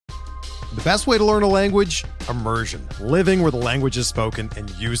The best way to learn a language? Immersion. Living where the language is spoken and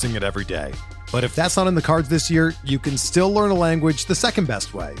using it every day. But if that's not in the cards this year, you can still learn a language the second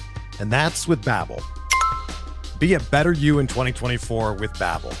best way, and that's with Babbel. Be a better you in 2024 with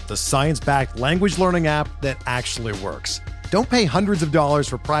Babbel, the science-backed language learning app that actually works. Don't pay hundreds of dollars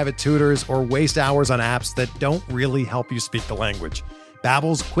for private tutors or waste hours on apps that don't really help you speak the language.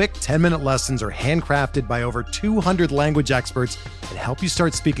 Babbel's quick 10-minute lessons are handcrafted by over 200 language experts and help you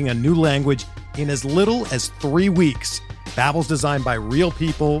start speaking a new language in as little as 3 weeks. Babbel's designed by real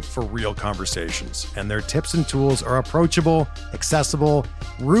people for real conversations, and their tips and tools are approachable, accessible,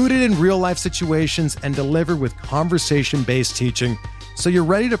 rooted in real-life situations, and delivered with conversation-based teaching, so you're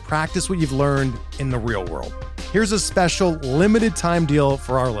ready to practice what you've learned in the real world. Here's a special limited-time deal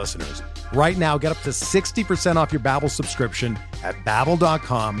for our listeners. Right now, get up to 60% off your Babbel subscription at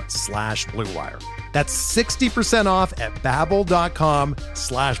babbel.com/Blue Wire. That's 60% off at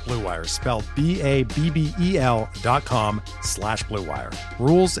babbel.com/Blue Wire, spelled BABBEL.com/Blue Wire.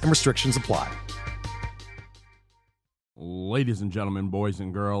 Rules and restrictions apply. Ladies and gentlemen, boys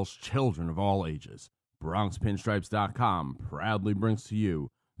and girls, children of all ages, BronxPinstripes.com proudly brings to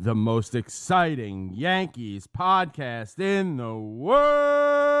you the most exciting Yankees podcast in the world!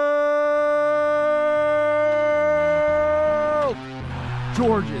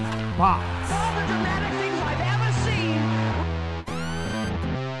 George's Box. All the dramatic things I've ever seen.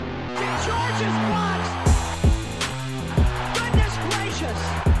 George's Box. Goodness gracious.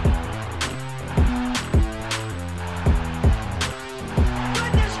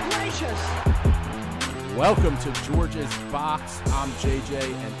 Goodness gracious. Welcome to George's Box. I'm JJ,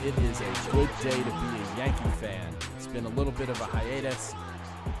 and it is a good day to be a Yankee fan. It's been a little bit of a hiatus,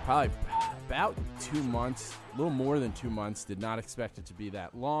 probably about 2 months, a little more than 2 months. Did not expect it to be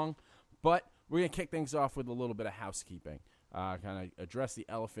that long, but we're going to kick things off with a little bit of housekeeping. Kind of address the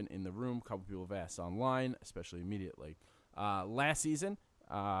elephant in the room. A couple people have asked online, especially immediately. Last season,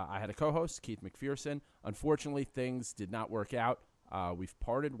 I had a co-host, Keith McPherson. Unfortunately, things did not work out. We've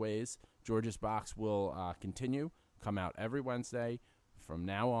parted ways. George's Box will continue, come out every Wednesday from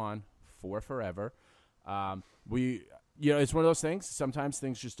now on for forever. It's one of those things. Sometimes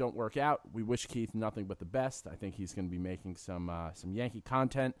things just don't work out. We wish Keith nothing but the best. I think he's going to be making some Yankee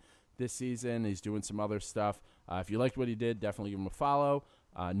content this season. He's doing some other stuff. If you liked what he did, definitely give him a follow.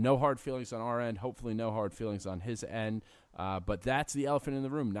 No hard feelings on our end. Hopefully no hard feelings on his end. But that's the elephant in the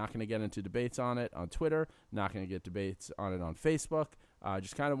room. Not going to get into debates on it on Twitter. Not going to get debates on it on Facebook.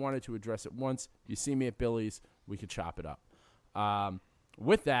 Just kind of wanted to address it once. You see me at Billy's, we could chop it up.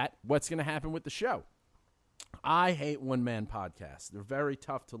 With that, what's going to happen with the show? I hate one-man podcasts. They're very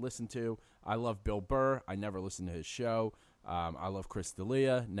tough to listen to. I love Bill Burr. I never listen to his show. I love Chris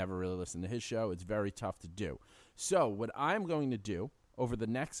D'Elia. Never really listen to his show. It's very tough to do. So what I'm going to do over the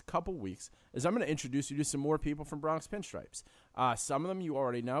next couple weeks is I'm going to introduce you to some more people from Bronx Pinstripes. Some of them you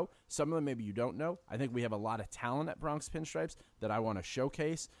already know. Some of them maybe you don't know. I think we have a lot of talent at Bronx Pinstripes that I want to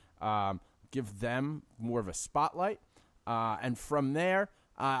showcase, give them more of a spotlight. And from there,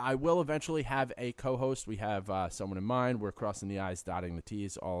 I will eventually have a co-host. We have someone in mind. We're crossing the I's, dotting the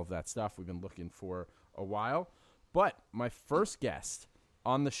T's, all of that stuff we've been looking for a while. But my first guest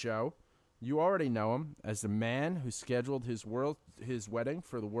on the show, you already know him as the man who scheduled his wedding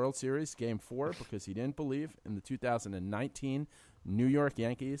for the World Series Game 4 because he didn't believe in the 2019 New York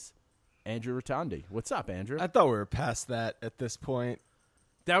Yankees, Andrew Rotondi. What's up, Andrew? I thought we were past that at this point.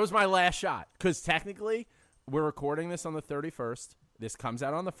 That was my last shot because technically we're recording this on the 31st. This comes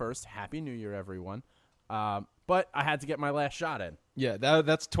out on the 1st. Happy New Year, everyone. But I had to get my last shot in. Yeah,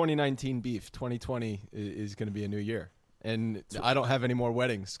 that's 2019 beef. 2020 is going to be a new year. And I don't have any more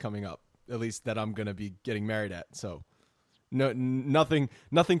weddings coming up, at least that I'm going to be getting married at. So nothing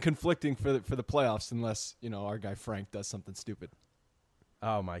conflicting for the playoffs unless, our guy Frank does something stupid.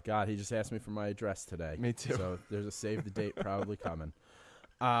 Oh, my God. He just asked me for my address today. Me too. So there's a save the date probably coming.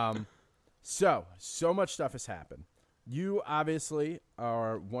 So much stuff has happened. You obviously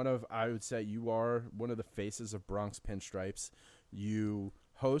are I would say you are one of the faces of Bronx Pinstripes. You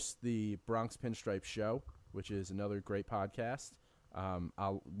host the Bronx Pinstripe Show, which is another great podcast.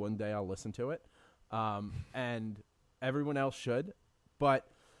 One day I'll listen to it. And everyone else should. But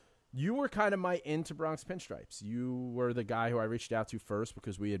you were kind of my into Bronx Pinstripes. You were the guy who I reached out to first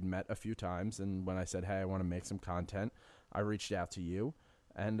because we had met a few times. And when I said, hey, I want to make some content, I reached out to you.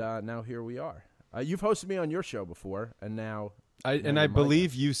 And now here we are. You've hosted me on your show before, and now I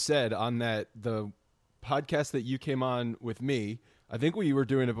believe you said on the podcast that you came on with me. I think we were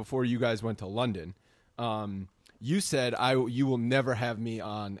doing it before you guys went to London. You said you will never have me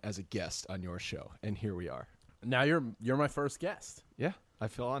on as a guest on your show, and here we are. Now you're my first guest. Yeah, I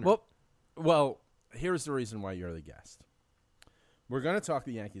feel honored. Well, Well, here's the reason why you're the guest. We're going to talk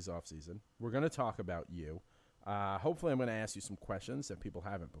the Yankees offseason. We're going to talk about you. Hopefully, I'm going to ask you some questions that people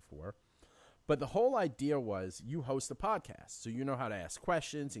haven't before. But the whole idea was you host a podcast, so you know how to ask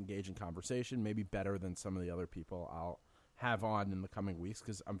questions, engage in conversation, maybe better than some of the other people I'll have on in the coming weeks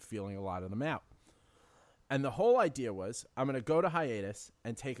because I'm feeling a lot of them out. And the whole idea was I'm going to go to hiatus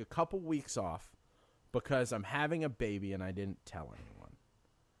and take a couple weeks off because I'm having a baby and I didn't tell anyone.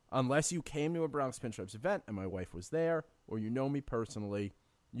 Unless you came to a Bronx Pinstripes event and my wife was there, or you know me personally,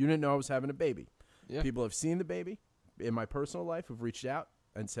 you didn't know I was having a baby. Yeah. People have seen the baby in my personal life, have reached out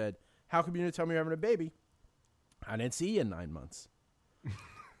and said, how come you didn't tell me you're having a baby? I didn't see you in 9 months.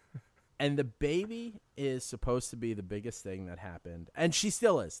 And the baby is supposed to be the biggest thing that happened. And she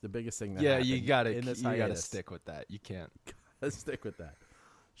still is the biggest thing that happened. Yeah, you gotta hiatus. stick with that. You can't. Let's stick with that.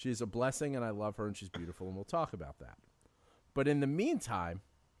 She's a blessing, and I love her, and she's beautiful, and we'll talk about that. But in the meantime,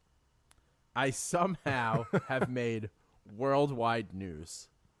 I somehow have made worldwide news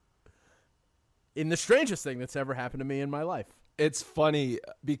in the strangest thing that's ever happened to me in my life. It's funny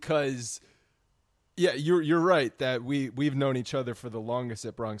because, yeah, you're right that we've known each other for the longest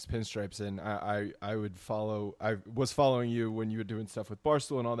at Bronx Pinstripes, and I was following you when you were doing stuff with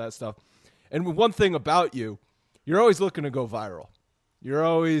Barstool and all that stuff. And one thing about you, you're always looking to go viral. You're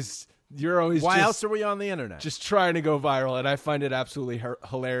always Why else are we on the internet? just trying to go viral, and I find it absolutely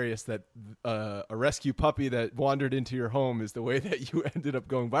hilarious that a rescue puppy that wandered into your home is the way that you ended up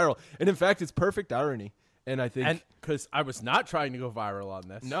going viral. And in fact, it's perfect irony. And I think, and because I was not trying to go viral on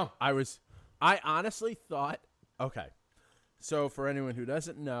this. No. I honestly thought, okay. So for anyone who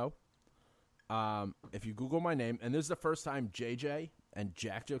doesn't know, if you Google my name, and this is the first time JJ and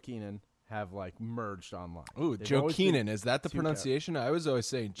Jack Joe Keenan have like merged online. ooh, They've Joe always been Keenan, is that the two pronunciation? I was always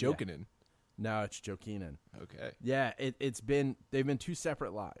saying Jokinen. No, it's Joe Keenan. Okay. Yeah, they've been two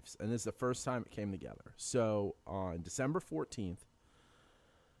separate lives, and this is the first time it came together. So on December 14th,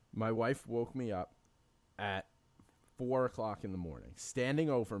 my wife woke me up at 4 o'clock in the morning, standing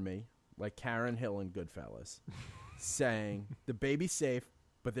over me like Karen Hill in Goodfellas, saying, the baby's safe,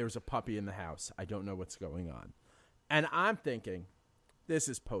 but there's a puppy in the house. I don't know what's going on. And I'm thinking, this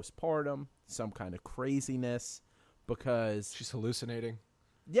is postpartum, some kind of craziness, because She's hallucinating.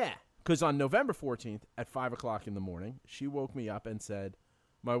 yeah, because on November 14th at 5 o'clock in the morning, she woke me up and said,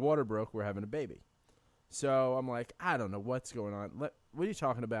 my water broke, we're having a baby. So I'm like, I don't know what's going on. What are you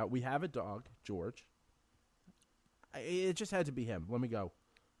talking about? We have a dog, George. It just had to be him. Let me go.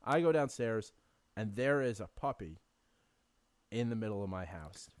 I go downstairs, and there is a puppy in the middle of my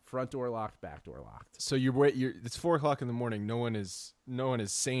house. Front door locked, back door locked. So it's 4 o'clock in the morning. No one is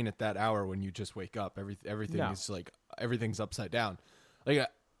sane at that hour when you just wake up. Everything No. is like everything's upside down. Like,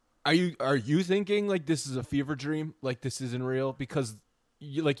 are you thinking like this is a fever dream? Like this isn't real? Because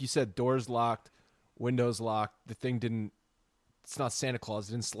like you said, doors locked, windows locked. The thing didn't. It's not Santa Claus.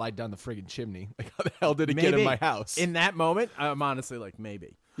 It didn't slide down the friggin' chimney. Like how the hell did it get in my house? In that moment, I'm honestly like,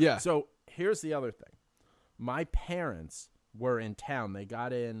 maybe. Yeah. So here's the other thing. My parents were in town. They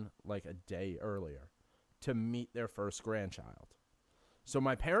got in like a day earlier to meet their first grandchild. So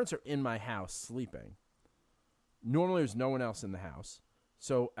my parents are in my house sleeping. Normally there's no one else in the house.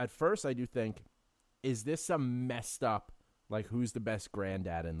 So at first I do think, is this some messed up, like who's the best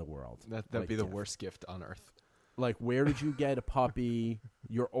granddad in the world? That'd Like, be the gift? worst gift on earth. Like, where did you get a puppy?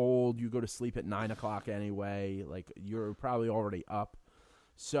 You're old. You go to sleep at 9 o'clock anyway. Like, you're probably already up.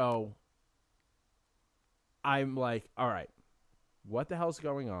 So I'm like, all right, what the hell's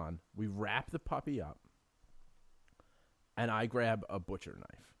going on? We wrap the puppy up, and I grab a butcher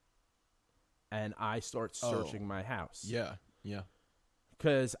knife, and I start searching my house. Yeah.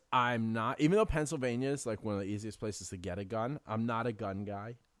 Because I'm not, even though Pennsylvania is like one of the easiest places to get a gun, I'm not a gun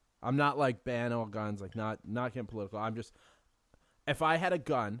guy. I'm not like ban all guns, like not getting political. I'm just, if I had a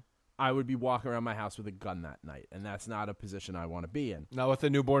gun, I would be walking around my house with a gun that night, and that's not a position I want to be in. Now with a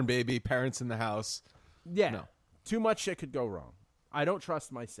newborn baby, parents in the house. Yeah, No. Too much shit could go wrong. I don't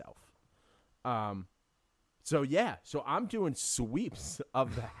trust myself. So I'm doing sweeps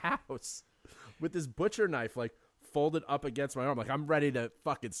of the house with this butcher knife, like folded up against my arm, like I'm ready to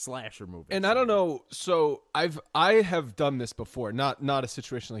fucking slash or move it. And I don't know. So I have done this before, not a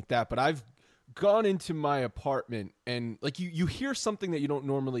situation like that, but I've gone into my apartment and like you hear something that you don't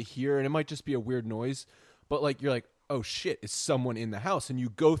normally hear, and it might just be a weird noise, but like you're like, oh shit, is someone in the house? And you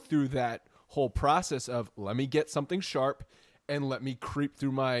go through that whole process of let me get something sharp and let me creep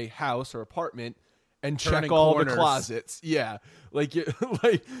through my house or apartment and Turning check all corners. the closets. Yeah. Like you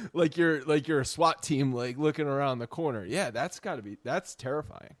like you're a SWAT team like looking around the corner. Yeah, that's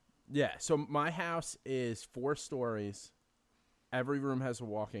terrifying. Yeah, so my house is 4 stories Every room has a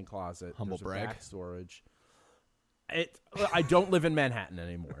walk-in closet. Humble There's brag. A back storage. I don't live in Manhattan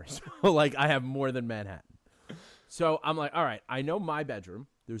anymore, so like I have more than Manhattan. So I'm like, all right, I know my bedroom.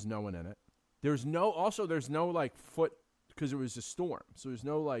 There's no one in it. There's no like foot because it was a storm, so there's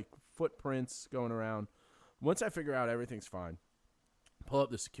no like footprints going around. Once I figure out everything's fine, pull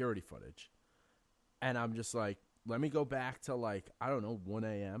up the security footage, and I'm just like, let me go back to like I don't know 1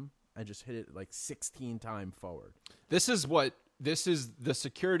 a.m. and just hit it like 16 times forward. This is the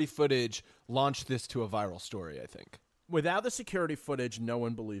security footage launched this to a viral story, I think. Without the security footage, no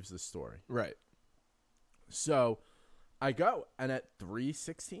one believes this story. Right. So I go, and at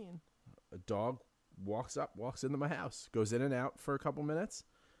 3:16, a dog walks into my house, goes in and out for a couple minutes,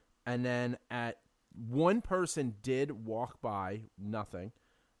 and then one person did walk by, nothing,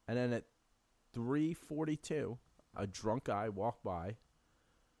 and then at 3:42, a drunk guy walked by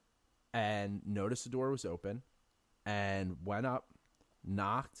and noticed the door was open and went up,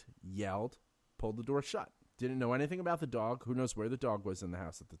 knocked, yelled, pulled the door shut. Didn't know anything about the dog. Who knows where the dog was in the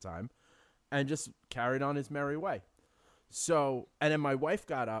house at the time. And just carried on his merry way. So, and then my wife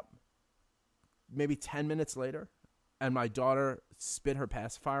got up maybe 10 minutes later, and my daughter spit her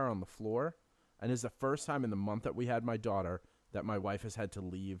pacifier on the floor. And it's the first time in the month that we had my daughter that my wife has had to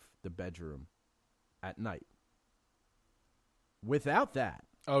leave the bedroom at night. Without that.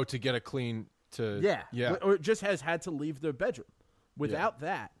 Oh, to get a clean to Yeah. Or just has had to leave the bedroom. Without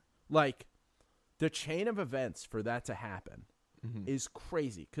that, like, the chain of events for that to happen is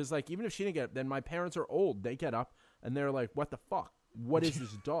crazy. Because, like, even if she didn't get up, then my parents are old. They get up, and they're like, what the fuck? What is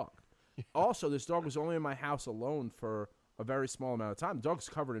this dog? Also, this dog was only in my house alone for a very small amount of time. The dog's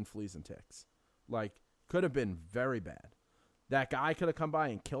covered in fleas and ticks. Like, could have been very bad. That guy could have come by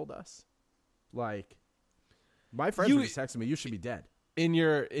and killed us. Like, my friends were just texting me, you should be dead. In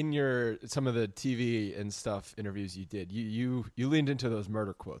your some of the TV and stuff interviews you did, you leaned into those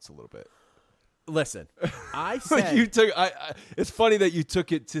murder quotes a little bit. Listen, I said Like you took. It's funny that you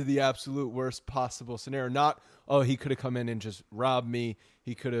took it to the absolute worst possible scenario. Not, oh, he could have come in and just robbed me.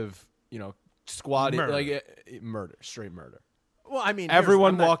 He could have, squatted Murder. like murder, straight murder. well, I mean,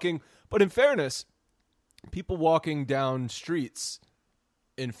 Everyone I'm not- walking, but in fairness, people walking down streets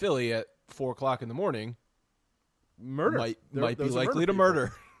in Philly at 4:00 in the morning murder might be Those are likely to people.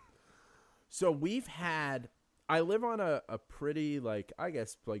 murder. So I live on a pretty, like, I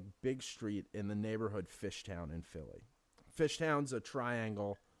guess, like, big street in the neighborhood Fishtown in Philly. Fishtown's a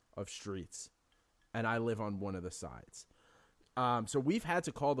triangle of streets, and I live on one of the sides. So we've had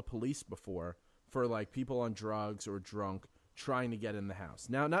to call the police before for, like, people on drugs or drunk trying to get in the house.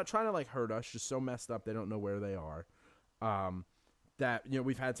 Now, not trying to, like, hurt us, just so messed up they don't know where they are. That,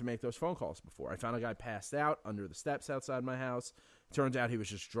 we've had to make those phone calls before. I found a guy passed out under the steps outside my house. Turns out he was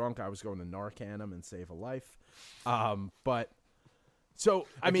just drunk. I was going to Narcan him and save a life. But so,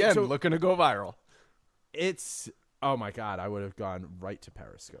 I mean, Again, so looking to go viral. it's, oh my God, I would have gone right to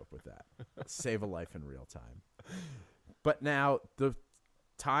Periscope with that. Save a life in real time. But now the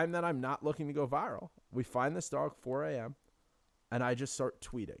time that I'm not looking to go viral, we find this dog 4 a.m. and I just start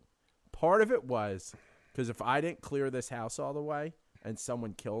tweeting. Part of it was because if I didn't clear this house all the way and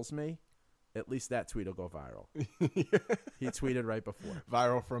someone kills me, at least that tweet will go viral. He tweeted right before.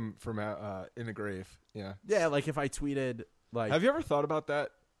 Viral from in the grave. Yeah. Yeah, like if I tweeted, like, Have you ever thought about that?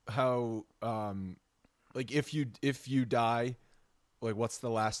 How like if you die, like what's the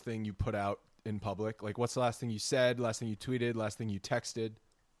last thing you put out in public? Like what's the last thing you said, last thing you tweeted, last thing you texted?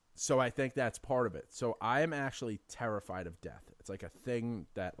 so I think that's part of it. So I am actually terrified of death. It's like a thing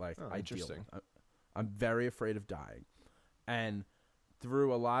that, like, I deal interesting. with. I'm very afraid of dying. And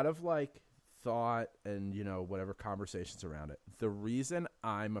through a lot of, like, thought and, whatever conversations around it, the reason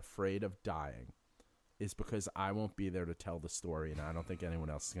I'm afraid of dying is because I won't be there to tell the story, and I don't think anyone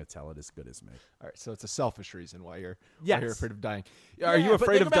else is going to tell it as good as me. All right, so it's a selfish reason why you're Yes. afraid of dying. Yeah, Are you but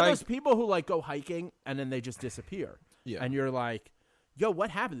afraid think of about dying? those people who, like, go hiking and then they just disappear. Yeah. And you're like, yo, what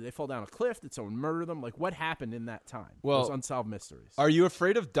happened? Did they fall down a cliff? Did someone murder them? Like, what happened in that time? Well, those unsolved mysteries. Are you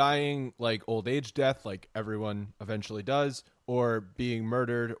afraid of dying like old age death, like everyone eventually does, or being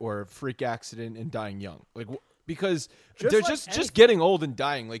murdered or a freak accident and dying young? Like because Just they're like just getting old and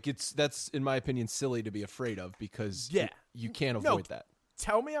dying. Like that's in my opinion silly to be afraid of because Yeah. you can't No. avoid that.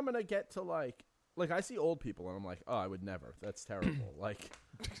 Tell me I'm going to get to, like I see old people and I'm like, oh, I would never. That's terrible. Like,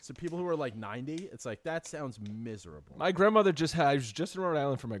 so people who are like 90, it's like, that sounds miserable. My grandmother I was just in Rhode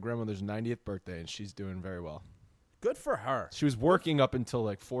Island for my grandmother's 90th birthday, and she's doing very well. Good for her. She was working up until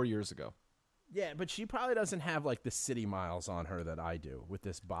like 4 years ago. Yeah, but she probably doesn't have, like, the city miles on her that I do with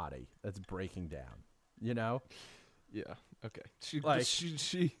this body that's breaking down. Yeah. Okay. She Like-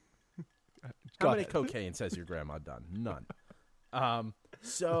 she How Go many ahead. cocaine says your grandma done? None.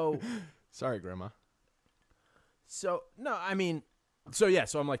 So Sorry, Grandma. So no, I mean, so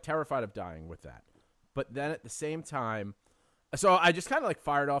I'm like terrified of dying with that. But then at the same time, so I just kind of like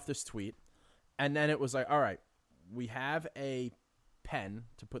fired off this tweet, and then it was like, all right, we have a pen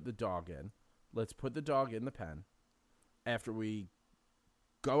to put the dog in. Let's put the dog in the pen after we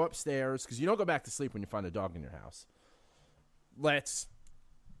go upstairs, because you don't go back to sleep when you find a dog in your house. Let's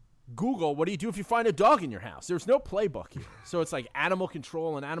Google, what do you do if you find a dog in your house? There's no playbook here. So it's like animal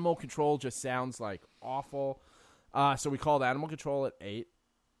control, and animal control just sounds like awful. So we called animal control at 8.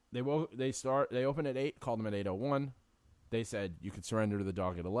 They open at 8, called them at 8:01. They said, you could surrender to the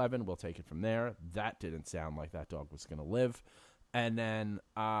dog at 11. We'll take it from there. That didn't sound like that dog was going to live. And then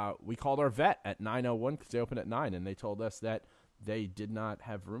we called our vet at 9:01 because they opened at 9, and they told us that they did not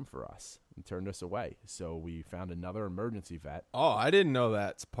have room for us and turned us away. So we found another emergency vet. Oh, I didn't know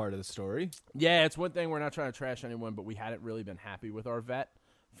that's part of the story. Yeah, it's one thing. We're not trying to trash anyone, but we hadn't really been happy with our vet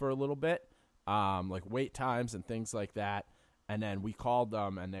for a little bit, like wait times and things like that. And then we called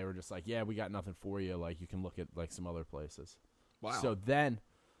them, and they were just like, yeah, we got nothing for you. Like, you can look at, like, some other places. Wow. So then,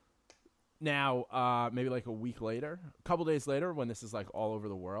 now, maybe like a week later, a couple days later, when this is, like, all over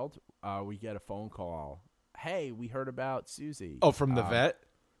the world, we get a phone call. Hey, we heard about Susie. Oh, from the vet?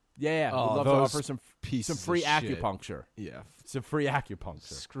 Yeah. Oh, we'd love to those offer some pieces free of shit. acupuncture. Yeah. Some free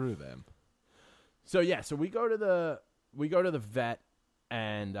acupuncture. Screw them. So, yeah, so we go to the vet,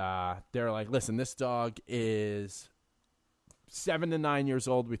 and they're like, listen, this dog is 7 to 9 years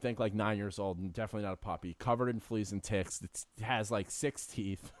old. We think like 9 years old, and definitely not a puppy. Covered in fleas and ticks. It has like 6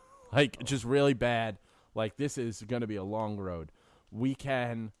 teeth, like just really bad. Like, this is going to be a long road. We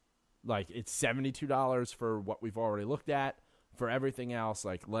can, like, it's $72 for what we've already looked at. For everything else,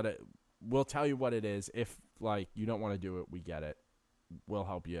 like, we'll tell you what it is. If like you don't want to do it, we get it. We'll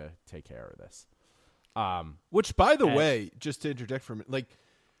help you take care of this. Which, by the way, just to interject for a minute, like,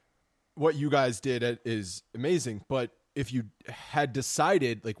 what you guys did is amazing, but if you had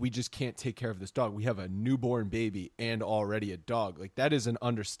decided, like, we just can't take care of this dog, we have a newborn baby and already a dog, like, that is an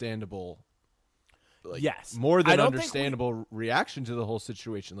understandable, like, yes, more than understandable reaction to the whole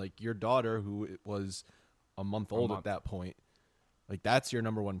situation. Like, your daughter, who was a month old at that point, like, that's your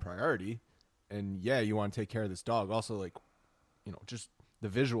number one priority. And yeah, you want to take care of this dog. Also, like, you know, just the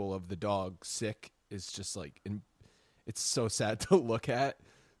visual of the dog sick is just like, it's so sad to look at.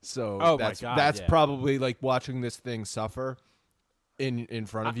 So that's probably, like, watching this thing suffer in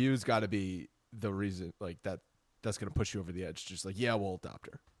front of you has got to be the reason, like, that's going to push you over the edge. Just like, yeah, we'll adopt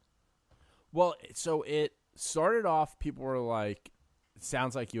her. Well, so it started off, people were like, it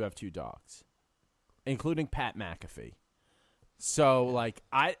sounds like you have 2 dogs, including Pat McAfee. So, like,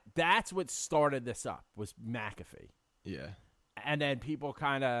 that's what started this up, was McAfee. Yeah. And then people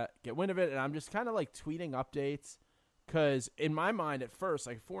kind of get wind of it, and I'm just kind of, like, tweeting updates. Because in my mind, at first,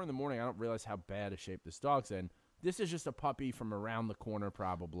 like 4 a.m, I don't realize how bad a shape this dog's in. This is just a puppy from around the corner,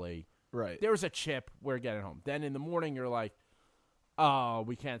 probably. Right. There was a chip. We're getting home. Then in the morning, you're like, oh,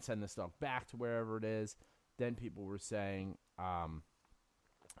 we can't send this dog back to wherever it is. Then people were saying,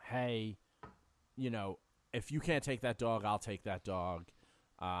 hey, you know, if you can't take that dog, I'll take that dog.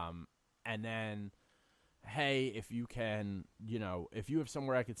 And then, hey, if you can, you know, if you have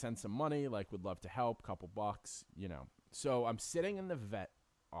somewhere I could send some money, like, would love to help, couple bucks, you know. So I'm sitting in the vet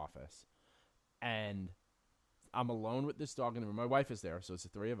office, and I'm alone with this dog in the room. My wife is there, so it's the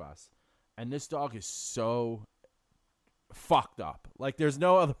 3 of us. And this dog is so fucked up. Like, there's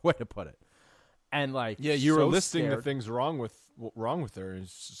no other way to put it. And, like, yeah, you were listing scared. the things wrong with her.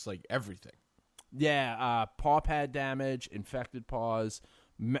 It's just like everything. Yeah, paw pad damage, infected paws.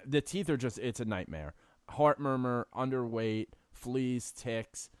 The teeth are just, it's a nightmare. Heart murmur, underweight, fleas,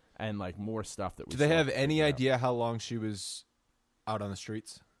 ticks, and, like, more stuff that we Do they have any idea how long she was out on the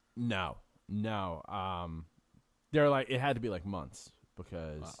streets? No. They're like, it had to be like months,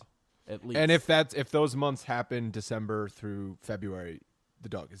 because at least. And if those months happen December through February, the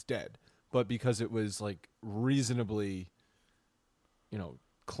dog is dead. But because it was, like, reasonably, you know,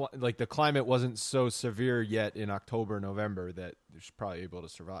 like, the climate wasn't so severe yet in October, November, that they're probably able to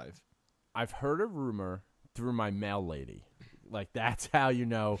survive. I've heard a rumor through my mail lady. Like, that's how you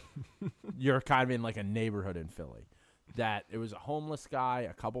know you're kind of in, like, a neighborhood in Philly. That it was a homeless guy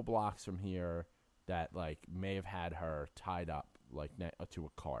a couple blocks from here that, like, may have had her tied up, like, to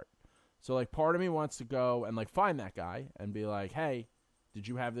a cart. So, like, part of me wants to go and, like, find that guy and be like, hey, did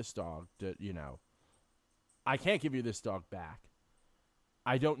you have this dog? You know, I can't give you this dog back.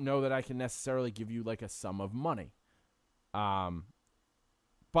 I don't know that I can necessarily give you, like, a sum of money.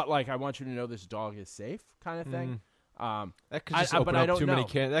 But, like, I want you to know this dog is safe, kind of thing. That could just open up too many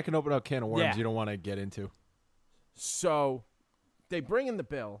that can open up a can of worms Yeah. you don't want to get into. So they bring in the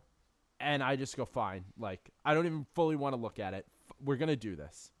bill, and I just go, fine. Like, I don't even fully want to look at it. We're going to do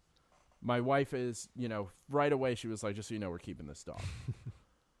this. My wife is, right away she was like, just so you know, we're keeping this dog.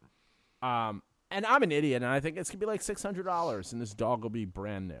 And I'm an idiot, and I think it's going to be like $600, and this dog will be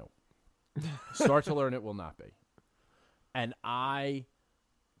brand new. Start to learn it will not be. And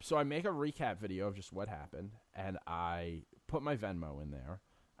so I make a recap video of just what happened, and I put my Venmo in there.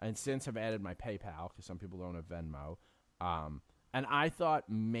 And since I've added my PayPal, because some people don't have Venmo, and I thought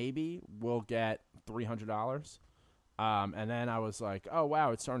maybe we'll get $300. And then I was like, oh,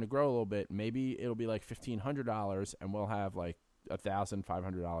 wow, it's starting to grow a little bit. Maybe it'll be like $1,500, and we'll have like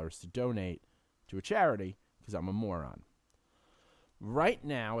 $1,500 to donate to a charity because I'm a moron. Right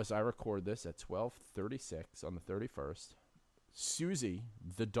now, as I record this at 12:36 on the 31st, Susie,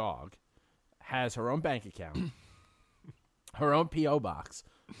 the dog, has her own bank account, her own P.O. box,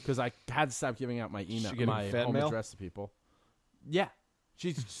 because I had to stop giving out my email, my home address to people. Yeah.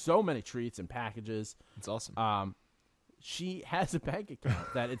 She's so many treats and packages. It's awesome. She has a bank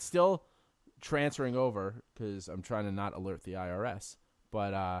account that it's still transferring over because I'm trying to not alert the IRS.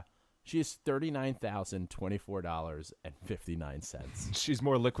 But she has $39,024.59. She's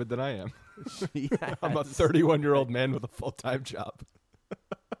more liquid than I am. I'm a has- 31-year-old man with a full-time job.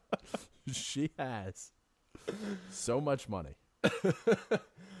 She has so much money.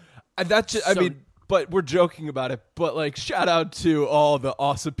 And that's just, I mean, but we're joking about it. But like, shout out to all the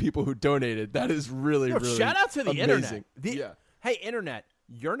awesome people who donated. That is really, really shout out to the amazing. internet. Hey, internet,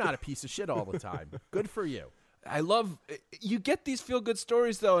 you're not a piece of shit all the time. Good for you. I love you get these feel good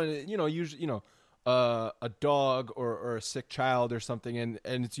stories though, and usually a dog or a sick child or something, and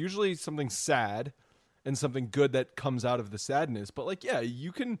it's usually something sad and something good that comes out of the sadness. But like, yeah,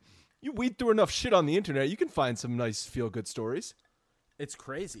 you weed through enough shit on the internet, you can find some nice feel good stories. It's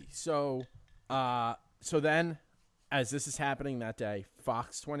crazy. So then, as this is happening that day,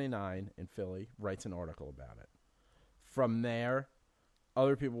 Fox 29 in Philly writes an article about it. From there,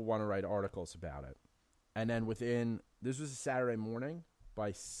 other people want to write articles about it. And then this was a Saturday morning.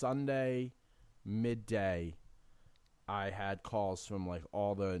 By Sunday midday, I had calls from like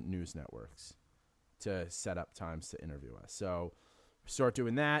all the news networks to set up times to interview us. So start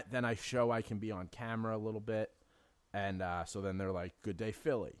doing that. Then I show I can be on camera a little bit. And so then they're like, Good Day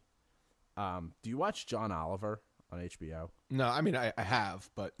Philly. Do you watch John Oliver on HBO? No, I mean, I have,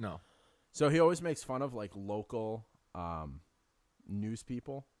 but no. So he always makes fun of like local news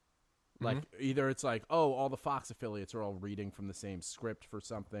people. Like either it's like, oh, all the Fox affiliates are all reading from the same script for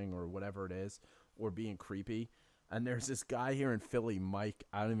something or whatever it is, or being creepy. And there's this guy here in Philly, Mike.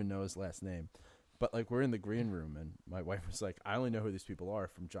 I don't even know his last name. But like we're in the green room and my wife was like, I only know who these people are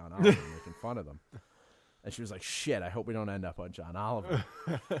from John Oliver, making fun of them. And she was like, shit, I hope we don't end up on John Oliver.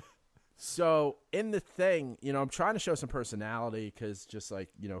 So in the thing, I'm trying to show some personality because just like,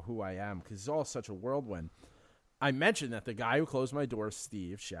 who I am, because it's all such a whirlwind. I mentioned that the guy who closed my door,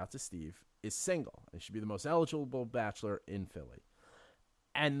 Steve, shout to Steve, is single. He should be the most eligible bachelor in Philly.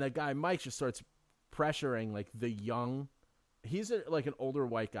 And the guy, Mike, just starts pressuring like the young, he's like an older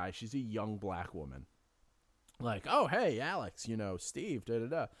white guy. She's a young black woman. Like, oh, hey, Alex, Steve,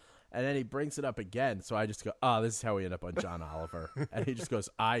 da-da-da. And then he brings it up again. So I just go, oh, this is how we end up on John Oliver. And he just goes,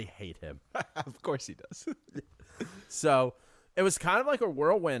 I hate him. Of course he does. So it was kind of like a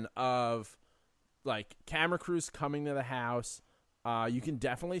whirlwind of like camera crews coming to the house. You can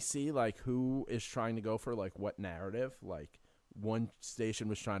definitely see like who is trying to go for like what narrative. Like one station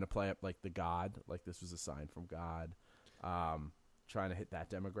was trying to play up like the God, like this was a sign from God, trying to hit that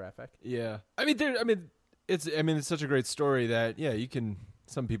demographic. Yeah, it's such a great story that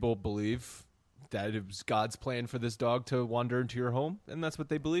some people believe that it was God's plan for this dog to wander into your home, and that's what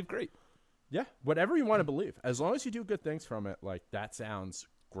they believe. Great. Yeah, whatever you want to believe, as long as you do good things from it, like that sounds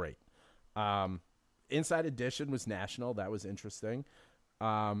great. Inside Edition was national. That was interesting.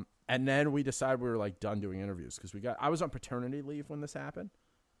 And then we decided we were like done doing interviews because I was on paternity leave when this happened,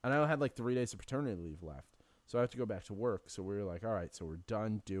 and I only had like 3 days of paternity leave left. So I have to go back to work. So we were like, all right, so we're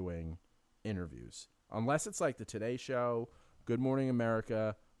done doing interviews. Unless it's like the Today Show, Good Morning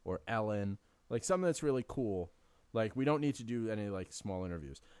America, or Ellen, like something that's really cool. Like we don't need to do any like small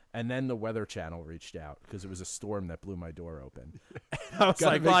interviews. And then the Weather Channel reached out because it was a storm that blew my door open. I was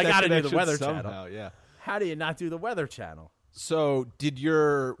like, well, I got to do the Weather Channel. Yeah. How do you not do the Weather Channel? So did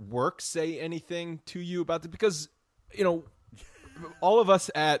your work say anything to you about this? Because, all of us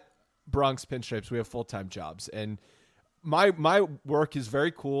at Bronx Pinstripes, we have full-time jobs. And my work is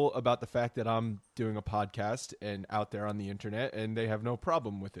very cool about the fact that I'm doing a podcast and out there on the internet, and they have no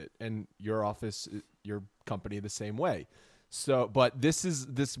problem with it. And your office, your company, the same way. So, but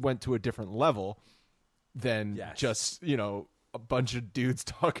this went to a different level than just, a bunch of dudes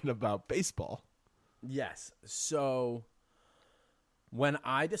talking about baseball. Yes. So when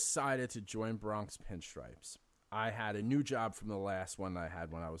I decided to join Bronx Pinstripes, I had a new job from the last one I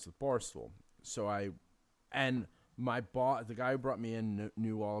had when I was with Barstool. So my boss, the guy who brought me in,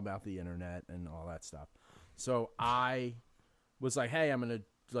 knew all about the internet and all that stuff. So I was like, hey, I'm going to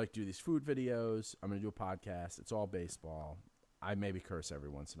like do these food videos. I'm going to do a podcast. It's all baseball. I maybe curse every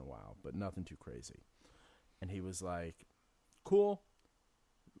once in a while, but nothing too crazy. And he was like, cool.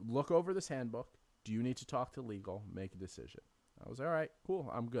 Look over this handbook. Do you need to talk to legal? Make a decision. I was all right,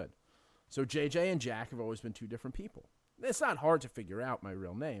 cool. I'm good. So JJ and Jack have always been two different people. It's not hard to figure out my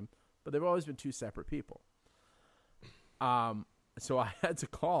real name, but they've always been two separate people. So I had to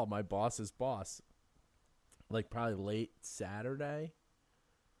call my boss's boss, like probably late Saturday,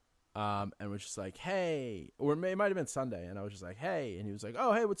 and was just like, hey, or it might have been Sunday, and I was just like, hey, and he was like,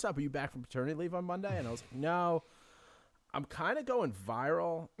 oh, hey, what's up? Are you back from paternity leave on Monday? And I was like, no, I'm kind of going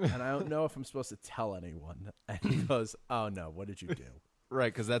viral, and I don't know if I'm supposed to tell anyone. And he goes, oh, no, what did you do?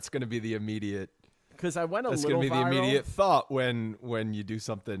 Right, because that's going to be the immediate. Because I went a That's little going to be viral. the immediate thought when you do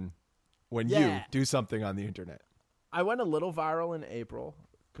something, you do something on the internet. I went a little viral in April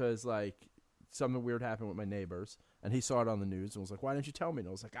because, like, something weird happened with my neighbors, and he saw it on the news and was like, why didn't you tell me? And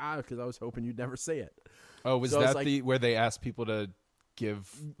I was like, because I was hoping you'd never see it. Oh, was So I was that like- where they asked people to give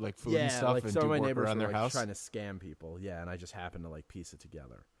like food and stuff like and some do of my work neighbors around were their like, house? trying to scam people. Yeah, and I just happened to, like, piece it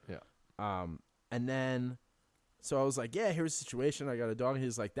together. Yeah. And then, so I was like, yeah, here's the situation. I got a dog. And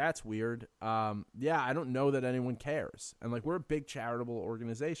he's like, that's weird. Yeah, I don't know that anyone cares. And, like, we're a big charitable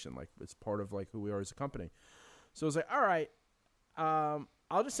organization. Like, it's part of, like, who we are as a company. So I was like, all right,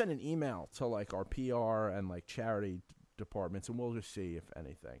 I'll just send an email to, like, our PR and, like, charity departments, and we'll just see if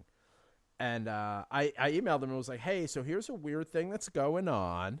anything. And I emailed them and was like, hey, so here's a weird thing that's going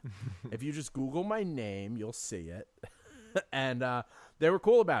on. If you just Google my name, you'll see it. And they were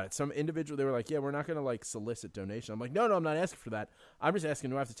cool about it. Some individual, they were like, yeah, we're not going to, like, solicit donation. I'm like, no, I'm not asking for that. I'm just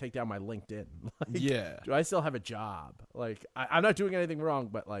asking, do I have to take down my LinkedIn? Like, Yeah. do I still have a job? Like, I'm not doing anything wrong,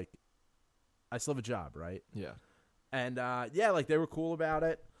 but, like, I still have a job, right? Yeah. And, yeah, like, they were cool about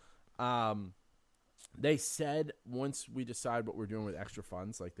it. They said once we decide what we're doing with extra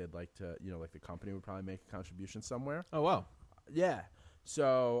funds, like, they'd like to, you know, like, the company would probably make a contribution somewhere. Oh, wow. Yeah.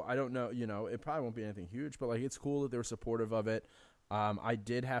 So I don't know, you know, it probably won't be anything huge, but, like, it's cool that they were supportive of it. I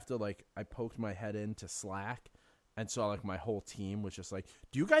did have to, like, I poked my head into Slack and saw, like, my whole team was just like,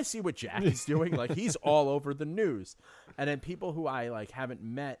 do you guys see what Jack is doing? Like, he's all over the news. And then people who I, like, haven't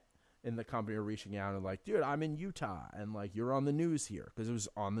met in the company are reaching out and like, dude, I'm in Utah and, like, you're on the news here, because it was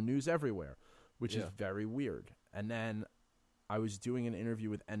on the news everywhere, which is very weird. And then I was doing an interview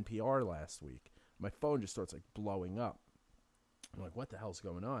with NPR last week. My phone just starts, like, blowing up. I'm like, what the hell's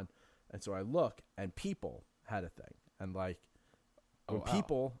going on? And so I look, and People had a thing. And, like, when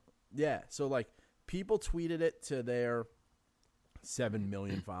people, so, like, People tweeted it to their 7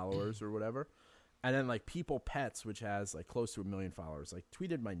 million followers or whatever. And then, like, People Pets, which has, like, close to 1 million followers, like,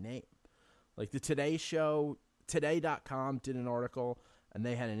 tweeted my name. Like, the Today Show, Today.com did an article, and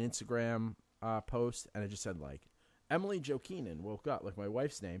they had an Instagram post, and it just said, like, Emily Jo Keenan woke up, like, my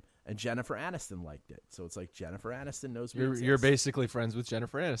wife's name, and Jennifer Aniston liked it. So it's like Jennifer Aniston knows me. You're basically friends with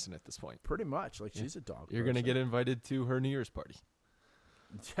Jennifer Aniston at this point. pretty much. Like, she's a dog You're going to person. get invited to her New Year's party.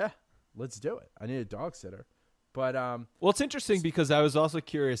 Yeah, let's do it. I need a dog sitter. But Well, it's interesting because I was also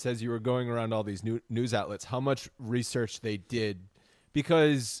curious as you were going around all these news outlets how much research they did,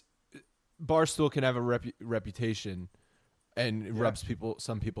 because Barstool can have a reputation and it rubs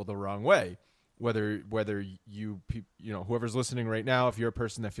some people the wrong way. Whether you know, whoever's listening right now, if you're a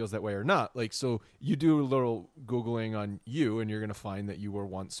person that feels that way or not, like, so you do a little Googling on you and you're going to find that you were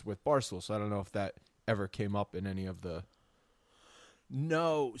once with Barstool. So I don't know if that ever came up in any of the.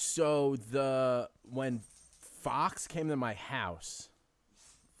 no, so when Fox came to my house,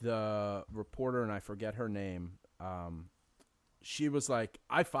 the reporter, and I forget her name, she was like,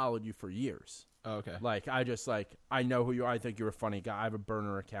 I followed you for years. Oh, okay. Like, I know who you are. I think you're a funny guy. I have a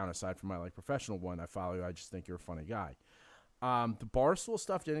burner account aside from my, like, professional one. I follow you. I just think you're a funny guy. The Barstool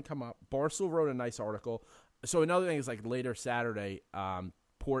stuff didn't come up. Barstool wrote a nice article. So another thing is, like, later Saturday,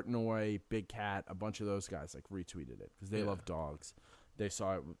 Portnoy, Big Cat, a bunch of those guys, like, retweeted it because they love dogs. They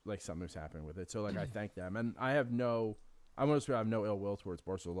saw it, like, something was happening with it. So, like, I thank them. And I have no ill will towards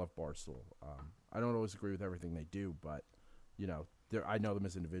Barstool. I love Barstool. I don't always agree with everything they do, but, you know, I know them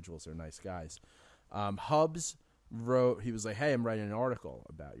as individuals. They're nice guys. Hubs wrote, he was like, hey, I'm writing an article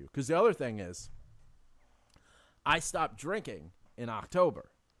about you. Because the other thing is, I stopped drinking in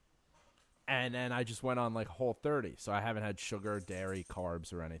October. And then I just went on, like, Whole30. So I haven't had sugar, dairy,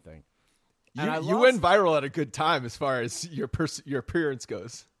 carbs, or anything. You went viral at a good time as far as your appearance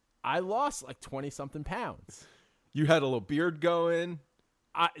goes. I lost like 20-something pounds. You had a little beard going.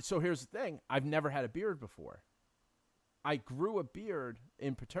 So here's the thing. I've never had a beard before. I grew a beard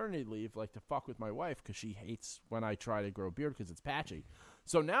in paternity leave, like to fuck with my wife because she hates when I try to grow a beard because it's patchy.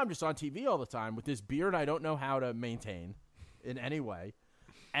 So now I'm just on TV all the time with this beard I don't know how to maintain in any way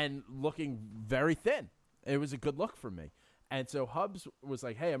and looking very thin. It was a good look for me. And so Hubs was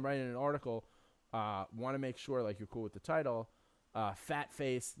like, hey, I'm writing an article. Want to make sure like you're cool with the title. Fat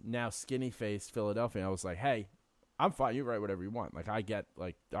face, now skinny face, Philadelphia. And I was like, hey, I'm fine. You write whatever you want. Like I get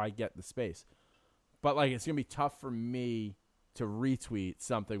the space. But, like, it's going to be tough for me to retweet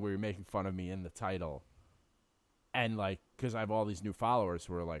something where you're making fun of me in the title. And, like, because I have all these new followers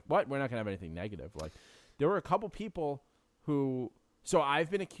who are like, what? We're not going to have anything negative. Like, there were a couple people who – so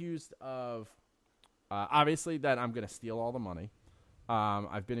I've been accused of, obviously, that I'm going to steal all the money.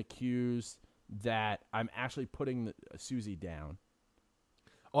 I've been accused that I'm actually putting Susie down.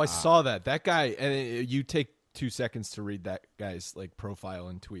 Oh, I saw that. That guy – and you take – 2 seconds to read that guy's like profile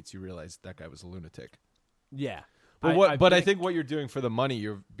and tweets, you realize that guy was a lunatic. Yeah. But I think what you're doing for the money,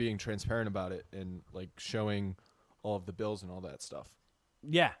 you're being transparent about it and like showing all of the bills and all that stuff.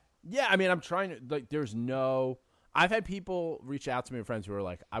 Yeah. Yeah. I mean, I'm trying to like, I've had people reach out to me, friends who are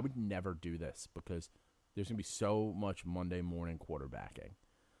like, I would never do this because there's going to be so much Monday morning quarterbacking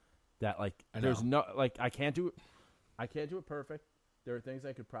that like, there's no, like, I can't do it perfect. There are things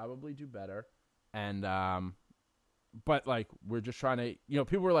I could probably do better. And, but like, we're just trying to,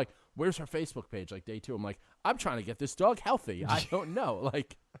 people were like, where's her Facebook page? Like day 2. I'm like, I'm trying to get this dog healthy. I don't know.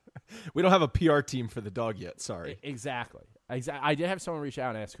 Like, we don't have a PR team for the dog yet. Sorry. Exactly. I did have someone reach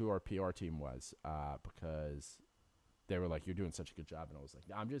out and ask who our PR team was, because they were like, you're doing such a good job. And I was like,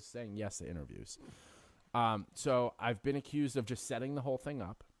 I'm just saying yes to interviews. So I've been accused of just setting the whole thing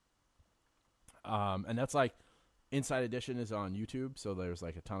up. And that's like Inside Edition is on YouTube. So there's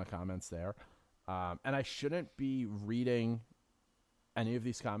like a ton of comments there. And I shouldn't be reading any of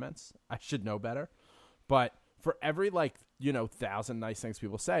these comments. I should know better. But for every, 1,000 nice things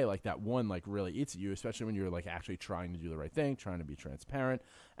people say, like, that one, really eats at you, especially when you're, actually trying to do the right thing, trying to be transparent.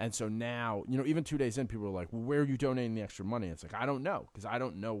 And so now, even 2 days in, people are like, well, where are you donating the extra money? It's like, I don't know, because I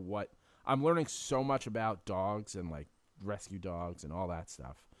don't know what – I'm learning so much about dogs and, rescue dogs and all that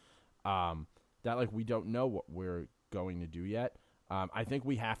stuff that, we don't know what we're going to do yet. I think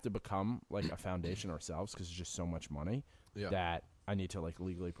we have to become a foundation ourselves because it's just so much money that I need to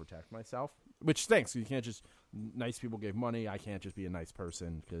legally protect myself, which stinks. You can't just nice people gave money. I can't just be a nice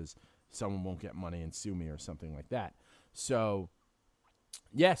person because someone won't get money and sue me or something like that. So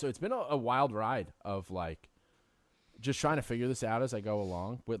yeah, so it's been a wild ride of just trying to figure this out as I go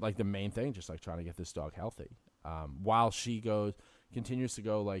along with the main thing, just trying to get this dog healthy. While she continues to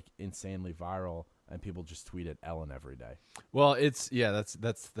go insanely viral. And people just tweet at Ellen every day. Well, that's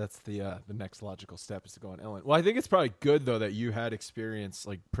the next logical step is to go on Ellen. Well, I think it's probably good though that you had experience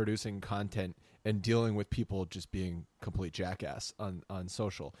producing content and dealing with people just being complete jackass on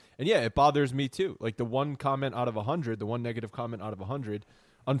social. And yeah, it bothers me too. The one comment out of 100, the one negative comment out of 100,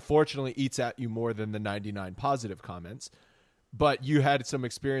 unfortunately eats at you more than the 99 positive comments. But you had some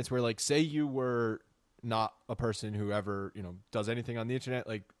experience where say you were not a person who ever, does anything on the internet,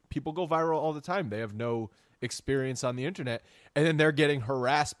 people go viral all the time. They have no experience on the internet, and then they're getting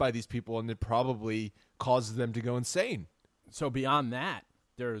harassed by these people, and it probably causes them to go insane. So beyond that,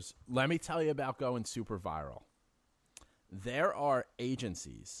 let me tell you about going super viral. There are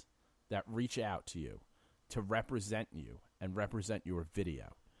agencies that reach out to you to represent you and represent your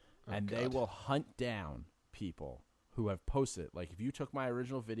video, and they will hunt down people who have posted it. If you took my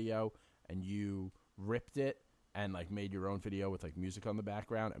original video and you ripped it and made your own video with music on the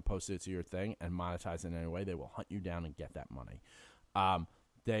background and posted it to your thing and monetize it in any way, they will hunt you down and get that money.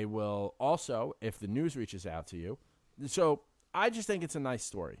 They will also, if the news reaches out to you, so I just think it's a nice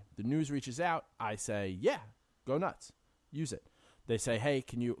story. The news reaches out, I say, yeah, go nuts, use it. They say, hey,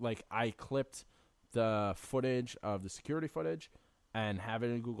 can you, I clipped the footage of the security footage and have it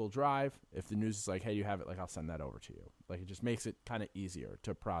in Google Drive. If the news is hey, you have it, I'll send that over to you. It just makes it kind of easier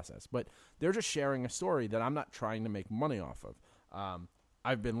to process. But they're just sharing a story that I'm not trying to make money off of.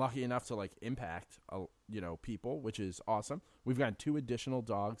 I've been lucky enough to impact, people, which is awesome. We've gotten 2 additional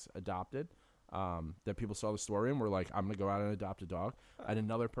dogs adopted that people saw the story and were like, I'm going to go out and adopt a dog. I had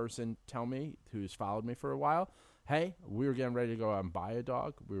another person tell me, who's followed me for a while, hey, we were getting ready to go out and buy a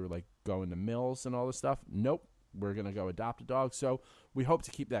dog. We were going to Mills and all this stuff. Nope. We're going to go adopt a dog. So we hope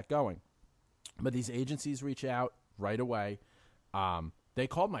to keep that going. But these agencies reach out right away. They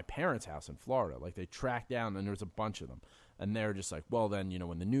called my parents' house in Florida. They tracked down, and there's a bunch of them. And they're just like, well, then,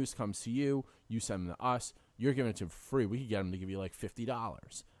 when the news comes to you, you send them to us. You're giving it to them for free. We could get them to give you like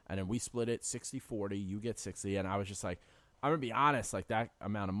 $50. And then we split it 60-40. You get 60. And I was just like, I'm going to be honest, like that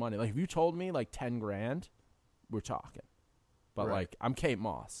amount of money. Like if you told me like 10 grand, we're talking. But like I'm Kate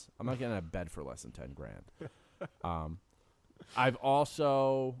Moss. I'm not getting a bed for less than 10 grand. I've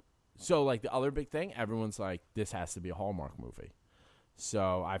also, so like the other big thing, everyone's like, this has to be a Hallmark movie.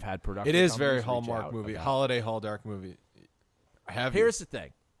 So I've had production. It is companies very reach Hallmark out movie, about- holiday Hallmark movie. Here's the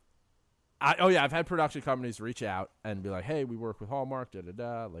thing. I've had production companies reach out and be like, hey, we work with Hallmark,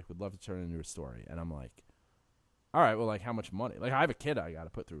 like we'd love to turn it into a story. And I'm like, all right, well, like how much money? Like I have a kid I got to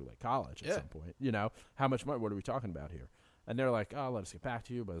put through like college at some point, how much money, what are we talking about here? And they're like, oh, let us get back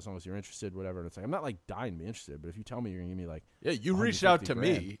to you, but as long as you're interested, whatever. And it's like, I'm not like dying to be interested, but if you tell me you're going to give me like, Yeah, you reached out to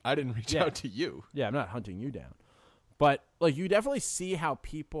 150 grand. me. I didn't reach out to you. Yeah, I'm not hunting you down. But like you definitely see how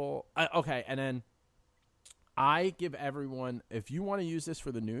people, okay, and then I give everyone, if you want to use this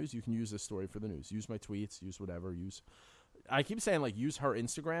for the news, you can use this story for the news. Use my tweets, use whatever, I keep saying like use her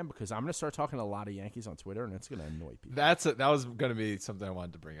Instagram because I'm going to start talking to a lot of Yankees on Twitter and it's going to annoy people. That was going to be something I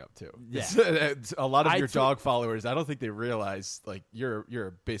wanted to bring up too. Yeah. It's a lot of your dog followers, I don't think they realize like you're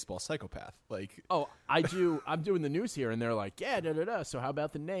a baseball psychopath. Like, oh, I'm doing the news here and they're like, yeah, so how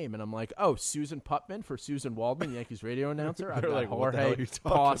about the name? And I'm like, oh, Susan Putman for Susan Waldman, Yankees radio announcer. I've got like, what the hell are Jorge you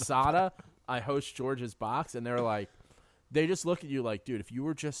talking Posada. I host George's Box, and they're like, they just look at you like, dude, if you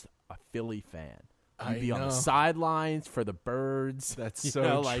were just a Philly fan, you'd be on the sidelines for the birds. That's You so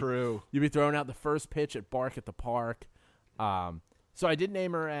know, like, true. You'd be throwing out the first pitch at Bark at the Park. So I did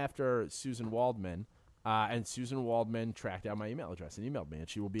name her after Susan Waldman, and Susan Waldman tracked down my email address and emailed me, and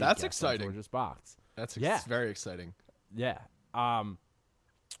she will be a That's guest on exciting. George's Box. That's Yeah. very exciting. Yeah.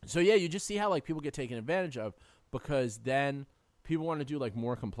 So yeah, you just see how like people get taken advantage of because then people want to do like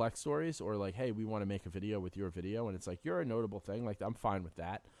more complex stories or like, hey, we want to make a video with your video, and it's like you're a notable thing. Like I'm fine with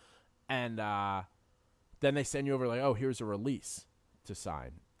that. And then they send you over like, oh, here's a release to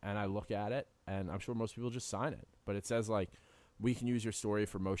sign, and I look at it, and I'm sure most people just sign it, but it says like we can use your story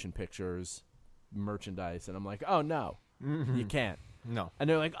for motion pictures, merchandise, and I'm like, oh no, you can't. No. And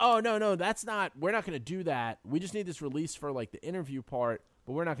they're like, oh, no, we're not going to do that. We just need this release for like the interview part,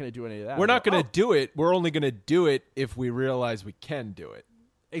 but we're not going to do any of that. We're not I'm going like, to do it. We're only going to do it if we realize we can do it.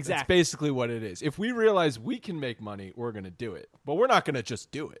 Exactly. That's basically what it is. If we realize we can make money, we're going to do it. But we're not going to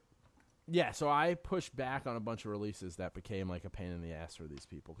just do it. Yeah, so I pushed back on a bunch of releases that became like a pain in the ass for these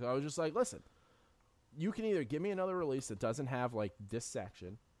people. Because I was just like, listen, you can either give me another release that doesn't have like this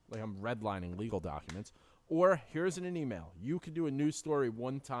section, like I'm redlining legal documents, or here's in an email. You can do a news story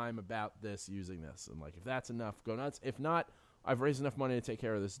one time about this using this. And like if that's enough, go nuts. If not, I've raised enough money to take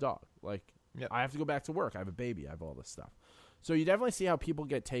care of this dog. Like I have to go back to work. I have a baby. I have all this stuff. So you definitely see how people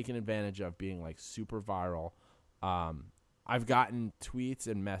get taken advantage of being like super viral. I've gotten tweets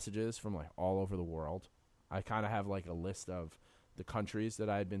and messages from like all over the world. I kind of have like a list of the countries that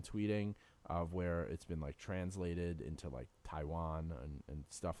I had been tweeting of where it's been like translated into like Taiwan and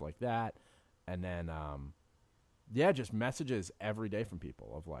stuff like that. And then, just messages every day from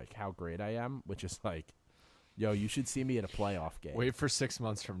people of like how great I am, which is like, yo, you should see me at a playoff game. Wait for 6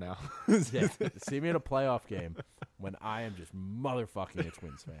 months from now. Yeah, see me at a playoff game when I am just motherfucking a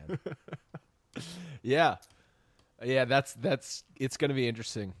Twins fan. Yeah, that's it's going to be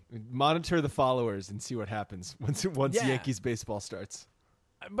interesting. Monitor the followers and see what happens once Yeah. Yankees baseball starts.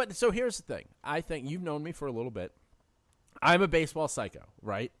 But so here's the thing. I think you've known me for a little bit. I'm a baseball psycho,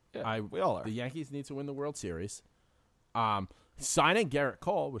 right? Yeah, we all are. The Yankees need to win the World Series. Signing Garrett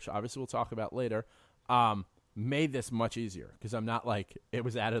Cole, which obviously we'll talk about later, made this much easier because I'm not like it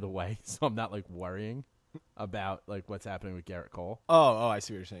was out of the way, so I'm not like worrying about like what's happening with Garrett Cole. Oh, I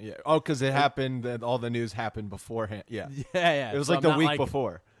see what you're saying. Yeah. Oh, because it happened. All the news happened beforehand. Yeah. Yeah. It was So like I'm the not, week like-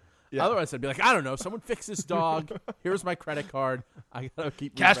 before. Yeah. Otherwise, I'd be like, I don't know. Someone fix this dog. Here's my credit card. I gotta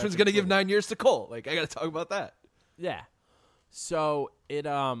keep. Cashman's going to give refreshing 9 years to Cole. Like, I got to talk about that. Yeah. So it's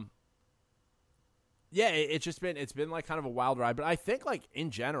been like kind of a wild ride, but I think like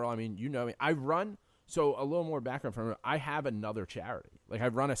in general, I mean, you know me, I run, so a little more background from it. I have another charity. Like I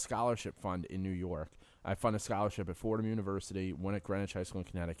run a scholarship fund in New York. I fund a scholarship at Fordham University, one at Greenwich High School in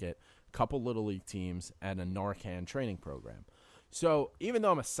Connecticut, a couple Little League teams, and a Narcan training program. So even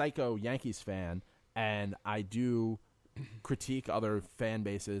though I'm a psycho Yankees fan and I do critique other fan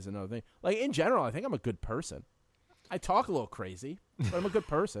bases and other things, like in general, I think I'm a good person. I talk a little crazy, but I'm a good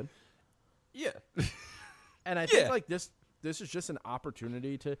person. Yeah. And I think like this is just an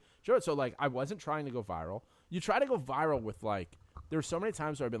opportunity to show it. So like I wasn't trying to go viral. You try to go viral with like there's so many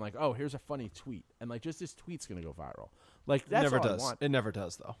times where I've been like, oh, here's a funny tweet, and like just this tweet's gonna go viral. Like that's never all does. I want. It never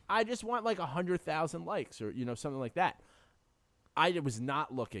does, though. I just want like 100,000 likes or something like that. I was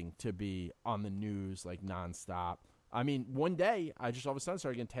not looking to be on the news like nonstop. I mean, one day I just all of a sudden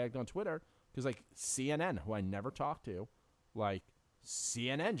started getting tagged on Twitter because like CNN, who I never talked to, like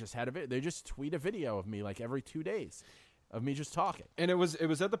CNN just had they just tweet a video of me like every 2 days of me just talking. And it was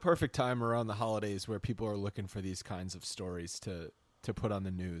at the perfect time around the holidays where people are looking for these kinds of stories to put on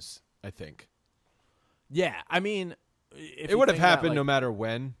the news, I think. Yeah, I mean, it would have happened no matter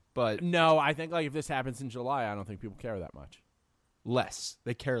when, but no, I think like if this happens in July, I don't think people care that much. Less.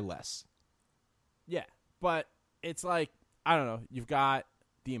 They care less. Yeah, but it's like, I don't know, you've got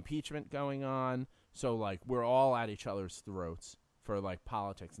the impeachment going on, so like we're all at each other's throats for like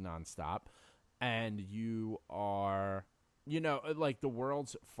politics nonstop, and you are, like the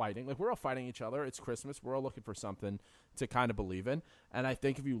world's fighting, like we're all fighting each other. It's Christmas, we're all looking for something to kind of believe in, and I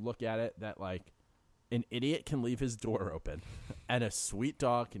think if you look at it that like an idiot can leave his door open and a sweet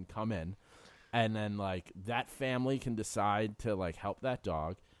dog can come in, and then like that family can decide to like help that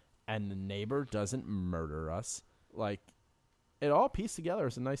dog, and the neighbor doesn't murder us, like it all pieced together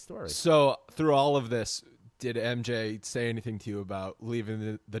as a nice story. So through all of this, did MJ say anything to you about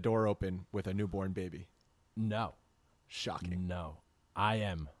leaving the door open with a newborn baby? No. Shocking. No. I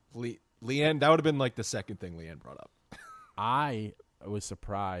am. Leanne, that would have been like the second thing Leanne brought up. I was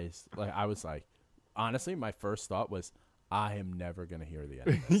surprised. Like I was like, honestly, my first thought was, I am never going to hear the end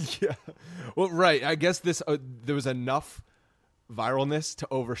of this. Yeah. Well, right. I guess there was enough viralness to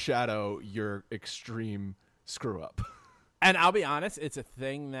overshadow your extreme screw up. And I'll be honest, it's a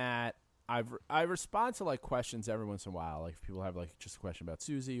thing that I respond to like questions every once in a while. Like if people have like just a question about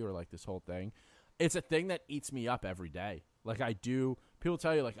Susie or like this whole thing, it's a thing that eats me up every day. Like I do, people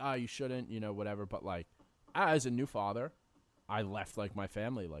tell you like, you shouldn't, whatever. But like as a new father, I left like my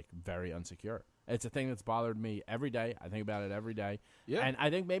family like very unsecure. It's a thing that's bothered me every day. I think about it every day. Yeah. And I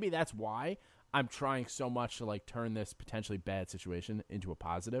think maybe that's why I'm trying so much to like turn this potentially bad situation into a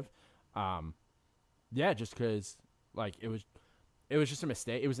positive. Yeah, just because like it was just a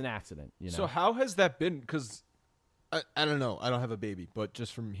mistake. It was an accident. So how has that been? Because I don't know. I don't have a baby, but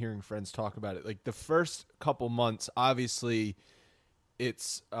just from hearing friends talk about it, like the first couple months, obviously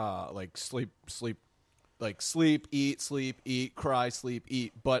it's like sleep, eat, cry, sleep,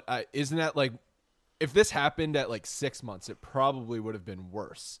 eat. But isn't that like, if this happened at like 6 months, it probably would have been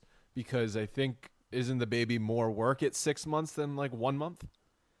worse, because I think, isn't the baby more work at 6 months than like 1 month?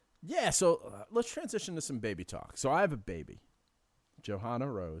 Yeah. So let's transition to some baby talk. So I have a baby,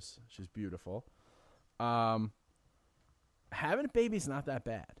 Johanna Rose. She's beautiful. Having a baby's not that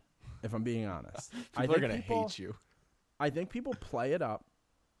bad, if I'm being honest. People are going to hate you. I think people play it up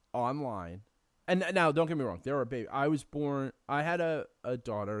online. And now, don't get me wrong. There are I had a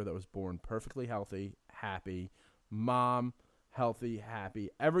daughter that was born perfectly healthy, happy, mom, healthy, happy.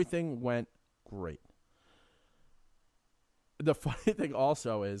 Everything went great. The funny thing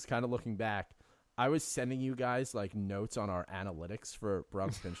also is, kind of looking back, I was sending you guys like notes on our analytics for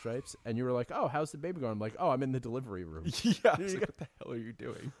Bronx Pinstripes, and you were like, "Oh, how's the baby going?" I'm like, "Oh, I'm in the delivery room." Yeah. I was like, what the hell are you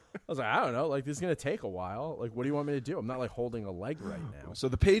doing? I was like, "I don't know. Like, this is gonna take a while. Like, what do you want me to do? I'm not like holding a leg right now." So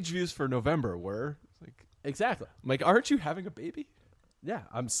the page views for November were like, exactly. I'm like, aren't you having a baby? Yeah,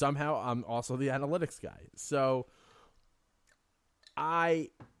 I'm also the analytics guy. So the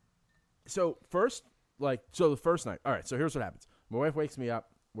first night. All right, so here's what happens. My wife wakes me up.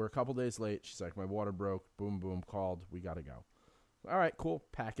 We're a couple days late. She's like, my water broke. Boom, boom, called. We got to go. All right, cool.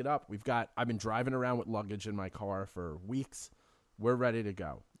 Pack it up. I've been driving around with luggage in my car for weeks. We're ready to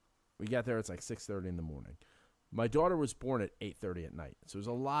go. We get there. It's like 6:30 in the morning. My daughter was born at 8:30 at night. So there's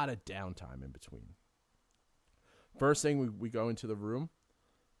a lot of downtime in between. First thing, we go into the room.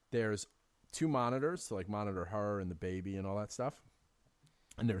 There's 2 monitors to like monitor her and the baby and all that stuff.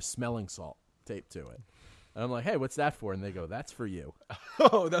 And there's smelling salt taped to it. And I'm like, hey, what's that for? And they go, that's for you.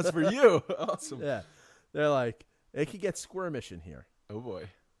 Oh, that's for you. Awesome. Yeah. They're like, it could get squirmish in here. Oh, boy.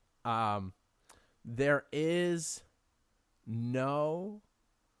 There is no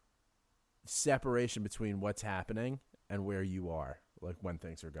separation between what's happening and where you are, like when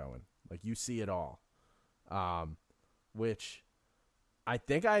things are going. Like you see it all, which I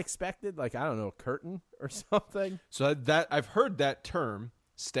think I expected, like, I don't know, a curtain or something. So that I've heard that term.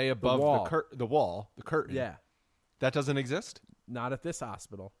 Stay above the wall, the curtain. Yeah. That doesn't exist? Not at this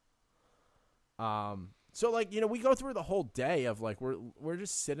hospital. So, like, we go through the whole day of, like, we're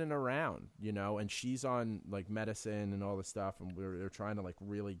just sitting around, and she's on, like, medicine and all this stuff, and they're trying to, like,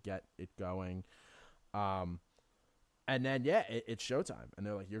 really get it going. And then, yeah, it's showtime. And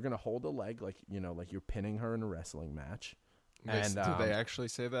they're like, you're going to hold a leg, like you're pinning her in a wrestling match. Do they actually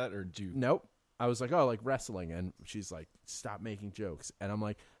say that, or do you? Nope. I was like, oh, like wrestling. And she's like, stop making jokes. And I'm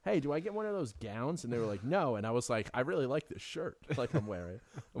like, hey, do I get one of those gowns? And they were like, no. And I was like, I really like this shirt. Like I'm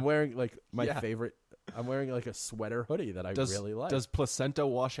wearing like my favorite. I'm wearing like a sweater hoodie that I really like. Does placenta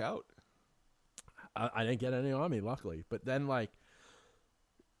wash out? I didn't get any on me, luckily. But then like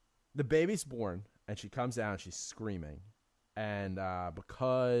the baby's born and she comes down, she's screaming. And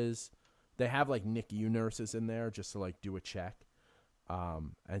because they have like NICU nurses in there just to like do a check.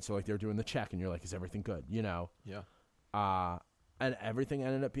 And so like they're doing the check and you're like, is everything good? You know? Yeah. And everything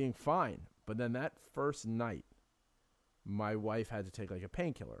ended up being fine. But then that first night, my wife had to take like a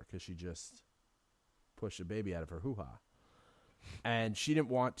painkiller because she just pushed the baby out of her hoo-ha. And she didn't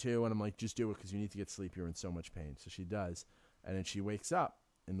want to. And I'm like, just do it because you need to get sleep. You're in so much pain. So she does. And then she wakes up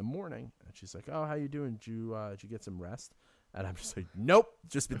in the morning and she's like, oh, how you doing? Did you get some rest? And I'm just like, nope.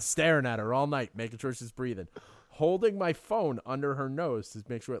 Just been staring at her all night, making sure she's breathing. Holding my phone under her nose to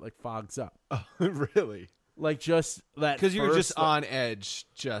make sure it like fogs up. Oh, really? Like just that. Because you were just on edge.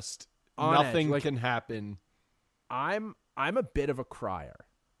 Just on nothing edge. Like, can happen. I'm a bit of a crier.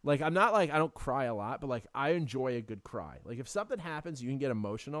 Like I'm not like I don't cry a lot, but like I enjoy a good cry. Like if something happens, you can get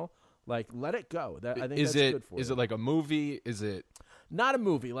emotional. Like let it go. That I think that's good for you. Is it like a movie? Is it not a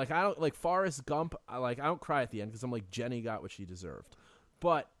movie? Like I don't like Forrest Gump. I don't cry at the end because I'm like Jenny got what she deserved.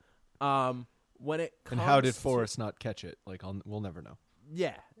 But when it comes and how did Forrest not catch it? Like we'll never know.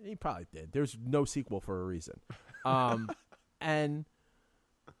 Yeah, he probably did. There's no sequel for a reason. And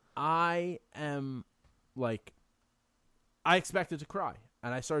I am like, I expected to cry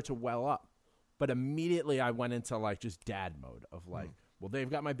and I started to well up, but immediately I went into like just dad mode of like, well, they've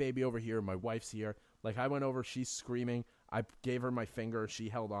got my baby over here. My wife's here. Like I went over, she's screaming. I gave her my finger. She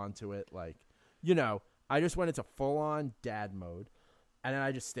held on to it. Like, you know, I just went into full on dad mode. And then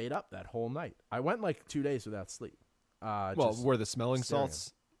I just stayed up that whole night. I went like 2 days without sleep. Well, were the smelling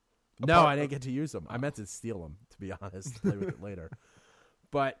salts? No, I didn't get to use them. I meant to steal them, to be honest, play with it later.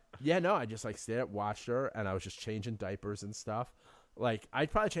 But yeah, no, I just like stayed up, watched her, and I was just changing diapers and stuff. Like I'd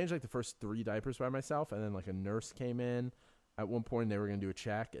probably change like the first 3 diapers by myself, and then like a nurse came in. At one point, they were going to do a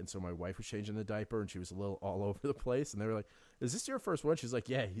check, and so my wife was changing the diaper, and she was a little all over the place. And they were like, "Is this your first one?" She's like,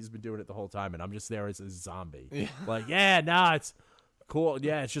 "Yeah, he's been doing it the whole time, and I'm just there as a zombie." Yeah. Like, yeah, nah, it's cool.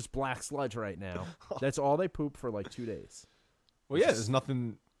 Yeah, it's just black sludge right now. That's all they poop for like 2 days. Well, yeah, there's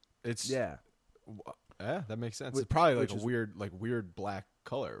nothing. It's yeah, that makes sense. It's probably like a weird black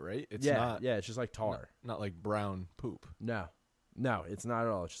color, right? It's not. Yeah, it's just like tar, not like brown poop. No, it's not at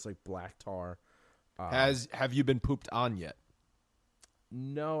all. It's just like black tar. Have you been pooped on yet?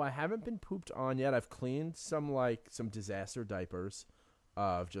 No, I haven't been pooped on yet. I've cleaned some disaster diapers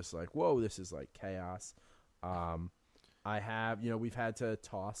of just like, whoa, this is like chaos. I have, we've had to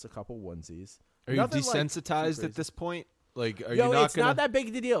toss a couple onesies. Are you desensitized at this point? Like, are you not? Not it's gonna... not that big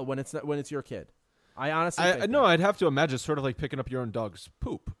of a deal when it's your kid. I honestly, I'd have to imagine sort of like picking up your own dog's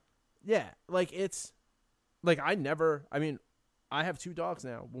poop. Yeah, like it's like I mean, I have 2 dogs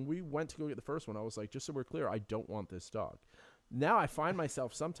now. When we went to go get the first one, I was like, just so we're clear, I don't want this dog. Now I find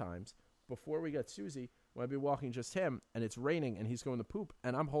myself sometimes before we get Susie, when I'd be walking just him and it's raining and he's going to poop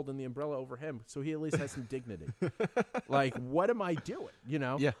and I'm holding the umbrella over him so he at least has some dignity. Like, what am I doing?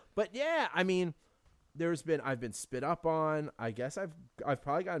 Yeah. But yeah, I mean, I've been spit up on. I guess I've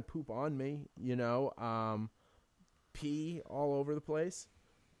probably gotten poop on me, pee all over the place.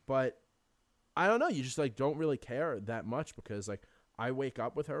 But I don't know. You just like don't really care that much because like I wake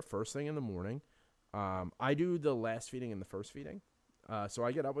up with her first thing in the morning. I do the last feeding and the first feeding. So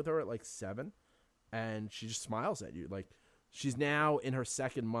I get up with her at like 7 and she just smiles at you. Like she's now in her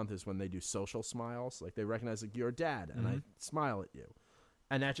 2nd month is when they do social smiles. Like they recognize like you're a dad and I smile at you.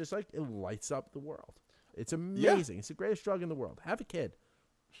 And that just like, it lights up the world. It's amazing. Yeah. It's the greatest drug in the world. Have a kid.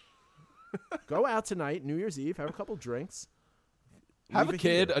 Go out tonight, New Year's Eve, have a couple drinks. Have a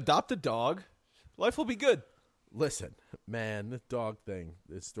kid, adopt a dog. Life will be good. Listen, man, the dog thing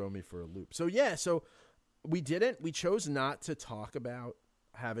is throwing me for a loop. So, yeah, we chose not to talk about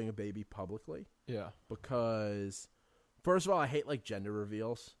having a baby publicly. Yeah. Because, first of all, I hate, like, gender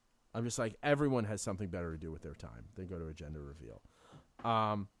reveals. I'm just like, everyone has something better to do with their time than go to a gender reveal.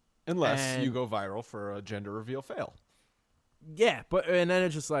 Unless you go viral for a gender reveal fail. Yeah, and then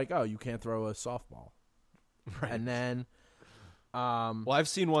it's just like, oh, you can't throw a softball. Right. And then... well, I've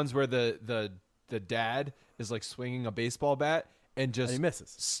seen ones where the dad is like swinging a baseball bat and just he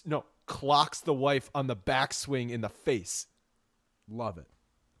misses. Clocks the wife on the backswing in the face. Love it.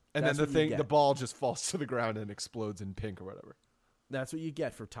 And then the ball just falls to the ground and explodes in pink or whatever. That's what you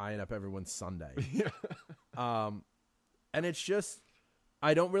get for tying up everyone's Sunday. Yeah. And it's just,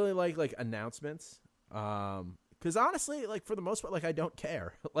 I don't really like announcements. Because honestly, like for the most part, like I don't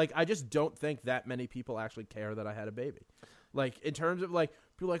care. Like I just don't think that many people actually care that I had a baby. Like in terms of like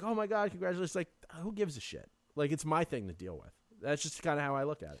people are like, oh my God, congratulations. Like who gives a shit? Like it's my thing to deal with. That's just kind of how I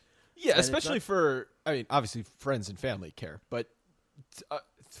look at it. Yeah, And especially for, I mean, obviously friends and family care, but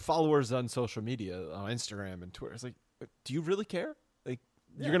followers on social media, on Instagram and Twitter, it's like, do you really care? Like,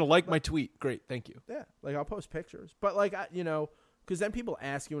 you're going to like my tweet. Great, thank you. Yeah, like I'll post pictures, but like because then people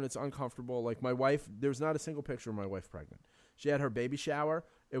ask you and it's uncomfortable. Like my wife, there's not a single picture of my wife pregnant. She had her baby shower.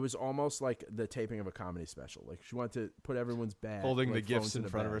 It was almost like the taping of a comedy special. Like she wanted to put everyone's bag, Holding like, the gifts phones in a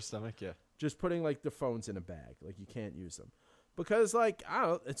front of bag. her stomach, yeah. Just putting like the phones in a bag. Like you can't use them because like I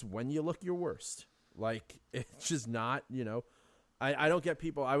don't know, it's when you look your worst. Like it's just not, I don't get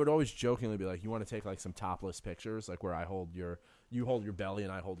people. I would always jokingly be like, you want to take like some topless pictures, like where you hold your belly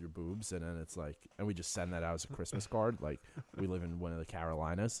and I hold your boobs, and then it's like, and we just send that out as a Christmas card. Like we live in one of the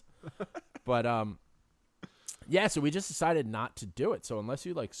Carolinas, but yeah. So we just decided not to do it. So unless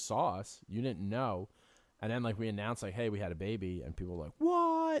you like saw us, you didn't know. And then like we announced like, hey, we had a baby, and people were like,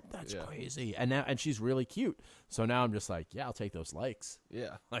 what? That's crazy. And she's really cute. So now I'm just like, yeah, I'll take those likes.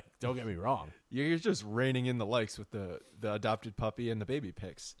 Yeah. Like, don't get me wrong. You're just reining in the likes with the adopted puppy and the baby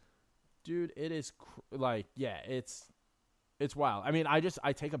pics. Dude, it is it's wild. I mean, I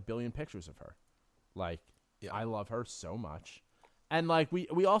take a billion pictures of her. Like, I love her so much. And like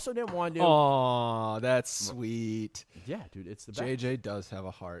we also didn't want to Aw, that's sweet. Yeah, dude, it's the best. JJ does have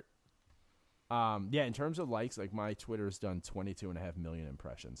a heart. Yeah, in terms of likes, like my Twitter's done 22.5 million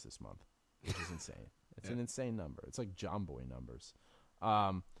impressions this month, which is insane. It's an insane number. It's like John Boy numbers.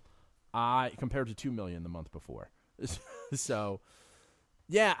 I compared to 2 million the month before. So,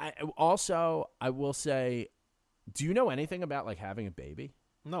 yeah. I will say, do you know anything about like having a baby?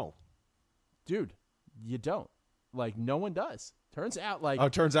 No. Dude, you don't. Like no one does. Turns out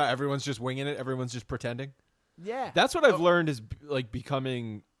turns out everyone's just winging it. Everyone's just pretending. Yeah. That's what I've learned is like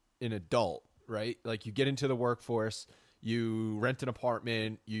becoming an adult, right? Like you get into the workforce, you rent an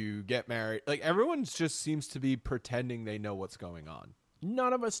apartment, you get married. Like everyone just seems to be pretending they know what's going on.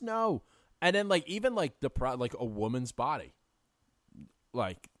 None of us know. And then like even like like a woman's body.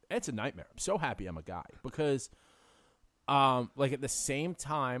 Like it's a nightmare. I'm so happy I'm a guy because like at the same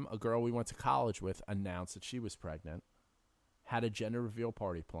time a girl we went to college with announced that she was pregnant, had a gender reveal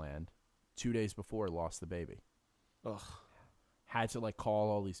party planned 2 days before, lost the baby. Ugh. Had to like call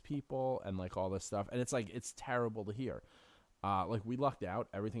all these people and like all this stuff, and it's like it's terrible to hear. Like we lucked out,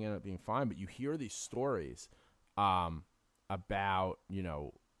 everything ended up being fine, but you hear these stories about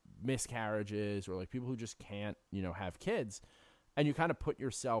miscarriages or like people who just can't have kids, and you kind of put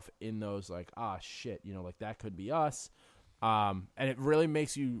yourself in those like shit, like that could be us, and it really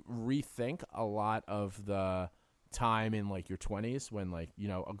makes you rethink a lot of the time in like your 20s when like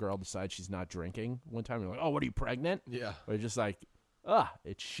a girl decides she's not drinking one time, you're like, oh, what, are you pregnant? Yeah. Or you're just like,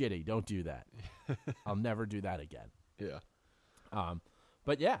 it's shitty, don't do that. I'll never do that again. Yeah.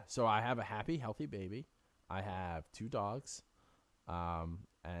 But yeah, so I have a happy, healthy baby. I have 2 dogs,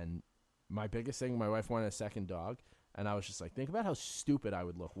 and my biggest thing, my wife wanted a second dog, and I was just like, think about how stupid I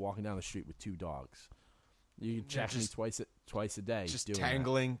would look walking down the street with 2 dogs. You can check me twice a day. Just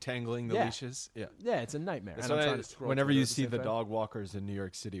doing tangling the leashes. Yeah. Yeah, it's a nightmare. And whenever you see the dog walkers in New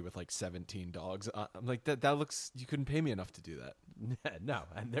York City with like 17 dogs, I'm like, that looks, you couldn't pay me enough to do that. No,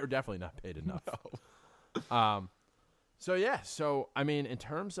 and they're definitely not paid enough. No. So I mean, in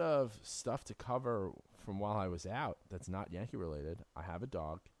terms of stuff to cover from while I was out that's not Yankee related, I have a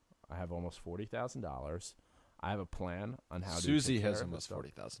dog. I have almost $40,000. I have a plan on how Susie to take has care of almost this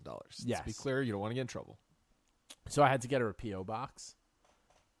dog. $40,000. Yes. To be clear, you don't want to get in trouble. So I had to get her a P.O. box,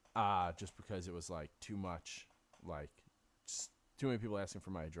 just because it was like too much, like too many people asking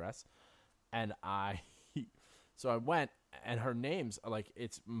for my address, and so I went, and her name's like,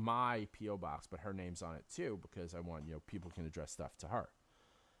 it's my P.O. box, but her name's on it too because I want people can address stuff to her,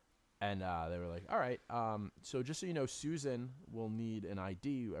 and they were like, all right, so just so you know, Susan will need an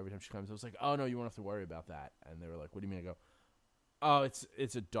ID every time she comes. I was like, oh no, you won't have to worry about that, and they were like, what do you mean? I go, oh,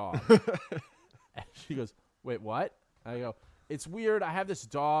 it's a dog, and she goes, wait, what? I go, it's weird. I have this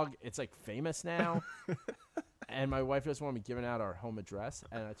dog. It's like famous now. And my wife doesn't want me giving out our home address.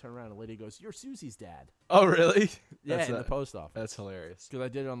 And I turn around and a lady goes, you're Susie's dad. Oh, really? Yeah, in the post office. That's hilarious. Because I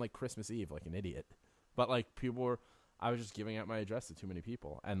did it on like Christmas Eve like an idiot. But like I was just giving out my address to too many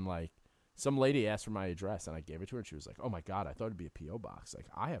people. And like some lady asked for my address and I gave it to her and she was like, oh my God, I thought it'd be a P.O. box. Like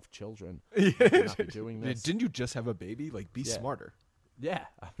I have children. I should not be doing this. Didn't you just have a baby? Like be smarter. Yeah,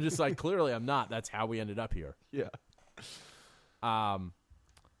 I'm just like, clearly I'm not. That's how we ended up here. Yeah.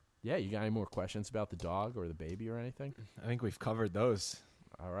 Yeah, you got any more questions about the dog or the baby or anything? I think we've covered those.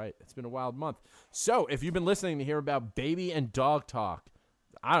 All right. It's been a wild month. So if you've been listening to hear about baby and dog talk,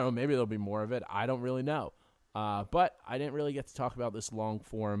 I don't know, maybe there'll be more of it. I don't really know. But I didn't really get to talk about this long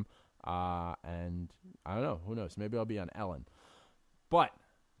form. And I don't know. Who knows? Maybe I'll be on Ellen. But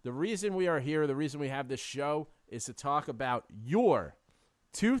the reason we are here, the reason we have this show is to talk about your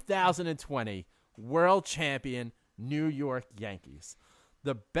 2020 World Champion New York Yankees.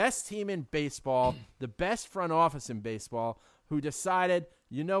 The best team in baseball, the best front office in baseball, who decided,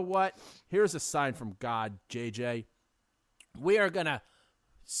 you know what? Here's a sign from God, JJ. We are going to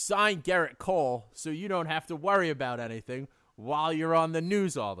sign Garrett Cole so you don't have to worry about anything while you're on the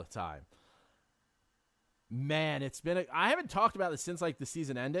news all the time. Man, I haven't talked about this since like the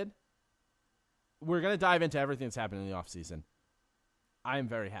season ended. We're going to dive into everything that's happened in the offseason. I am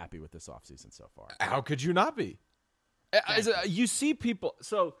very happy with this offseason so far. How could you not be? You see people.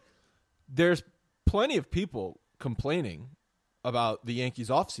 So there's plenty of people complaining about the Yankees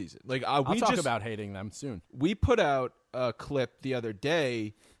offseason. Like I'll talk about hating them soon. We put out a clip the other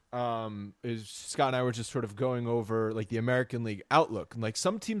day. Scott and I were just sort of going over like the American League outlook. And like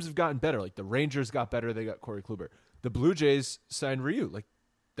some teams have gotten better. Like the Rangers got better. They got Corey Kluber. The Blue Jays signed Ryu. Like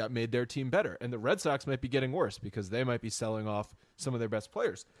that made their team better. And the Red Sox might be getting worse because they might be selling off some of their best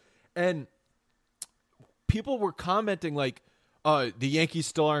players. And people were commenting like, the Yankees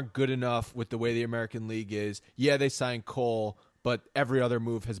still aren't good enough with the way the American League is. Yeah, they signed Cole, but every other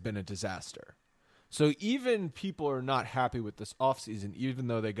move has been a disaster. So even people are not happy with this offseason, even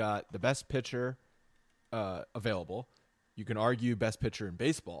though they got the best pitcher available. You can argue best pitcher in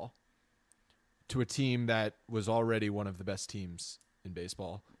baseball to a team that was already one of the best teams in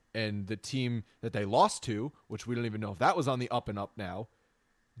baseball. And the team that they lost to, which we don't even know if that was on the up and up now,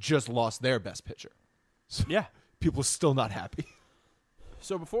 just lost their best pitcher. So yeah. People are still not happy.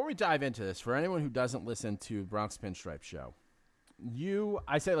 So before we dive into this, for anyone who doesn't listen to Bronx Pinstripe Show,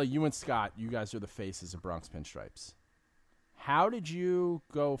 I say like you and Scott, you guys are the faces of Bronx Pinstripes. How did you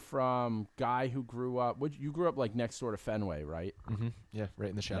go from guy who grew up? You grew up like next door to Fenway, right? Mm-hmm. Yeah,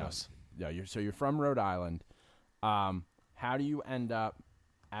 right in the shadows. Yeah, you're from Rhode Island. How do you end up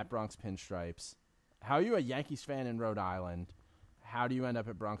at Bronx Pinstripes? How are you a Yankees fan in Rhode Island? How do you end up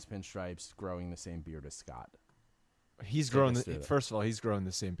at Bronx Pinstripes growing the same beard as Scott? First of all, he's growing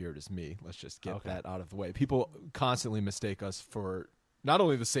the same beard as me. Let's just get that out of the way. People constantly mistake us for not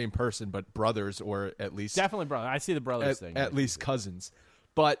only the same person, but brothers, or at least definitely brother. I see the brothers thing. At least cousins.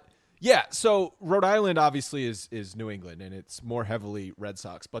 But yeah, so Rhode Island obviously is New England, and it's more heavily Red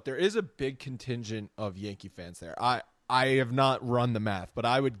Sox. But there is a big contingent of Yankee fans there. I have not run the math, but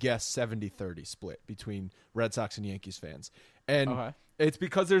I would guess 70-30 split between Red Sox and Yankees fans. And it's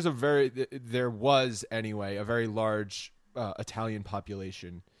because there was anyway a very large Italian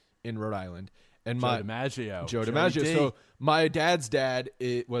population in Rhode Island. And Joe DiMaggio. So my dad's dad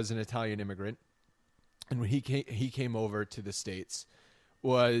was an Italian immigrant, and when he came over to the States,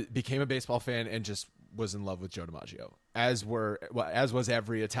 became a baseball fan and just was in love with Joe DiMaggio, as was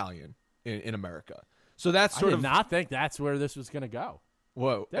every Italian in America. So that's I did not think that's where this was going to go.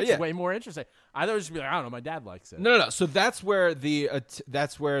 Whoa, that's way more interesting. I thought it was just be like, I don't know, my dad likes it. No. So that's where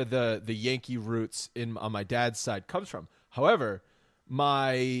the Yankee roots on my dad's side comes from. However,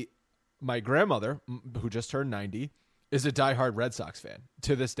 my grandmother, who just turned 90, is a diehard Red Sox fan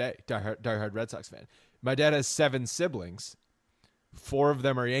to this day. Diehard Red Sox fan. My dad has 7 siblings. 4 of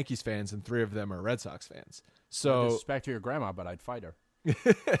them are Yankees fans, and 3 of them are Red Sox fans. So, no disrespect to your grandma, but I'd fight her.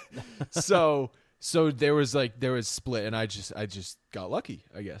 So there was split, and I just got lucky,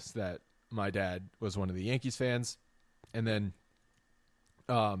 I guess, that my dad was one of the Yankees fans, and then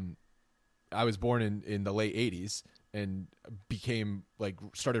I was born in the late 80s and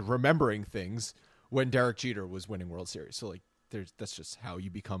started remembering things when Derek Jeter was winning World Series. So like that's just how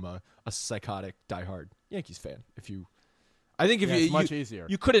you become a psychotic diehard Yankees fan. It's much easier.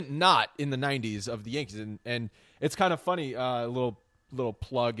 You couldn't not in the 90s of the Yankees, and it's kind of funny, little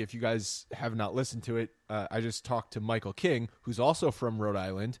plug if you guys have not listened to it. I just talked to Michael King, who's also from Rhode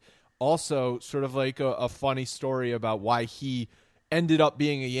Island, also sort of like a funny story about why he ended up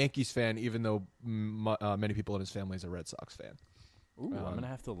being a Yankees fan, even though many people in his family is a Red Sox fan. Ooh, I'm gonna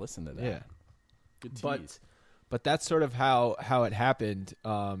have to listen to that. Yeah, good tease. But that's sort of how it happened.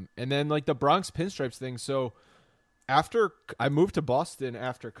 And then like the Bronx Pinstripes thing. So after I moved to Boston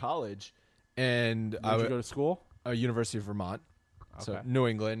after college, and Where'd you go to school? University of Vermont. Okay. So New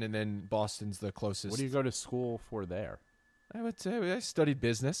England, and then Boston's the closest. What do you go to school for there? I would say I studied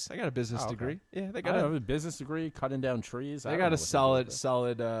business. I got a business degree. Yeah, they got a business degree, cutting down trees. They got a solid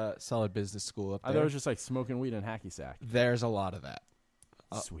business school up there. I thought it was just like smoking weed and hacky sack. There's a lot of that.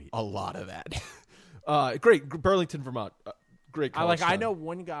 Sweet. A lot of that. Great, Burlington, Vermont. great I college I town. know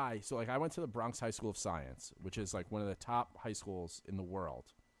one guy. So I went to the Bronx High School of Science, which is one of the top high schools in the world.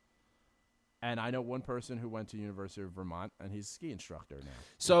 And I know one person who went to University of Vermont, and he's a ski instructor now.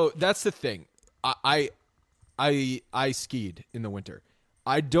 So that's the thing. I skied in the winter.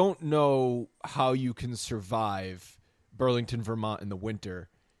 I don't know how you can survive Burlington, Vermont in the winter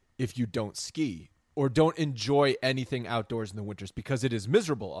if you don't ski or don't enjoy anything outdoors in the winters, because it is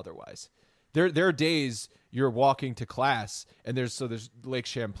miserable otherwise. There are days you're walking to class and there's Lake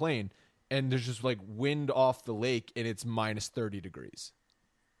Champlain and there's just wind off the lake and it's minus 30 degrees.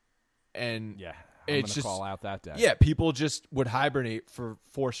 And Yeah, I'm it's gonna just call out that day. Yeah, people just would hibernate for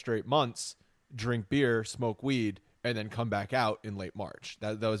 4 straight months, drink beer, smoke weed, and then come back out in late March.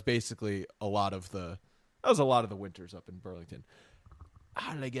 That was basically a lot of the winters up in Burlington.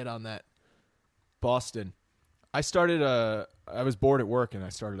 How did I get on that? Boston. I was bored at work and I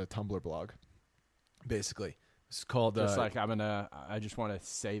started a Tumblr blog. Basically, it's called Just I just want to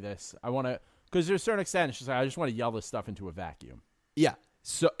say this. I want to, because to a certain extent, it's just I just want to yell this stuff into a vacuum. Yeah.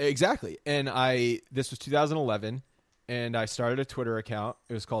 So exactly. And this was 2011 and I started a Twitter account.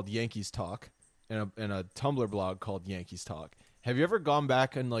 It was called Yankees Talk and a Tumblr blog called Yankees Talk. Have you ever gone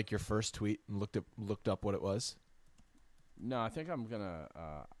back on your first tweet and looked up what it was? No, I think I'm gonna.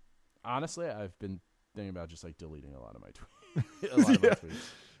 Honestly, I've been thinking about just deleting a lot of my tweets.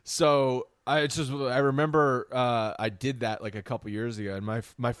 So I remember I did that a couple years ago, and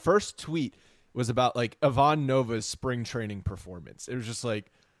my first tweet was about Ivan Nova's spring training performance. It was just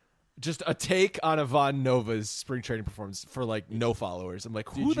a take on Ivan Nova's spring training performance for no followers. I'm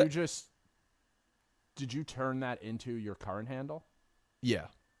did you turn that into your current handle? Yeah,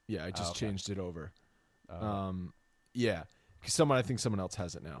 I just okay. changed it over. Yeah, I think someone else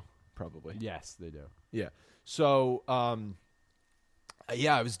has it now, probably. Yes, they do. Yeah. So,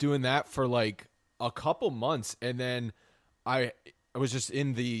 I was doing that for a couple months, and then I was just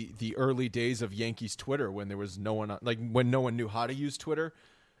in the early days of Yankees Twitter when there was no one when no one knew how to use Twitter.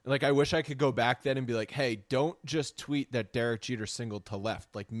 I wish I could go back then and be hey, don't just tweet that Derek Jeter singled to left.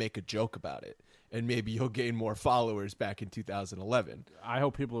 Make a joke about it, and maybe you'll gain more followers back in 2011. I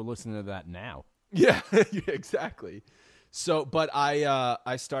hope people are listening to that now. Yeah, exactly. So, but I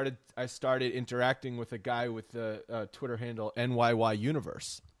started interacting with a guy with the Twitter handle NYY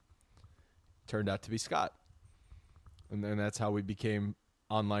Universe. Turned out to be Scott, and then that's how we became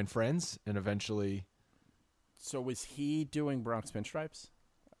online friends, and eventually. So was he doing Bronx Pinstripes?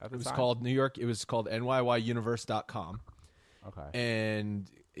 It was called New York. It was called NYYUniverse.com. Okay. And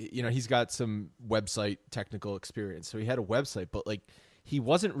he's got some website technical experience, so he had a website, but he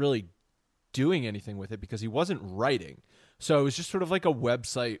wasn't really doing anything with it because he wasn't writing. So it was just sort of a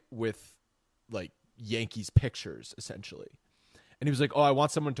website with Yankees pictures essentially. And he was oh, I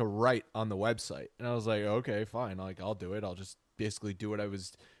want someone to write on the website. And I was okay, fine. I'll do it. I'll just basically do what I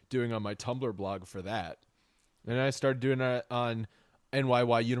was doing on my Tumblr blog for that. And I started doing it on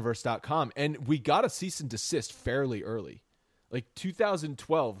NYYUniverse.com. And we got a cease and desist fairly early.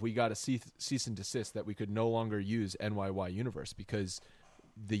 2012, we got a cease and desist that we could no longer use NYY Universe because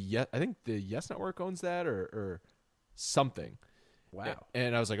I think the Yes Network owns that or something. Wow.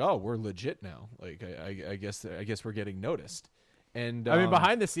 And I was oh, we're legit now. I guess we're getting noticed. And I mean,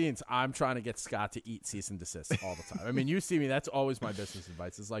 behind the scenes, I'm trying to get Scott to eat cease and desist all the time. I mean, you see me. That's always my business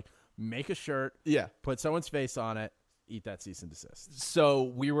advice. It's make a shirt, put someone's face on it, eat that cease and desist. So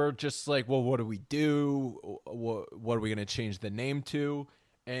we were just well, what do we do? What are we going to change the name to?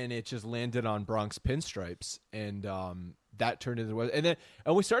 And it just landed on Bronx Pinstripes, and that turned into and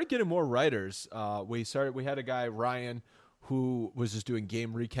we started getting more writers. We had a guy, Ryan, who was just doing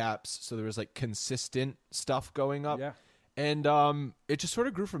game recaps, so there was consistent stuff going up. Yeah. And it just sort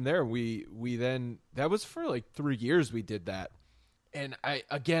of grew from there. We then, that was for 3 years we did that. And I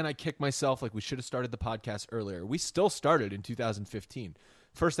kicked myself we should have started the podcast earlier. We still started in 2015.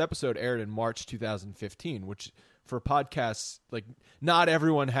 First episode aired in March 2015, which for podcasts, not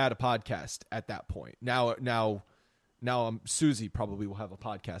everyone had a podcast at that point. Now Susie probably will have a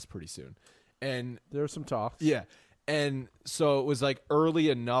podcast pretty soon. And there were some talks. Yeah. And so it was early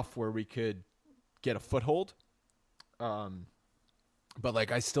enough where we could get a foothold.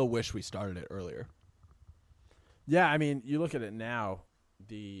 But I still wish we started it earlier. Yeah, I mean, you look at it now.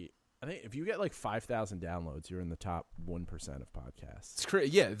 I think if you get 5,000 downloads, you're in the top 1% of podcasts. It's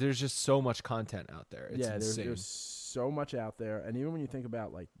crazy. Yeah, there's just so much content out there. It's insane. There's so much out there, and even when you think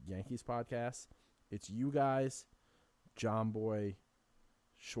about Yankees podcasts, it's you guys, John Boy,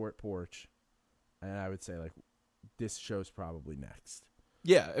 Short Porch, and I would say this show's probably next.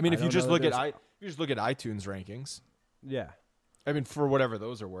 Yeah, I mean, if you just look at iTunes rankings. Yeah. I mean, for whatever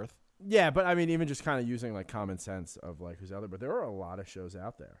those are worth. Yeah, but I mean, even just kind of using like common sense of like who's out there. But there are a lot of shows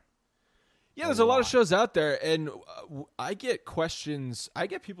out there. Yeah, there's a lot of shows out there, and I get questions. I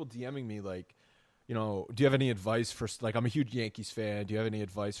get people DMing me like, you know, do you have any advice for, like, I'm a huge Yankees fan. Do you have any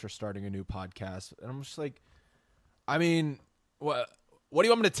advice for starting a new podcast? And I'm just like, I mean, what do you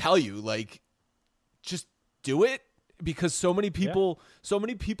want me to tell you? Like, just do it, because so many people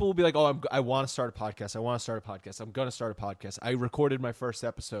will be like, oh, I want to start a podcast. I want to start a podcast. I'm going to start a podcast. I recorded my first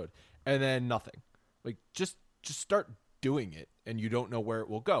episode, and then nothing. Like, just start doing it, and you don't know where it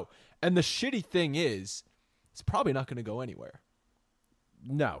will go. And the shitty thing is, it's probably not going to go anywhere.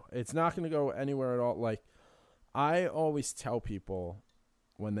 No, it's not going to go anywhere at all. Like, I always tell people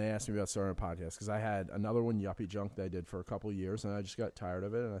when they ask me about starting a podcast, because I had another one, Yuppie Junk, that I did for a couple of years, and I just got tired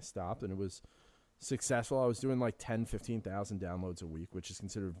of it, and I stopped, and it was successful. I was doing like 10, 15,000 downloads a week, which is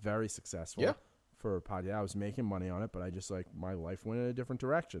considered very successful for a podcast. I was making money on it, but I just, like, my life went in a different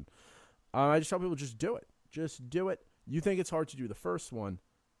direction. I just tell people, just do it. Just do it. You think it's hard to do the first one.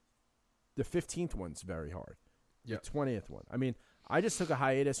 The 15th one's very hard. The 20th one. I mean, I just took a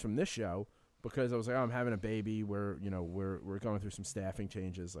hiatus from this show because I was like, oh, I'm having a baby. We're going through some staffing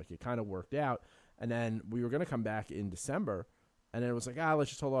changes. Like, it kind of worked out. And then we were going to come back in December. And then it was like, let's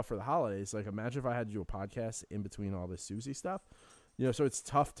just hold off for the holidays. Like, imagine if I had to do a podcast in between all this Susie stuff. You know, so it's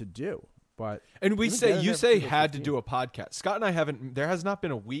tough to do. But and you say had to do a podcast. Scott and I there has not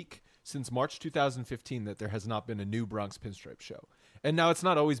been a week since March 2015 that there has not been a new Bronx Pinstripe show. And now it's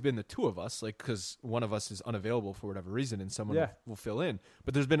not always been the two of us, like, because one of us is unavailable for whatever reason and someone will fill in.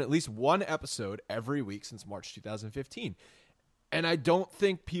 But there's been at least one episode every week since March 2015. And I don't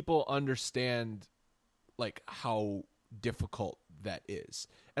think people understand, like, how difficult that is.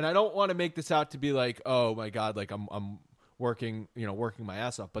 And I don't want to make this out to be like, oh my God, like I'm working my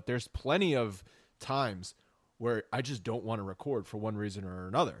ass off. But there's plenty of times where I just don't want to record for one reason or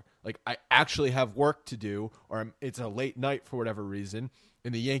another. Like, I actually have work to do, or it's a late night for whatever reason,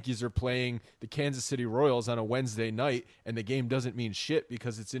 and the Yankees are playing the Kansas City Royals on a Wednesday night, and the game doesn't mean shit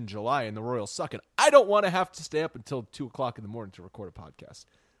because it's in July and the Royals suck. And I don't want to have to stay up until 2 o'clock in the morning to record a podcast.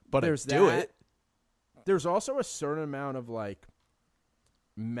 But there's do it. There's also a certain amount of, like,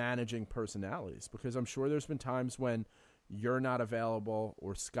 managing personalities, because I'm sure there's been times when you're not available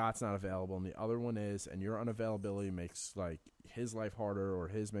or Scott's not available and the other one is, and your unavailability makes, like, his life harder or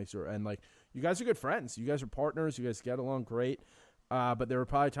his makes her, and, like, you guys are good friends. You guys are partners. You guys get along great. But there were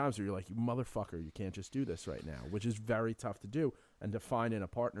probably times where you're like, you motherfucker, you can't just do this right now, which is very tough to do and to find in a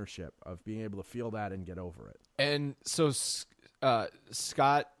partnership of being able to feel that and get over it. And so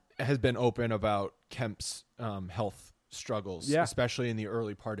Scott has been open about Kemp's health struggles, especially in the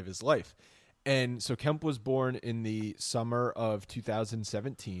early part of his life. And so Kemp was born in the summer of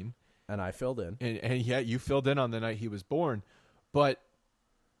 2017. And I filled in. And yeah, you filled in on the night he was born. But,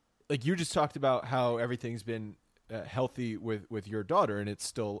 like, you just talked about how everything's been healthy with your daughter, and it's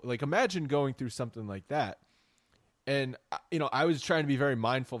still, like, imagine going through something like that. And, you know, I was trying to be very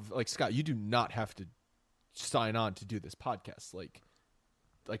mindful of, like, Scott, you do not have to sign on to do this podcast. Like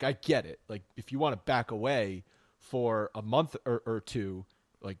I get it. Like, if you want to back away for a month or two,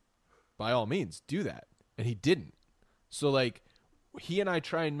 like, by all means, do that. And he didn't. So, like, he and I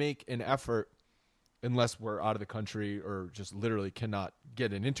try and make an effort, unless we're out of the country or just literally cannot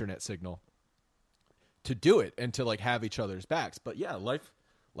get an internet signal, to do it and to, like, have each other's backs. But yeah, life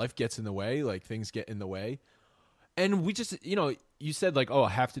gets in the way, like, things get in the way. And we just, you know, you said, like, oh, I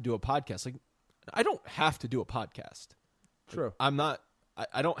have to do a podcast. Like, I don't have to do a podcast. True.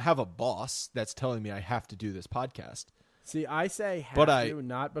 I don't have a boss that's telling me I have to do this podcast. See, I say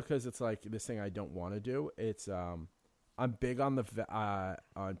not because it's like this thing I don't want to do. It's I'm big on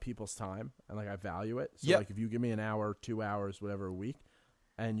on people's time, and, like, I value it. So like, if you give me an hour, 2 hours, whatever a week,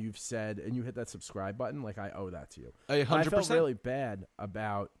 and you've said and you hit that subscribe button, like, I owe that to you. 100%. I felt really bad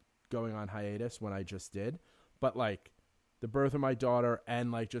about going on hiatus when I just did, but, like, the birth of my daughter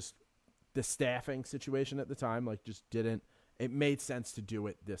and, like, just the staffing situation at the time, like, just didn't. It made sense to do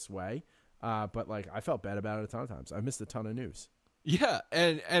it this way. But, like, I felt bad about it a ton of times. I missed a ton of news. Yeah,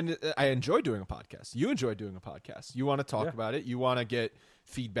 and I enjoy doing a podcast. You enjoy doing a podcast. You want to talk about it. You want to get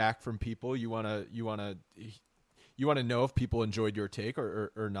feedback from people. You want to know if people enjoyed your take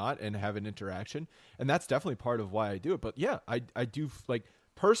or not, and have an interaction. And that's definitely part of why I do it. But yeah, I do, like,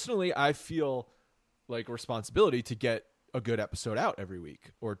 personally, I feel like a responsibility to get a good episode out every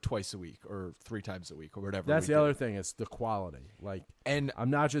week or twice a week or 3 times a week or whatever. That's the other thing, is the quality. Like, and I'm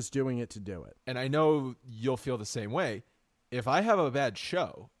not just doing it to do it. And I know you'll feel the same way. If I have a bad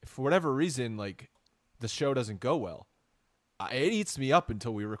show, if for whatever reason, like, the show doesn't go well, it eats me up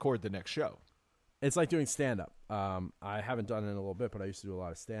until we record the next show. It's like doing stand-up. I haven't done it in a little bit, but I used to do a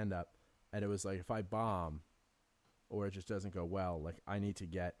lot of stand-up. and it was like, if I bomb or it just doesn't go well, like I need to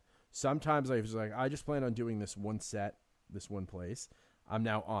get. Sometimes I was like, I just plan on doing this one set, this one place. I'm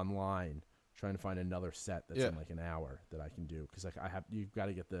now online trying to find another set that's in like an hour that I can do, because like you've got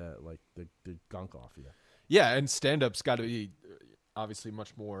to get the gunk off you. Yeah, and stand-up's got to be obviously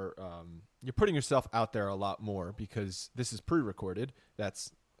much more. You're putting yourself out there a lot more because this is pre-recorded.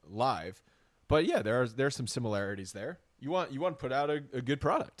 That's live, but yeah, there's some similarities there. You want to put out a good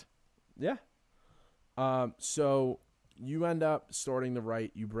product. Yeah. So you end up starting to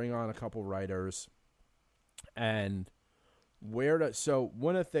write. You bring on a couple writers, and so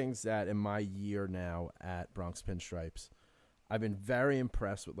one of the things that in my year now at Bronx Pinstripes, I've been very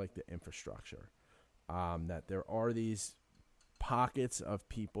impressed with like the infrastructure. That there are these pockets of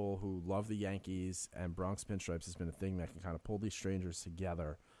people who love the Yankees, and Bronx Pinstripes has been a thing that can kind of pull these strangers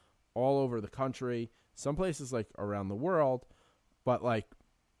together all over the country, some places like around the world. But like,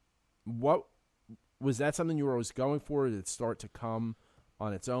 what was that something you were always going for? Did it start to come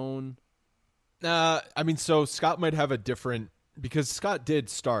on its own? I mean, so Scott might have a different, because Scott did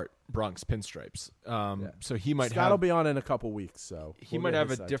start Bronx Pinstripes. So he might Scott will be on in a couple weeks, so he might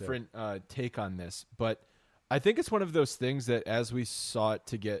have a different take on this. But I think it's one of those things that as we started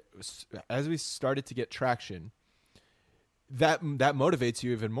to get traction, that motivates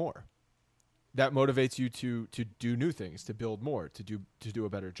you even more. That motivates you to do new things, to build more, to do a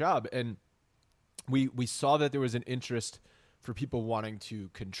better job. And we saw that there was an interest for people wanting to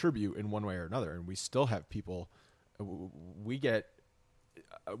contribute in one way or another, and we still have people. We get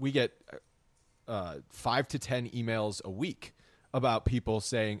 5 to 10 emails a week about people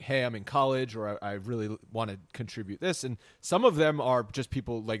saying, "Hey, I'm in college, or I really want to contribute this." And some of them are just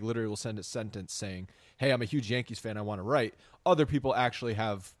people like literally will send a sentence saying, "Hey, I'm a huge Yankees fan, I want to write." Other people actually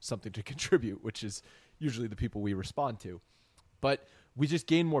have something to contribute, which is usually the people we respond to. But we just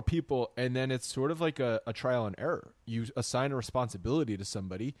gain more people, and then it's sort of like a trial and error. You assign a responsibility to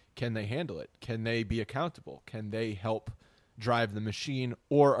somebody. Can they handle it? Can they be accountable? Can they help drive the machine?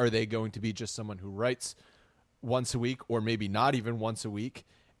 Or are they going to be just someone who writes once a week, or maybe not even once a week?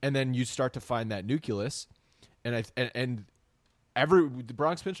 And then you start to find that nucleus. And the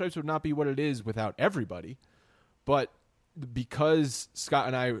Bronx Pinstripes would not be what it is without everybody. But because Scott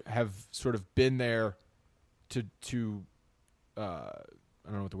and I have sort of been there to I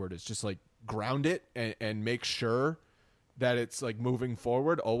don't know what the word is, just like ground it and make sure that it's like moving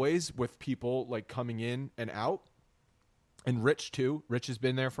forward always, with people like coming in and out. And Rich too. Rich has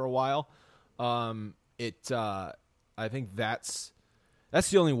been there for a while. I think that's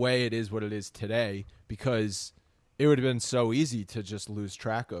the only way it is what it is today, because it would have been so easy to just lose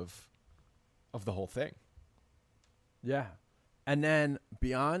track of the whole thing. Yeah. And then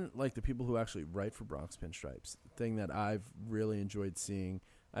beyond like the people who actually write for Bronx Pinstripes, the thing that I've really enjoyed seeing,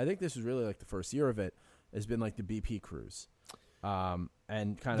 I think this is really like the first year of it, has been like the BP cruise, and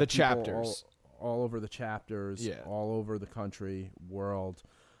kind of the chapters all over the chapters, yeah, all over the country, world,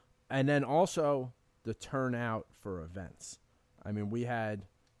 and then also the turnout for events. I mean, we had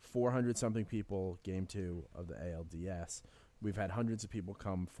 400 something people Game 2 of the ALDS. We've had hundreds of people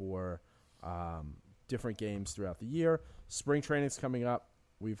come for different games throughout the year. Spring training's coming up.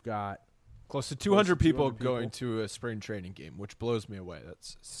 We've got close to 200 people going to a spring training game, which blows me away.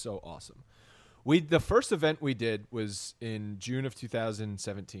 That's so awesome. The first event we did was in June of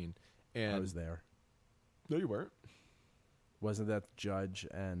 2017, and I was there. No, you weren't. Wasn't that Judge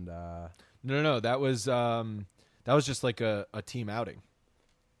and No, that was just like a team outing.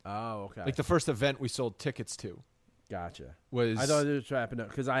 Oh, okay. Like the first event we sold tickets to. Gotcha. I thought it happened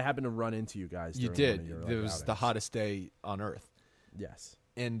because I happened to run into you guys. You did. It was the hottest day on earth. Yes.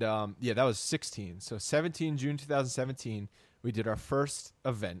 And that was 16. So 17, June 2017, we did our first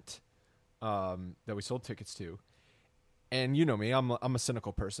event that we sold tickets to. And you know me, I'm a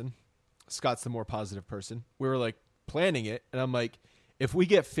cynical person. Scott's the more positive person. We were like planning it, and I'm like, if we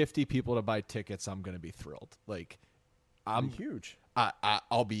get 50 people to buy tickets, I'm gonna be thrilled. Like, I'm huge.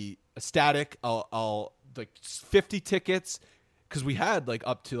 I'll be ecstatic. I'll like 50 tickets, because we had like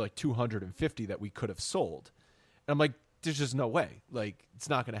up to like 250 that we could have sold. And I'm like, there's just no way. Like, it's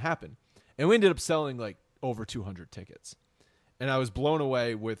not going to happen. And we ended up selling like over 200 tickets. And I was blown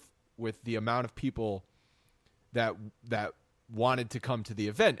away with the amount of people that wanted to come to the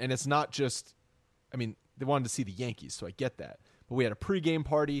event. And it's not just, I mean, they wanted to see the Yankees, so I get that. But we had a pregame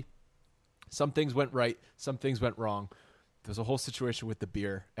party. Some things went right, some things went wrong. There was a whole situation with the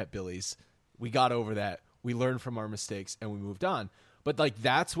beer at Billy's. We got over that. We learned from our mistakes, and we moved on. But like,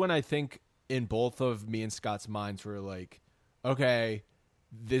 that's when I think in both of me and Scott's minds were like, okay,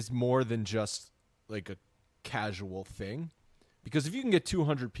 this more than just like a casual thing. Because if you can get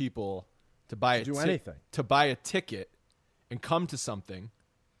 200 people to buy do anything, to buy a ticket and come to something.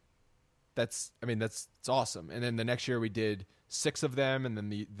 That's awesome. And then the next year we did 6 of them, and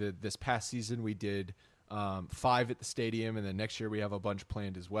then this past season we did 5 at the stadium, and then next year we have a bunch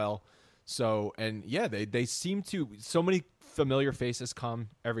planned as well. So, and yeah, they seem to, so many familiar faces come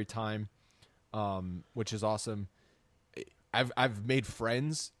every time, which is awesome. I've made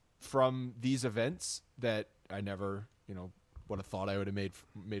friends from these events that I never, would have thought I would have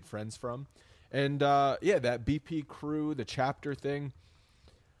made friends from. And that BP crew, the chapter thing,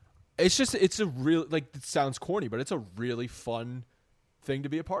 it's a real, it sounds corny, but it's a really fun thing to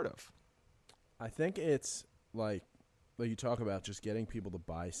be a part of. I think it's like you talk about just getting people to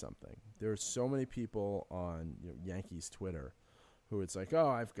buy something. There's so many people on Yankees Twitter who it's like, oh,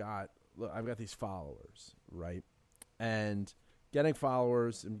 I've got these followers, right? And getting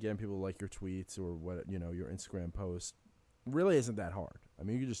followers and getting people to like your tweets or your Instagram post really isn't that hard. I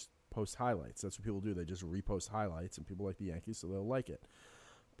mean, you can just post highlights. That's what people do. They just repost highlights, and people like the Yankees, so they'll like it.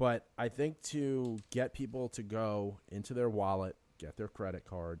 But I think to get people to go into their wallet, get their credit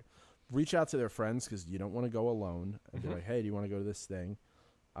card, reach out to their friends because you don't want to go alone and be like, hey, do you want to go to this thing,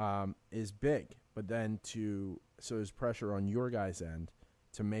 is big. But then so there's pressure on your guys' end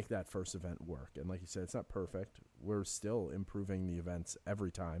to make that first event work. And like you said, it's not perfect. We're still improving the events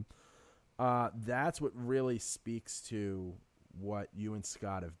every time. That's what really speaks to what you and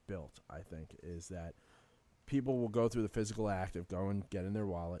Scott have built, I think, is that people will go through the physical act of going, getting their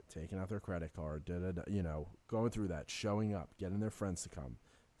wallet, taking out their credit card, going through that, showing up, getting their friends to come,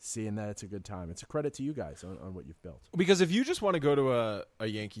 seeing that it's a good time. It's a credit to you guys on what you've built. Because if you just want to go to a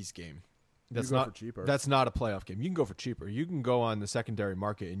Yankees game, that's not for cheaper. That's not a playoff game. You can go for cheaper. You can go on the secondary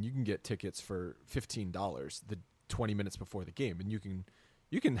market and you can get tickets for $15 the 20 minutes before the game, and you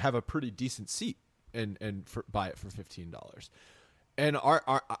can have a pretty decent seat and buy it for $15. And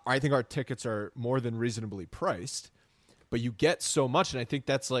I think our tickets are more than reasonably priced, but you get so much, and I think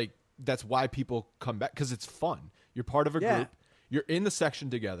that's why people come back, because it's fun. You're part of a group. You're in the section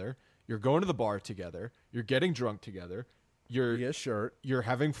together. You're going to the bar together. You're getting drunk together. You get a shirt. You're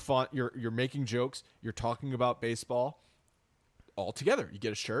having fun. You're making jokes. You're talking about baseball all together. You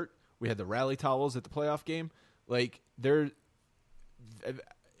get a shirt. We had the rally towels at the playoff game.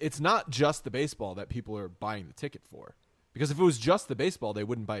 It's not just the baseball that people are buying the ticket for. Because if it was just the baseball, they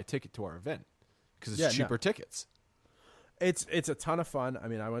wouldn't buy a ticket to our event because it's cheaper tickets. It's a ton of fun. I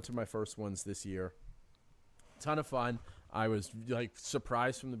mean, I went to my first ones this year. Ton of fun. I was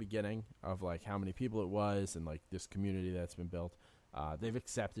surprised from the beginning of how many people it was and this community that's been built. They've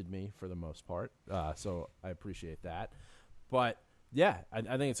accepted me for the most part, so I appreciate that. But yeah, I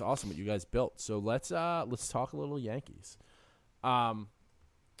think it's awesome what you guys built. So let's talk a little Yankees.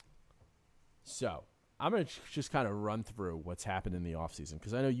 So I'm going to just kind of run through what's happened in the offseason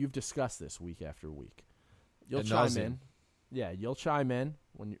because I know you've discussed this week after week. You'll chime in. Yeah, you'll chime in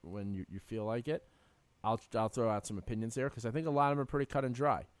when you feel like it. I'll throw out some opinions there because I think a lot of them are pretty cut and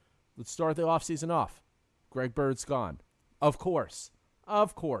dry. Let's start the offseason off. Greg Bird's gone. Of course.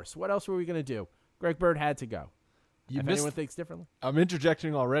 What else were we going to do? Greg Bird had to go. Anyone thinks differently? I'm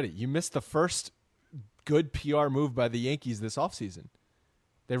interjecting already. You missed the first good PR move by the Yankees this offseason.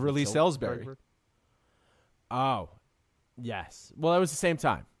 They released Ellsbury. Oh, yes. Well, it was the same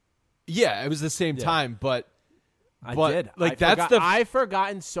time. Yeah, it was the same time, but I did. I've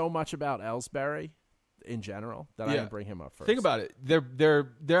forgotten so much about Ellsbury in general that I didn't bring him up first. Think about it. They're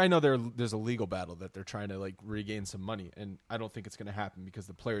I know there's a legal battle that they're trying to regain some money, and I don't think it's going to happen because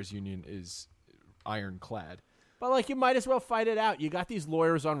the players' union is ironclad. But you might as well fight it out. You got these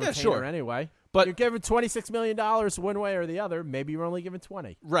lawyers on retainer anyway. But you're giving $26 million one way or the other. Maybe you're only giving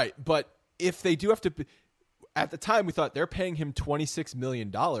 20. Right. But if they do have to, at the time we thought they're paying him $26 million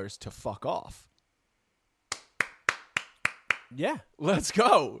to fuck off. Yeah. Let's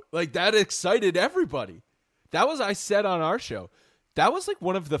go. That excited everybody. I said on our show, that was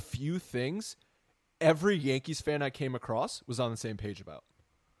one of the few things every Yankees fan I came across was on the same page about.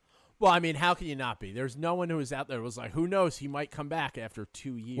 Well, I mean, how can you not be? There's no one who was out there who was who knows, he might come back after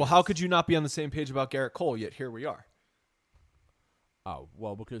 2 years. Well, how could you not be on the same page about Garrett Cole, yet here we are? Oh,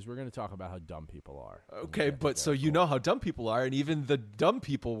 well, because we're going to talk about how dumb people are. Okay, but so you know how dumb people are, and even the dumb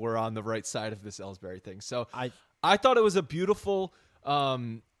people were on the right side of this Ellsbury thing. So I thought it was a beautiful,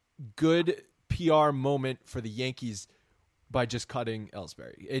 good PR moment for the Yankees by just cutting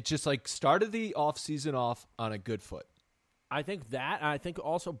Ellsbury. It just started the offseason off on a good foot. I think that, and I think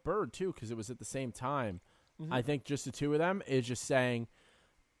also Bird, too, because it was at the same time. Mm-hmm. I think just the two of them is just saying,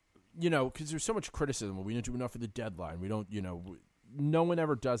 because there's so much criticism. We didn't do enough for the deadline. We don't, no one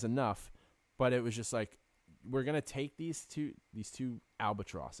ever does enough. But it was just we're going to take these two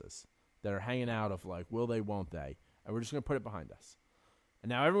albatrosses, that are hanging out of like, will they, won't they? And we're just going to put it behind us. And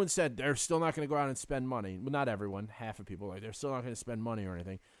now everyone said they're still not going to go out and spend money. Well, not everyone. Half of people, like, they're still not going to spend money or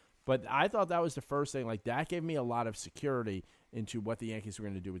anything. But I thought that was the first thing. Like, that gave me a lot of security into what the Yankees were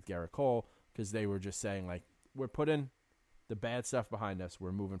going to do with Garrett Cole, because they were just saying, like, we're putting the bad stuff behind us.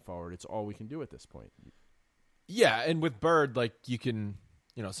 We're moving forward. It's all we can do at this point. Yeah, and with Bird, like, you can,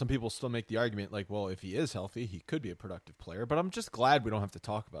 some people still make the argument, like, well, if he is healthy, he could be a productive player. But I'm just glad we don't have to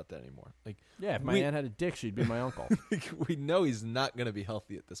talk about that anymore. Like, yeah, if my aunt had a dick, she'd be my uncle. We know he's not going to be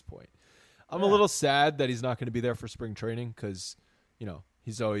healthy at this point. I'm a little sad that he's not going to be there for spring training because,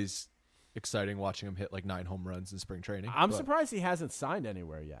 he's always exciting watching him hit like 9 home runs in spring training. I'm surprised he hasn't signed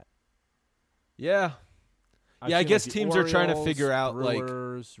anywhere yet. Yeah. I guess teams are trying to figure out,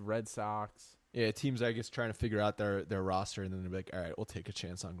 Brewers, Red Sox. Yeah, teams, I guess, trying to figure out their roster, and then they're like, all right, we'll take a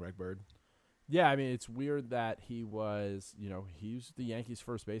chance on Greg Bird. Yeah, I mean, it's weird that he was, he's the Yankees'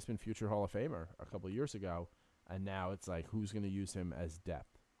 first baseman, future Hall of Famer a couple of years ago, and now it's like, who's going to use him as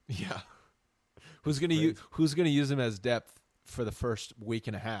depth? Yeah. Who's going to use him as depth for the first week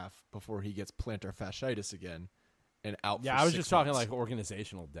and a half before he gets plantar fasciitis again and out for 6 months? I was just talking like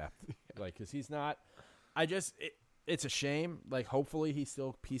organizational depth. Like, because he's not – it's a shame. Like, hopefully he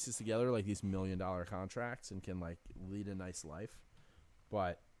still pieces together like these $1 million contracts and can like lead a nice life.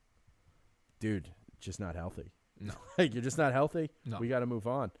 But, dude, just not healthy. No. Like, you're just not healthy. No. We got to move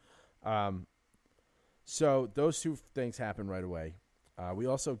on. So those two things happen right away. We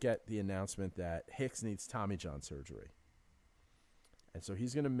also get the announcement that Hicks needs Tommy John surgery. And so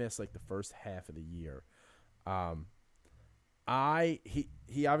he's going to miss like the first half of the year.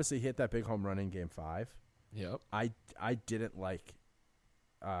 He obviously hit that big home run in Game 5. Yep. I didn't like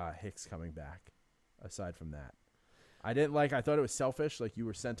Hicks coming back. Aside from that, I thought it was selfish. Like, you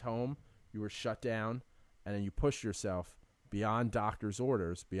were sent home, you were shut down, and then you pushed yourself beyond doctor's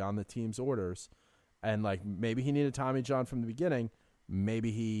orders, beyond the team's orders, and like maybe he needed Tommy John from the beginning.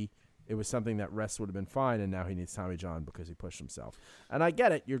 Maybe it was something that rest would have been fine, and now he needs Tommy John because he pushed himself. And I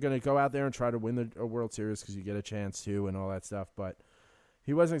get it. You're going to go out there and try to win a World Series because you get a chance to and all that stuff, but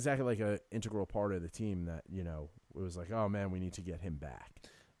he wasn't exactly like an integral part of the team that, it was like, oh, man, we need to get him back.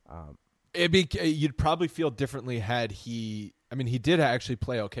 You'd probably feel differently had he did actually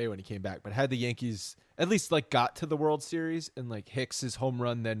play okay when he came back, but had the Yankees at least like got to the World Series and like Hicks's home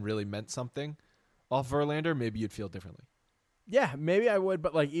run then really meant something off Verlander, maybe you'd feel differently. Yeah, maybe I would,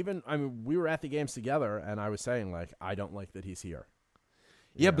 but like we were at the games together, and I was saying like I don't like that he's here.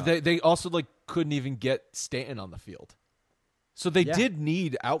 Yeah, but they also like couldn't even get Stanton on the field, so they did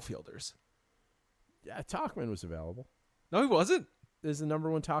need outfielders. Yeah, Tauchman was available. No, he wasn't. This is the number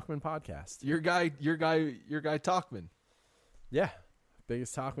one Tauchman podcast. Your guy Tauchman. Yeah,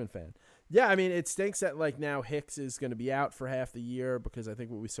 biggest Tauchman fan. Yeah, I mean, it stinks that like now Hicks is going to be out for half the year because I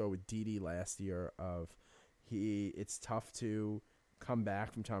think what we saw with Didi last year it's tough to come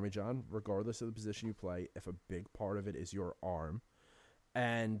back from Tommy John, regardless of the position you play, if a big part of it is your arm.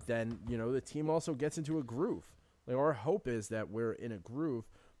 And then, the team also gets into a groove. Like, our hope is that we're in a groove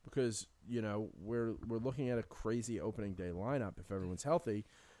because, we're looking at a crazy opening day lineup if everyone's healthy.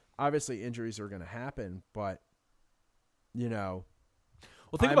 Obviously, injuries are going to happen, but, well,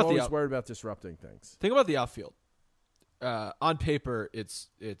 I'm always worried about disrupting things. Think about the outfield. On paper, it's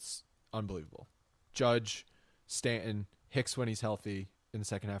unbelievable. Judge, Stanton, Hicks when he's healthy in the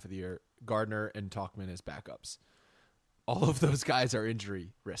second half of the year, Gardner and Tauchman as backups. All of those guys are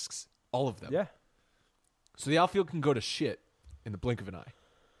injury risks. All of them. Yeah. So the outfield can go to shit in the blink of an eye.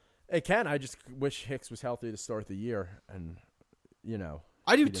 It can. I just wish Hicks was healthy to start the year, and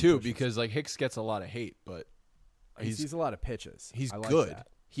I do too because like Hicks gets a lot of hate, but he sees a lot of pitches. He's like good. That.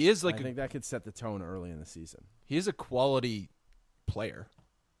 He is like I think that could set the tone early in the season. He is a quality player.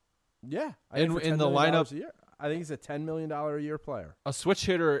 Yeah, in the lineup, a year. I think he's a $10 million a year player. A switch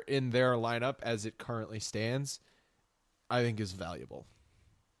hitter in their lineup as it currently stands, I think is valuable.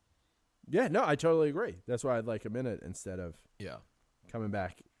 Yeah, no, I totally agree. That's why I'd like him in it instead of coming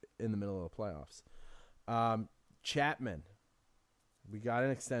back in the middle of the playoffs. Chapman, we got an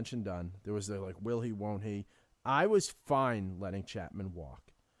extension done. There was will he, won't he? I was fine letting Chapman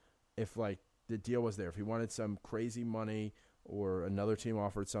walk if the deal was there. If he wanted some crazy money or another team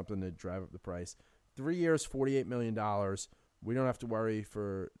offered something to drive up the price. 3 years, $48 million. We don't have to worry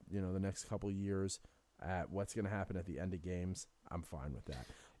for the next couple of years at what's going to happen at the end of games. I'm fine with that.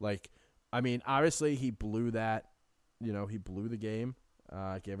 Obviously he blew that. He blew the game.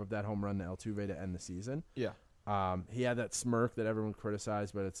 Gave up that home run to Altuve to end the season. Yeah. He had that smirk that everyone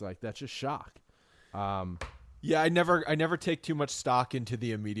criticized, but it's like that's just shock. Yeah, I never take too much stock into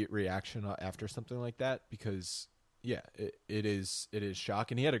the immediate reaction after something like that because Yeah, it is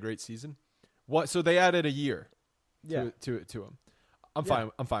shocking. He had a great season. What? So they added a year to him. I'm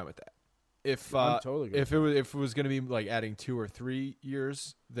fine with that. If I'm totally good. if it was going to be like adding 2 or 3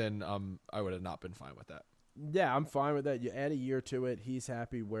 years, then I would have not been fine with that. Yeah, I'm fine with that. You add a year to it. He's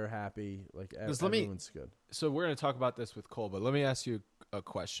happy. We're happy. Like everyone's good. So we're going to talk about this with Cole, but let me ask you a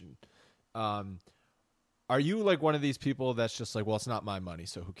question. Are you like one of these people that's just like, well, it's not my money,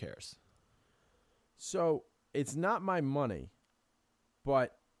 so who cares? So it's not my money,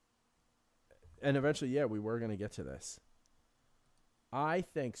 and eventually, we were going to get to this. I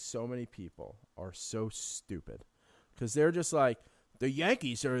think so many people are so stupid because they're just like, the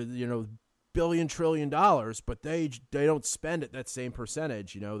Yankees are, billion trillion dollars, but they don't spend it that same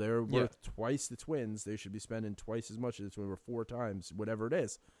percentage. They're worth twice the Twins. They should be spending twice as much as the Twins, or 4 times, whatever it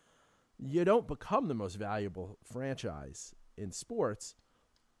is. You don't become the most valuable franchise in sports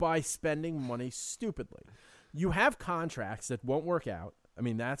by spending money stupidly. You have contracts that won't work out. I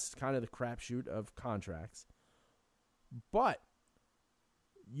mean, that's kind of the crapshoot of contracts. But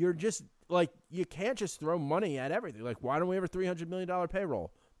you're just like, you can't just throw money at everything. Like, why don't we have a $300 million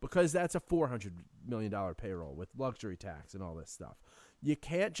payroll? Because that's a $400 million payroll with luxury tax and all this stuff. You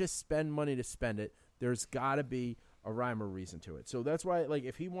can't just spend money to spend it. There's got to be a rhyme or reason to it. So that's why, like,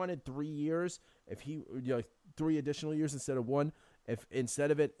 if he wanted 3 years, if he 3 additional years instead of 1, if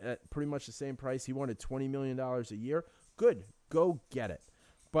instead of it at pretty much the same price, he wanted $20 million a year, good, go get it.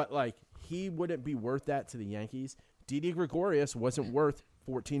 But like, he wouldn't be worth that to the Yankees. Didi Gregorius wasn't worth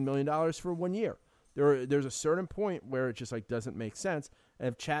 $14 million for 1 year. There's a certain point where it just like doesn't make sense. And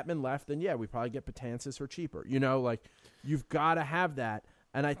if Chapman left, then we probably get Betances for cheaper. Like, you've got to have that.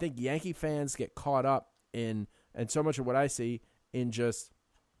 And I think Yankee fans get caught up in, and so much of what I see in just,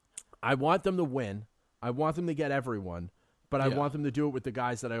 I want them to win. I want them to get everyone, but I want them to do it with the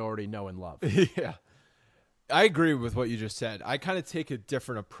guys that I already know and love. Yeah. I agree with what you just said. I kind of take a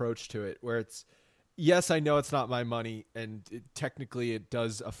different approach to it where it's, yes, I know it's not my money, and technically it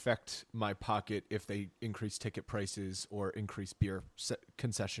does affect my pocket if they increase ticket prices or increase beer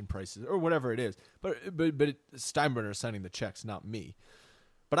concession prices or whatever it is. But Steinbrenner is signing the checks, not me.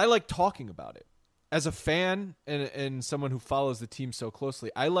 But I like talking about it. As a fan and someone who follows the team so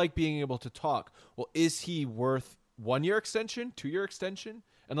closely, I like being able to talk. Well, is he worth 1 year extension, 2 year extension?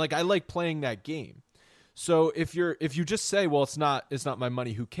 And like, I like playing that game. So if you just say, well, it's not my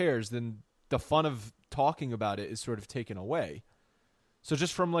money, who cares? Then the fun of talking about it is sort of taken away. So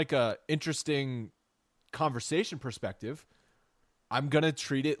just from like a interesting conversation perspective, I'm going to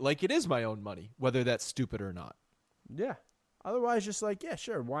treat it like it is my own money, whether that's stupid or not. Yeah. Otherwise, just like, yeah,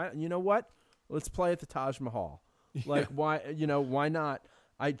 sure. Why? You know what? Let's play at the Taj Mahal. Like, why? Why not?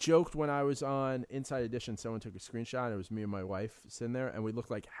 I joked when I was on Inside Edition, someone took a screenshot. It was me and my wife sitting there, and we looked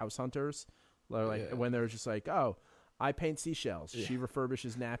like house hunters. Like when they were just like, oh, I paint seashells. Yeah. She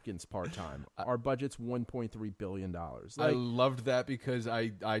refurbishes napkins part-time. Our budget's $1.3 billion. Like, I loved that because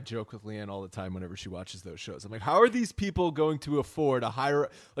I joke with Leanne all the time whenever she watches those shows. I'm like, how are these people going to afford a hire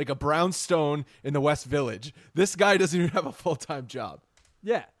like a brownstone in the West Village? This guy doesn't even have a full-time job.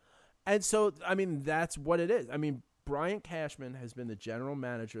 Yeah. And so, I mean, that's what it is. I mean, Brian Cashman has been the general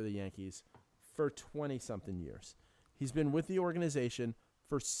manager of the Yankees for 20-something years. He's been with the organization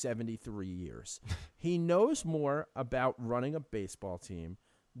for 73 years. He knows more about running a baseball team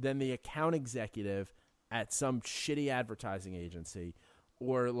than the account executive at some shitty advertising agency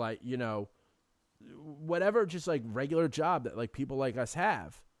or like, whatever, just like regular job that like people like us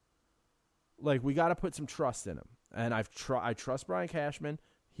have. Like, we got to put some trust in him. And I trust Brian Cashman.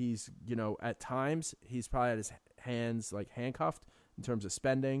 He's, at times he's probably had his hands like handcuffed in terms of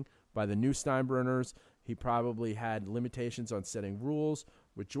spending by the new Steinbrenners. He probably had limitations on setting rules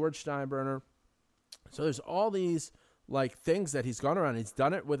with George Steinbrenner. So there's all these like things that he's gone around. He's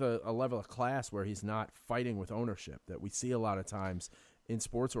done it with a level of class where he's not fighting with ownership that we see a lot of times in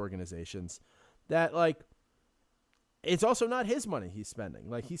sports organizations. That like, it's also not his money he's spending.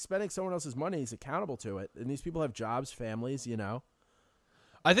 Like, he's spending someone else's money. He's accountable to it. And these people have jobs, families,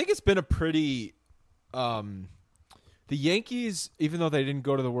 I think it's been a pretty the Yankees, even though they didn't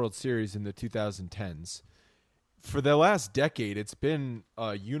go to the World Series in the 2010s, for the last decade, it's been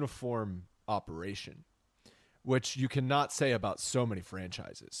a uniform operation, which you cannot say about so many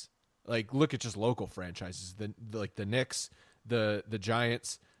franchises. Like, look at just local franchises, the Knicks, the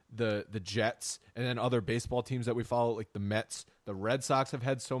Giants, the Jets, and then other baseball teams that we follow, like the Mets. The Red Sox have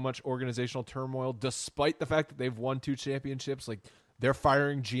had so much organizational turmoil, despite the fact that they've won 2 championships. Like, they're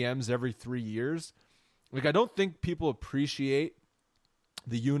firing GMs every 3 years. Like, I don't think people appreciate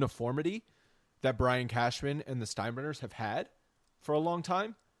the uniformity that Brian Cashman and the Steinbrenners have had for a long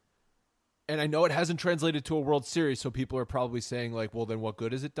time. And I know it hasn't translated to a World Series, so people are probably saying, like, well, then what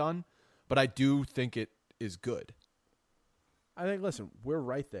good has it done? But I do think it is good. I think, listen, we're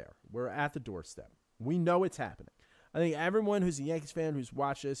right there. We're at the doorstep. We know it's happening. I think everyone who's a Yankees fan, who's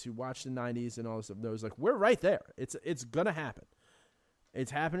watched this, who watched the 90s and all this stuff, knows, like, we're right there. It's going to happen.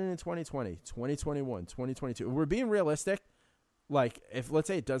 It's happening in 2020, 2021, 2022. If we're being realistic, like, if, let's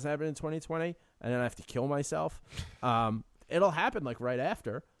say it does happen in 2020, and then I have to kill myself, it'll happen, like, right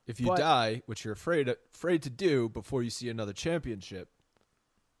after. If you die, which you're afraid to do before you see another championship.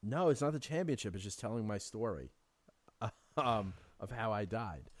 No, it's not the championship. It's just telling my story of how I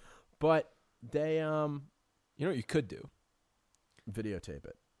died. But they you know what you could do? Videotape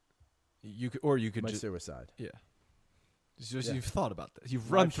it. You could My just suicide. Yeah. Yeah. You've thought about that.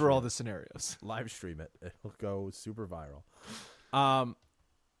 You've run through all the scenarios. Live stream it. It'll go super viral.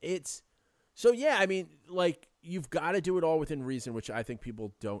 It's so yeah, I mean, like, you've got to do it all within reason, which I think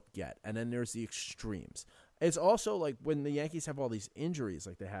people don't get. And then there's the extremes. It's also like when the Yankees have all these injuries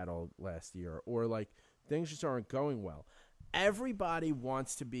like they had all last year, or like things just aren't going well. Everybody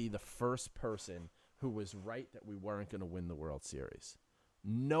wants to be the first person who was right that we weren't going to win the World Series.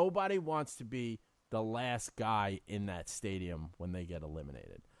 Nobody wants to be the last guy in that stadium when they get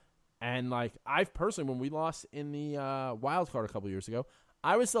eliminated. And, like, I've personally, when we lost in the wild card a couple years ago,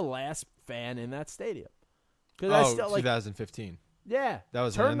 I was the last fan in that stadium. I still, 2015. Yeah. That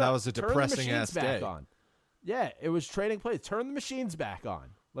was a depressing-ass day. On. Yeah, it was trading plays. Turn the machines back on.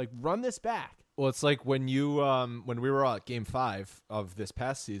 Like, run this back. Well, it's like when you when we were at Game 5 of this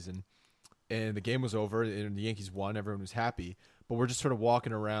past season, and the game was over, and the Yankees won, everyone was happy, but we're just sort of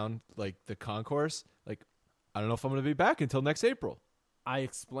walking around, like, the concourse, like, I don't know if I'm going to be back until next April. I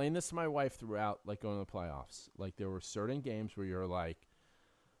explained this to my wife throughout, like, going to the playoffs. Like, there were certain games where you're like,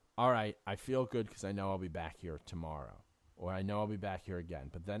 all right, I feel good because I know I'll be back here tomorrow, or I know I'll be back here again.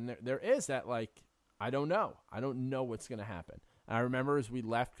 But then there is that, like, I don't know. I don't know what's going to happen. And I remember as we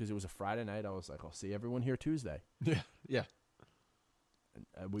left, because it was a Friday night, I was like, I'll see everyone here Tuesday. Yeah.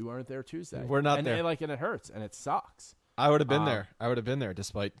 And we weren't there Tuesday. We're not there. And it hurts, and it sucks. I would have been there. I would have been there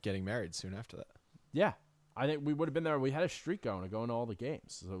despite getting married soon after that. Yeah. I think we would have been there. We had a streak going to all the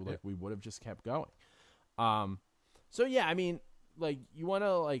games. So, like, we would have just kept going. So, yeah, I mean, like, you want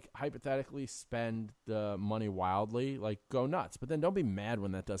to, like, hypothetically spend the money wildly, like, go nuts. But then don't be mad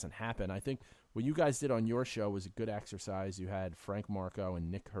when that doesn't happen. I think what you guys did on your show was a good exercise. You had Frank Marco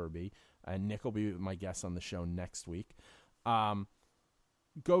and Nick Herbie, and Nick will be my guest on the show next week.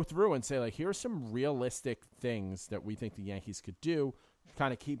 Go through and say, like, here are some realistic things that we think the Yankees could do,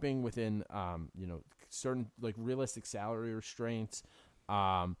 kind of keeping within, certain, like, realistic salary restraints.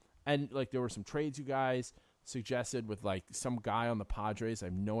 And, like, there were some trades you guys suggested with, like, some guy on the Padres. I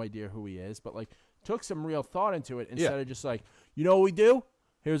have no idea who he is, but, like, took some real thought into it instead of just, like, you know what we do?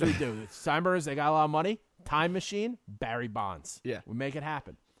 Here's what we do. Steinbrenner's, they got a lot of money. Time machine, Barry Bonds. Yeah. We make it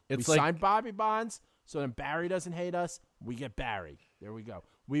happen. It's we like, signed Bobby Bonds, so then Barry doesn't hate us. We get Barry. There we go.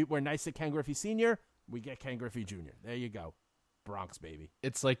 We're nice to Ken Griffey Sr. We get Ken Griffey Jr. There you go. Bronx, baby.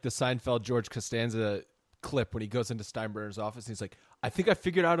 It's like the Seinfeld George Costanza clip when he goes into Steinbrenner's office and he's like, I think I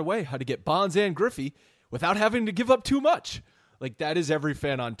figured out a way how to get Bonds and Griffey without having to give up too much. Like, that is every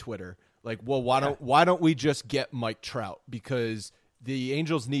fan on Twitter. Like, well, why don't we just get Mike Trout? Because the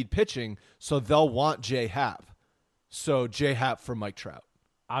Angels need pitching, so they'll want J Happ. So J Happ for Mike Trout.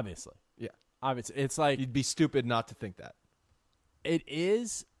 Obviously. Yeah. Obviously. It's like, you'd be stupid not to think that. It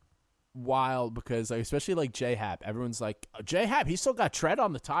is wild because, like, especially like J Happ, everyone's like, J Happ, he's still got tread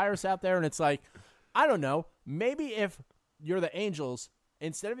on the tires out there, and it's like, I don't know. Maybe if you're the Angels,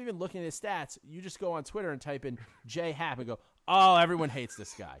 instead of even looking at his stats, you just go on Twitter and type in J Happ and go, oh, everyone hates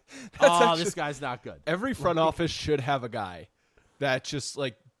this guy. This guy's not good. Every front office should have a guy that just,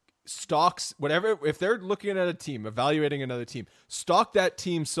 like, stalks whatever. If they're looking at a team, evaluating another team, stalk that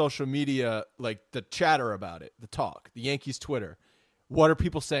team's social media, like the chatter about it, the talk, the Yankees Twitter. What are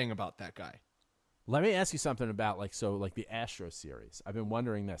people saying about that guy? Let me ask you something about, like, the Astros series. I've been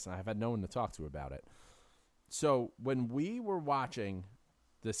wondering this, and I've had no one to talk to about it. So when we were watching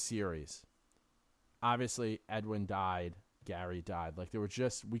the series, obviously Edwin died, Gary died. Like,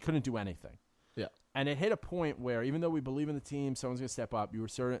 we couldn't do anything. Yeah. And it hit a point where, even though we believe in the team, someone's going to step up, you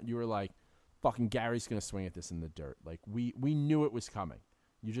were like, fucking Gary's going to swing at this in the dirt. Like, we knew it was coming.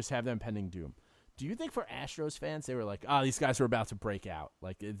 You just have them pending doom. Do you think for Astros fans, they were like, these guys are about to break out.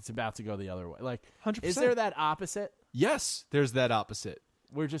 Like, it's about to go the other way. Like, 100%. Is there that opposite? Yes, there's that opposite.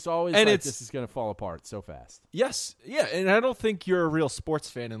 We're just always and like, this is going to fall apart so fast. Yes. Yeah, and I don't think you're a real sports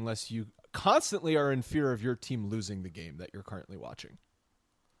fan unless you constantly are in fear of your team losing the game that you're currently watching.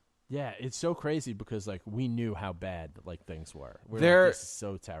 Yeah, it's so crazy because like we knew how bad like things were. We're They're- like, this is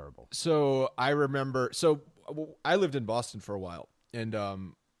so terrible. So I remember. So I lived in Boston for a while, and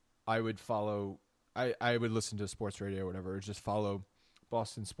I would follow. I would listen to sports radio or whatever, or just follow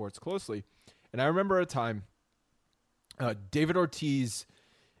Boston sports closely. And I remember a time, David Ortiz.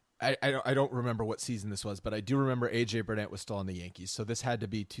 I don't remember what season this was, but I do remember AJ Burnett was still on the Yankees. So this had to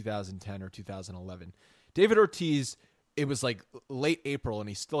be 2010 or 2011. David Ortiz. It was like late April, and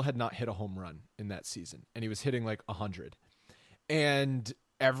he still had not hit a home run in that season, and he was hitting like 100. And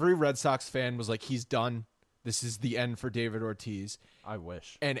every Red Sox fan was like, he's done. This is the end for David Ortiz. I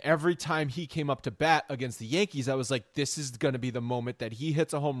wish. And every time he came up to bat against the Yankees, I was like, this is going to be the moment that he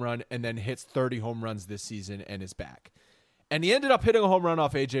hits a home run and then hits 30 home runs this season and is back. And he ended up hitting a home run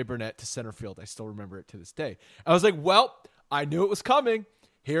off AJ Burnett to center field. I still remember it to this day. I was like, well, I knew it was coming.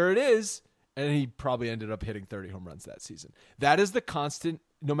 Here it is. And he probably ended up hitting 30 home runs that season. That is the constant,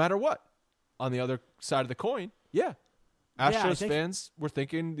 no matter what. On the other side of the coin, yeah. Astros fans were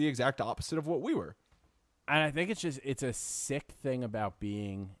thinking the exact opposite of what we were. And I think it's a sick thing about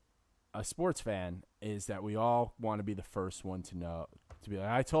being a sports fan is that we all want to be the first one to know, to be like,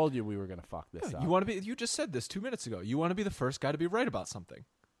 I told you we were going to fuck this up. You just said this 2 minutes ago. You want to be the first guy to be right about something.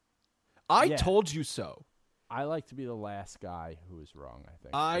 I told you so. I like to be the last guy who is wrong, I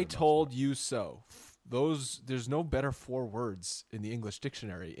think. I told you so. There's no better 4 words in the English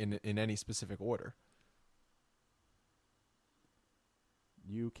dictionary in any specific order.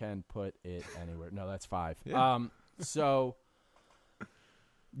 You can put it anywhere. No, that's 5. Yeah. So,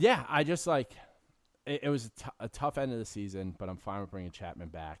 yeah, I just like it was a tough end of the season, but I'm fine with bringing Chapman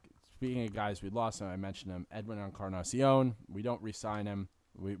back. Speaking of guys we lost, and I mentioned him, Edwin Encarnacion. We don't re-sign him.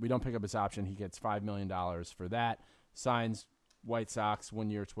 We don't pick up his option. He gets $5 million for that. Signs White Sox 1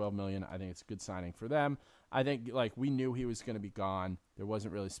 year, $12 million. I think it's a good signing for them. I think like we knew he was going to be gone. There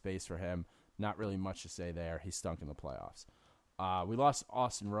wasn't really space for him. Not really much to say there. He stunk in the playoffs. We lost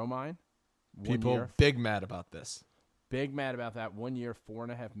Austin Romine. People big mad about this. Big mad about that. 1 year,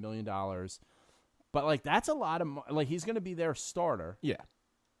 $4.5 million. But like that's a lot of like he's going to be their starter. Yeah,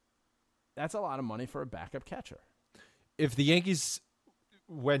 that's a lot of money for a backup catcher. If the Yankees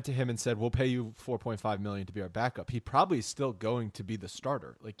went to him and said, we'll pay you $4.5 million to be our backup, he probably is still going to be the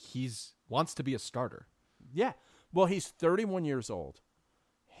starter. Like wants to be a starter. Yeah. Well, he's 31 years old.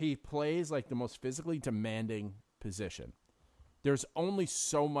 He plays like the most physically demanding position. There's only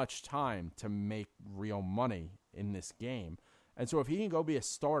so much time to make real money in this game. And so if he can go be a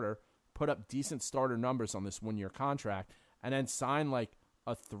starter, put up decent starter numbers on this 1 year contract, and then sign like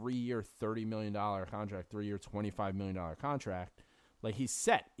a 3 year, $30 million contract, 3 year, $25 million contract, like he's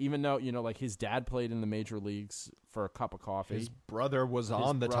set, even though, you know, like his dad played in the major leagues for a cup of coffee. His brother was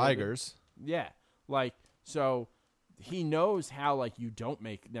on the Tigers. Yeah. Like, so he knows how, like, you don't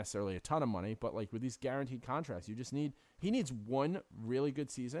make necessarily a ton of money, but like with these guaranteed contracts, he needs one really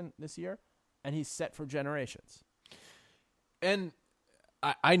good season this year, and he's set for generations. And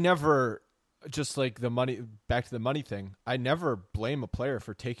I never, just like the money, back to the money thing, I never blame a player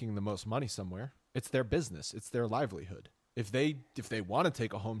for taking the most money somewhere. It's their business. It's their livelihood. If they want to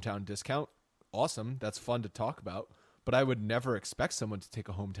take a hometown discount, awesome. That's fun to talk about. But I would never expect someone to take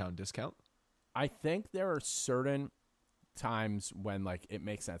a hometown discount. I think there are certain times when like it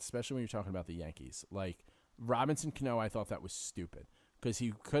makes sense, especially when you're talking about the Yankees. Like Robinson Cano, I thought that was stupid because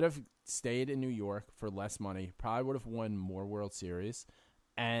he could have stayed in New York for less money, probably would have won more World Series,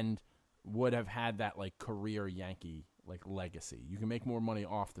 and would have had that like career Yankee like legacy. You can make more money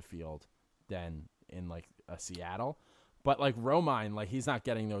off the field than in like a Seattle. But like Romine, like he's not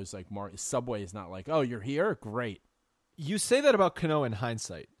getting those like Subway is not like, oh, you're here, great. You say that about Cano in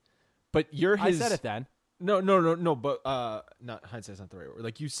hindsight, but you're his. I said it then. No. But not hindsight's not the right word.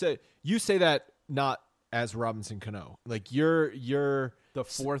 Like you say that not as Robinson Cano. Like you're the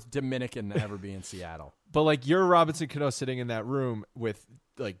fourth Dominican to ever be in Seattle. But like you're Robinson Cano sitting in that room with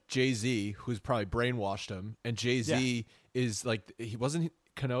like Jay-Z, who's probably brainwashed him, and Jay-Z is like he wasn't.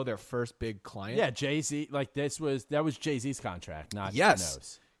 Cano their first big client? Yeah, Jay-Z, like that was Jay-Z's contract, not yes.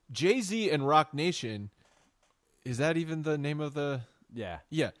 Cano's. Jay-Z and Rock Nation, is that even the name of the Yeah.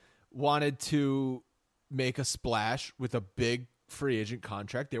 Wanted to make a splash with a big free agent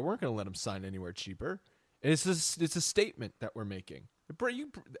contract. They weren't going to let him sign anywhere cheaper. And it's a statement that we're making.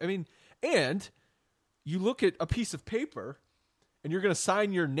 And you look at a piece of paper and you're going to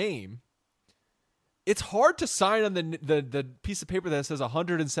sign your name. It's hard to sign on the piece of paper that says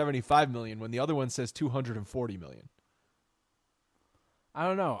 $175 million when the other one says $240 million. I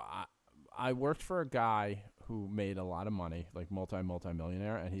don't know. I worked for a guy who made a lot of money, like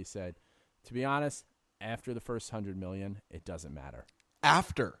multi-millionaire, and he said, to be honest, after the first $100 million, it doesn't matter.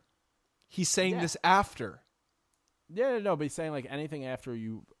 After. He's saying Yeah. this after. Yeah, no, but he's saying like anything after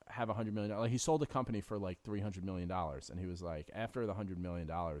you have $100 million. Like he sold a company for like $300 million, and he was like, after the $100 million,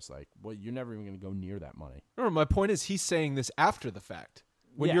 like, well, you're never even going to go near that money. No, my point is he's saying this after the fact.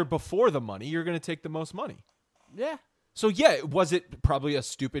 When Yeah. you're before the money, you're going to take the most money. Yeah, So yeah, was it probably a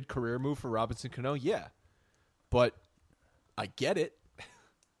stupid career move for Robinson Cano? Yeah, but I get it.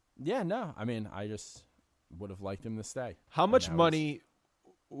 yeah, no, I mean, I just would have liked him to stay. How And much now money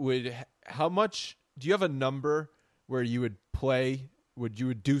how much do you have a number where you would play? Would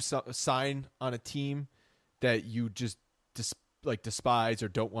you do sign on a team that you just despise or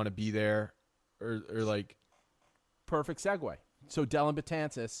don't want to be there, or like? Perfect segue. So Dellin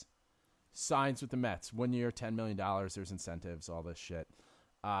Betances signs with the Mets. 1 year, $10 million. There's incentives, all this shit.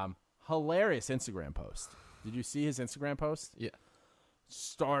 Hilarious Instagram post. Did you see his Instagram post? Yeah.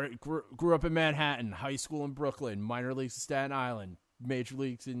 Grew up in Manhattan, high school in Brooklyn, minor leagues in Staten Island, major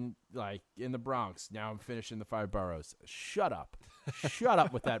leagues in the Bronx. Now I'm finishing the 5 boroughs. Shut up. Shut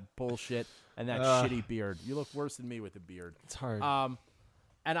up with that bullshit and that shitty beard. You look worse than me with a beard. It's hard.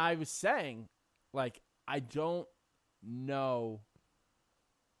 And I was saying, like, I don't know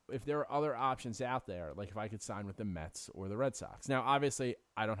if there are other options out there, like if I could sign with the Mets or the Red Sox. Now, obviously,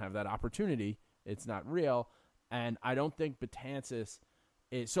 I don't have that opportunity. It's not real. And I don't think Betances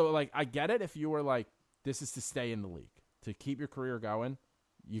is. So, like, I get it if you were like, this is to stay in the league, to keep your career going,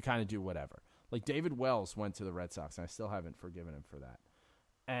 you kind of do whatever. Like, David Wells went to the Red Sox, and I still haven't forgiven him for that.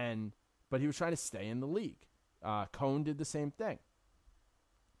 But he was trying to stay in the league. Cone did the same thing.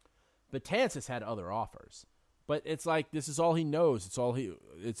 Betances had other offers. But it's like, this is all he knows. It's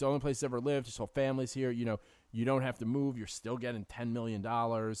the only place he's ever lived. His whole family's here. You know, you don't have to move. You're still getting $10 million.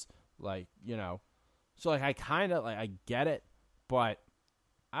 Like, you know. So, like, I kind of, like, I get it. But,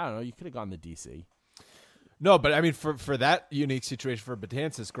 I don't know. You could have gone to D.C. No, but I mean, for that unique situation for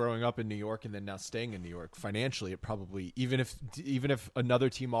Betances, growing up in New York and then now staying in New York, financially, it probably even if another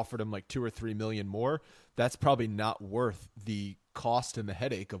team offered him like $2 or $3 million more, that's probably not worth the cost and the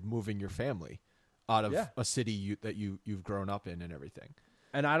headache of moving your family out of a city that you've grown up in and everything.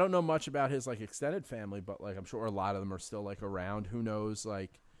 And I don't know much about his like extended family, but like I'm sure a lot of them are still like around. Who knows?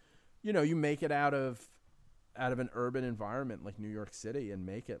 Like, you know, you make it out of an urban environment like New York City and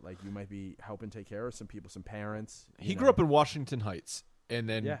make it like you might be helping take care of some people, some parents. He grew up in Washington Heights and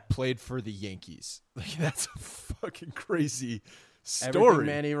then played for the Yankees. Like, that's a fucking crazy story. Everything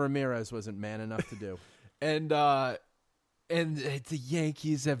Manny Ramirez wasn't man enough to do. And the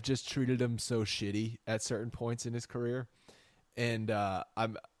Yankees have just treated him so shitty at certain points in his career. And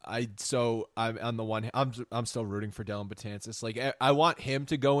I'm on the one hand, I'm still rooting for Dellin Betances. Like, I want him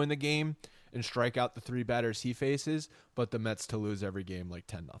to go in the game and strike out the 3 batters he faces, but the Mets to lose every game like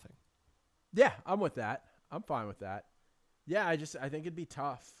 10-0. Yeah, I'm with that. I'm fine with that. Yeah, I think it'd be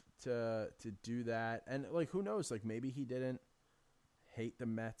tough to do that. And like, who knows? Like, maybe he didn't hate the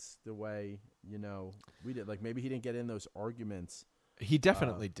Mets the way, you know, we did. Like, maybe he didn't get in those arguments. He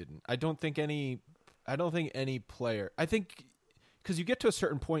definitely didn't. I don't think any player. I think because you get to a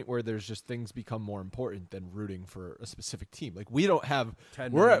certain point where there's just things become more important than rooting for a specific team. Like, we don't have.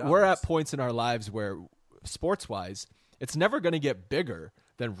 We're at points in our lives where, sports wise, it's never going to get bigger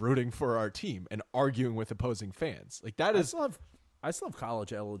than rooting for our team and arguing with opposing fans. Like, that is. I still have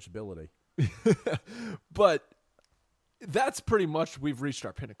college eligibility, but that's pretty much we've reached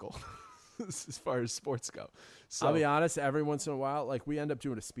our pinnacle as far as sports go. So I'll be honest, every once in a while, like we end up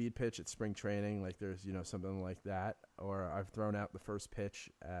doing a speed pitch at spring training, like there's, you know, something like that, or I've thrown out the first pitch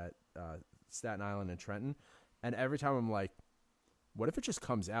at Staten Island and Trenton, and every time I'm like, what if it just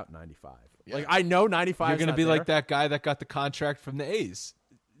comes out 95? Yeah. Like, I know 95 you're going to be there. like that guy that got the contract from the A's.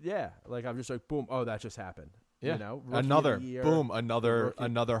 Yeah, like I'm just like, boom, oh, that just happened. Yeah, you know, another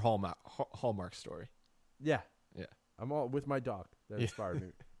Hallmark story. Yeah. I'm all with my dog. That inspired me.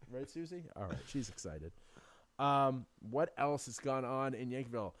 Right, Susie? All right, she's excited. What else has gone on in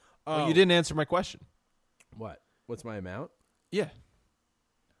Yankeeville? Well, you didn't answer my question. What? What's my amount? Yeah.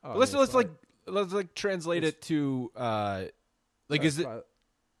 Oh, let's translate it to is it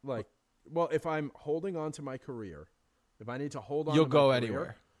like, well, if I'm holding on to my career, if I need to hold on, you'll to my go career,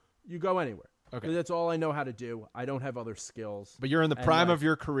 anywhere. You go anywhere. Okay, that's all I know how to do. I don't have other skills. But you're in the prime of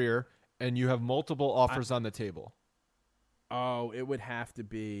your career, and you have multiple offers on the table. Oh, it would have to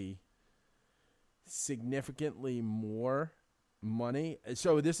be significantly more money.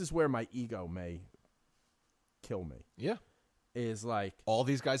 So this is where my ego may kill me. Yeah. Is like, all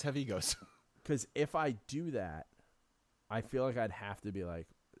these guys have egos. Because if I do that, I feel like I'd have to be like,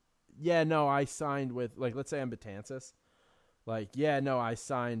 yeah, no, I signed with, like, let's say I'm Betances. Like, yeah, no, I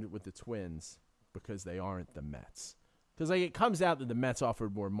signed with the Twins because they aren't the Mets. Because like it comes out that the Mets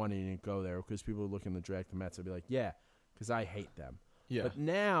offered more money and didn't go there because people are looking to draft the Mets. I'd be like, yeah, because I hate them. Yeah. But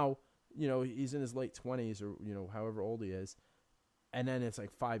now, he's in his late 20s or, however old he is. And then it's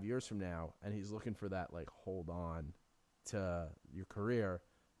like 5 years from now, and he's looking for that, like, hold on to your career.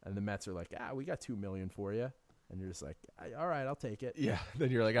 And the Mets are like, we got $2 million for you. And you're just like, all right, I'll take it. Yeah.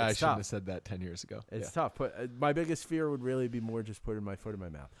 Then you're like, I It's shouldn't tough. have said that 10 years ago. It's tough. But my biggest fear would really be more just putting my foot in my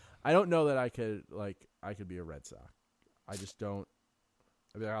mouth. I don't know that I could be a Red Sox. I just don't.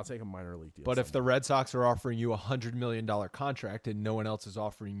 I'd be like, I'll take a minor league deal. But if the Red Sox are offering you a $100 million contract and no one else is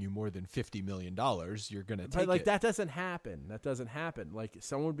offering you more than $50 million, you're going to take it. That doesn't happen. That doesn't happen. Like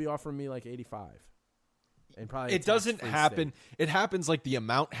someone would be offering me like 85. And probably It doesn't happen. It happens like the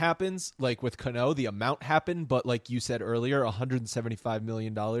amount happens, like with Cano, the amount happened, but like you said earlier, $175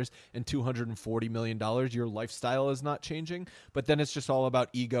 million and $240 million, your lifestyle is not changing. But then it's just all about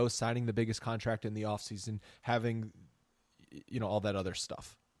ego, signing the biggest contract in the offseason, having, all that other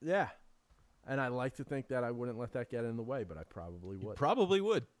stuff. Yeah. And I like to think that I wouldn't let that get in the way, but I probably would. Probably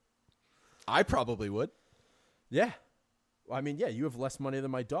would. I probably would. Yeah. Well, I mean, yeah, you have less money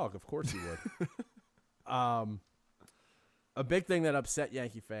than my dog. Of course you would. A big thing that upset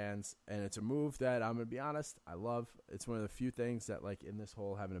Yankee fans, and it's a move that I'm going to be honest, I love. It's one of the few things that, like, in this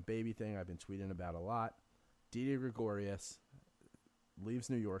whole having a baby thing, I've been tweeting about a lot. Didi Gregorius leaves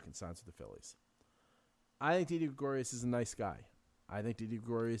New York and signs with the Phillies. I think Didi Gregorius is a nice guy. I think Didi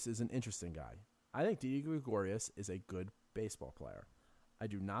Gregorius is an interesting guy. I think Didi Gregorius is a good baseball player. I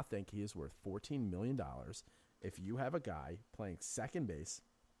do not think he is worth $14 million if you have a guy playing second base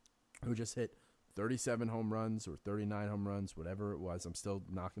who just hit 37 home runs or 39 home runs, whatever it was. I'm still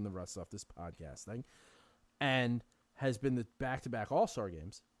knocking the rust off this podcast thing. And has been the back-to-back All-Star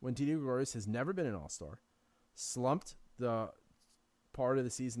games when Didi Gregorius has never been an All-Star, slumped the part of the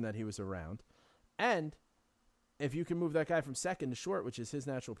season that he was around. And if you can move that guy from second to short, which is his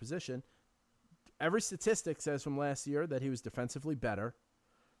natural position, every statistic says from last year that he was defensively better.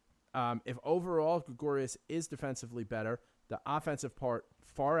 If overall Gregorius is defensively better, the offensive part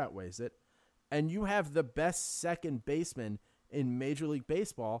far outweighs it. And you have the best second baseman in Major League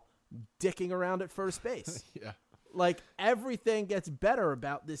Baseball dicking around at first base. Yeah. Like, everything gets better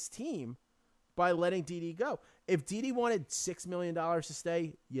about this team by letting Didi go. If Didi wanted $6 million to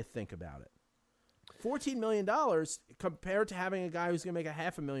stay, you think about it. $14 million compared to having a guy who's going to make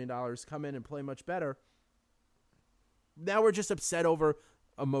 $500,000 come in and play much better. Now we're just upset over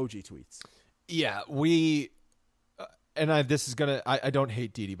emoji tweets. Yeah, this is gonna. I don't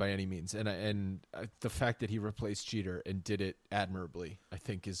hate Didi by any means, and the fact that he replaced Jeter and did it admirably, I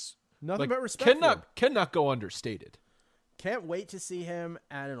think, is nothing but respect. Cannot go understated. Can't wait to see him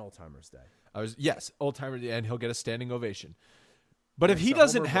at an Old Timers Day. Old Timer Day, and he'll get a standing ovation. But if he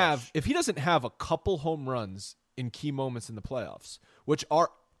doesn't have a couple home runs in key moments in the playoffs, which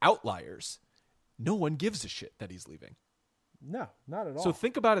are outliers, no one gives a shit that he's leaving. No, not at all. So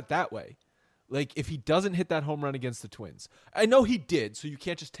think about it that way. Like, if he doesn't hit that home run against the Twins, I know he did, so you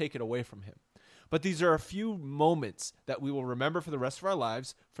can't just take it away from him. But these are a few moments that we will remember for the rest of our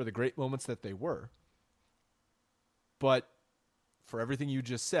lives for the great moments that they were. But for everything you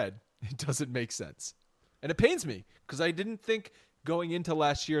just said, it doesn't make sense. And it pains me because I didn't think going into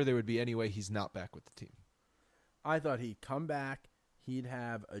last year there would be any way he's not back with the team. I thought he'd come back. He'd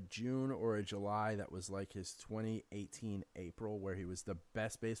have a June or a July that was like his 2018 April where he was the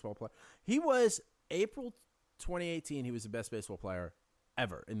best baseball player. He was April 2018. He was the best baseball player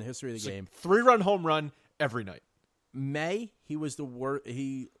ever in the history of the game. 3-run home run every night. May, he was the worst.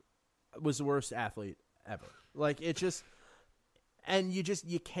 He was the worst athlete ever. Like, it just, and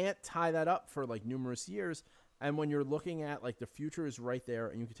you can't tie that up for like numerous years. And when you're looking at like the future is right there,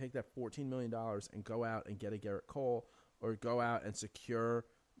 and you can take that $14 million and go out and get a Garrett Cole. Or go out and secure,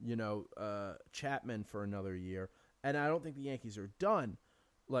 Chapman for another year. And I don't think the Yankees are done.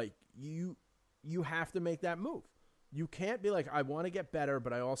 Like, you have to make that move. You can't be like, I want to get better,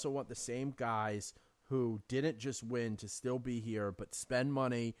 but I also want the same guys who didn't just win to still be here, but spend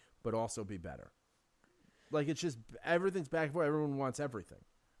money, but also be better. Like, it's just, everything's back and forth. Everyone wants everything.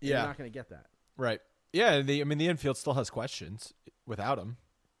 Yeah. You're not going to get that. Right. Yeah, the infield still has questions without him.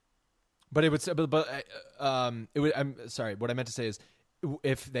 But it would. I'm sorry. What I meant to say is,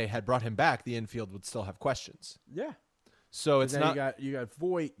 if they had brought him back, the infield would still have questions. Yeah. So it's not. You got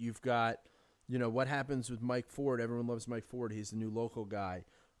Voit. You've got, what happens with Mike Ford. Everyone loves Mike Ford. He's the new local guy.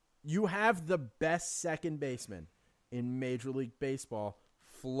 You have the best second baseman in Major League Baseball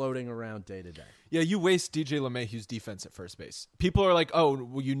floating around day to day. Yeah, you waste DJ LeMahieu's defense at first base. People are like, "Oh,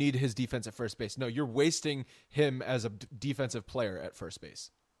 well, you need his defense at first base." No, you're wasting him as a defensive player at first base.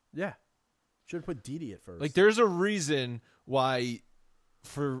 Yeah. Should have put Didi at first. Like, there's a reason why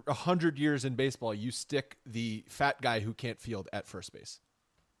for 100 years in baseball, you stick the fat guy who can't field at first base.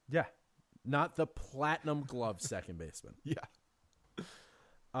 Yeah. Not the platinum glove second baseman. Yeah.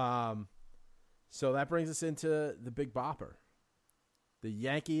 So that brings us into the big bopper. The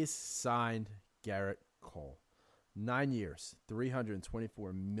Yankees signed Garrett Cole. 9 years,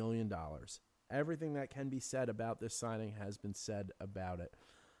 $324 million. Everything that can be said about this signing has been said about it.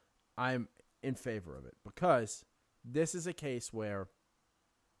 I'm in favor of it because this is a case where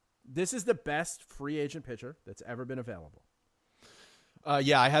this is the best free agent pitcher that's ever been available.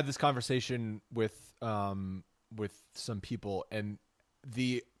 Yeah, I had this conversation with some people, and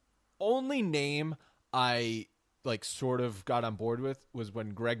the only name I sort of got on board with was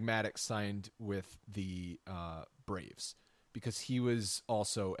when Greg Maddux signed with the Braves, because he was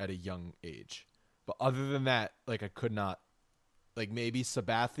also at a young age. But other than that, I could not, maybe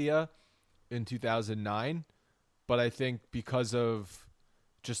Sabathia in 2009, but I think because of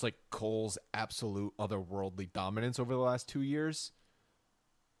just Cole's absolute otherworldly dominance over the last 2 years.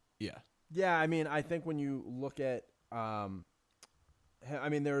 Yeah. Yeah, I mean, I think when you look at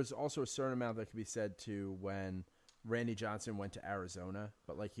there's also a certain amount that could be said to when Randy Johnson went to Arizona,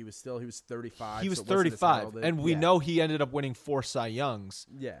 but he was 35. He was so it wasn't as 35, heralded. and we know he ended up winning 4 Cy Youngs.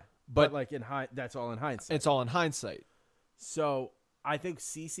 Yeah. But that's all in hindsight. It's all in hindsight. So I think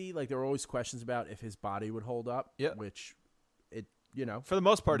CeCe, there were always questions about if his body would hold up, which it, for the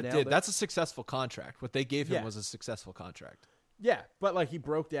most part, it did. it. That's a successful contract. What they gave him was a successful contract. Yeah, but he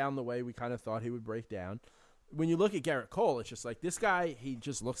broke down the way we kind of thought he would break down. When you look at Garrett Cole, it's just this guy, he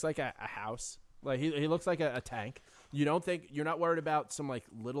just looks like a house. He looks like a tank. You're not worried about some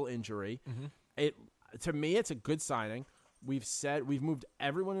little injury. Mm-hmm. To me, it's a good signing. We've moved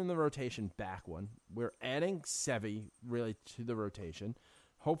everyone in the rotation back one. We're adding Sevy really to the rotation.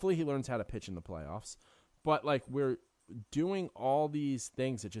 Hopefully he learns how to pitch in the playoffs. But we're doing all these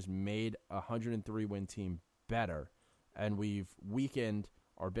things that just made a 103-win team better, and we've weakened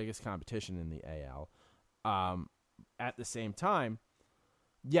our biggest competition in the AL. At the same time,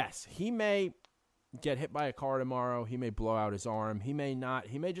 yes, he may get hit by a car tomorrow. He may blow out his arm. He may not.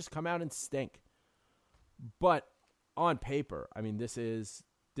 He may just come out and stink. But on paper, I mean, this is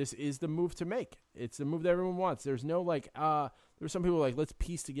the move to make. It's the move that everyone wants. There's no there's some people let's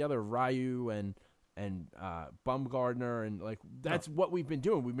piece together Ryu and Bumgardner, and that's what we've been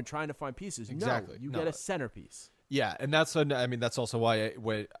doing. We've been trying to find pieces. Exactly. No, you get a centerpiece. Yeah, and that's also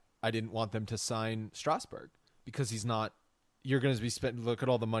why I didn't want them to sign Strasburg, because he's not. You're going to be spending. Look at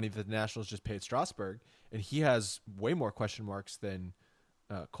all the money that the Nationals just paid Strasburg, and he has way more question marks than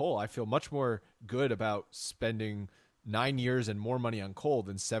Cole. I feel much more good about spending 9 years and more money on Cole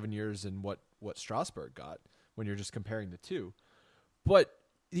than 7 years and what Strasburg got when you're just comparing the two. But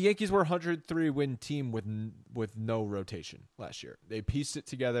the Yankees were a 103-win team with no rotation last year. They pieced it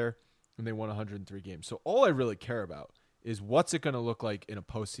together and they won 103 games. So all I really care about is what's it going to look like in a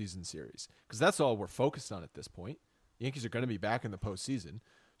postseason series, because that's all we're focused on at this point. The Yankees are going to be back in the postseason.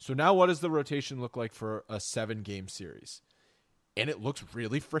 So now what does the rotation look like for a 7-game series? And it looks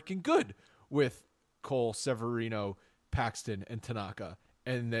really freaking good with Cole, Severino, Paxton, and Tanaka,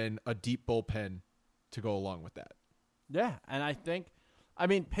 and then a deep bullpen to go along with that. Yeah, and I think,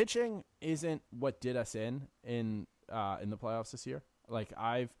 pitching isn't what did us in the playoffs this year.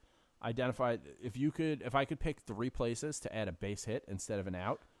 I've identified, if I could pick 3 places to add a base hit instead of an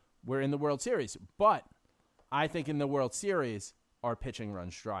out, we're in the World Series. But I think in the World Series, our pitching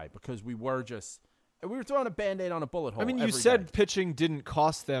runs dry because we were throwing a Band-Aid on a bullet hole. You said pitching didn't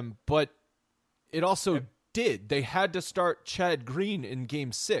cost them, but it also did. They had to start Chad Green in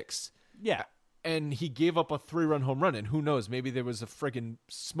Game 6. Yeah. And he gave up a 3-run home run, and who knows, maybe there was a friggin'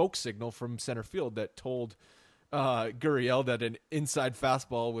 smoke signal from center field that told Gurriel that an inside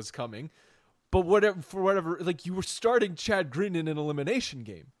fastball was coming. But whatever, you were starting Chad Green in an elimination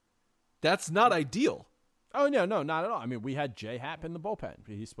game. That's not ideal. Oh, no, not at all. We had Jay Happ in the bullpen.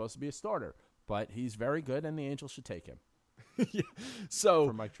 He's supposed to be a starter, but he's very good, and the Angels should take him. Yeah. So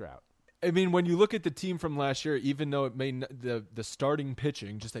for Mike Trout. When you look at the team from last year, even though it may the starting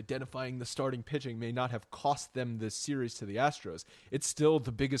pitching, just identifying the starting pitching may not have cost them this series to the Astros, it's still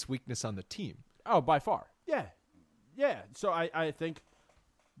the biggest weakness on the team. Oh, by far. Yeah. So I think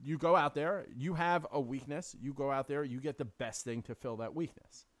you go out there, you have a weakness, you go out there, you get the best thing to fill that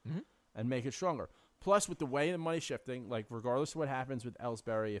weakness and make it stronger. Plus, with the way the money's shifting, regardless of what happens with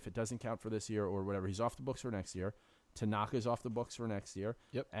Ellsbury, if it doesn't count for this year or whatever, he's off the books for next year. Tanaka's off the books for next year.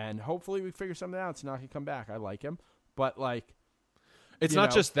 Yep. And hopefully we figure something out. Tanaka come back. I like him. But, it's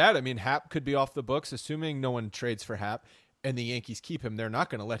not just that. Hap could be off the books, assuming no one trades for Hap. and the Yankees keep him, they're not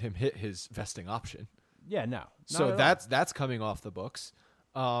going to let him hit his vesting option. Yeah, no. So that's coming off the books.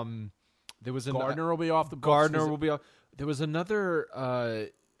 There was Gardner will be off the books. Gardner will be off. There was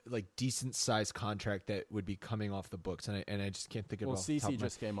another like decent sized contract that would be coming off the books, and I just can't think of it. Well, CeCe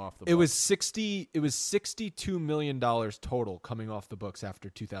just came off the books. It was $62 million total coming off the books after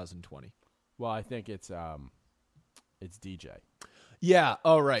 2020. Well, I think it's DJ. Yeah.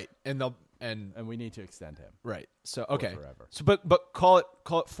 Oh, right. And we need to extend him. Right. So okay. Forever. So but call it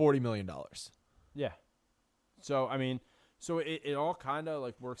 $40 million. Yeah. So I mean, so it all kind of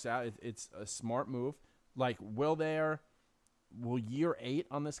like works out. It's a smart move. Like, will year 8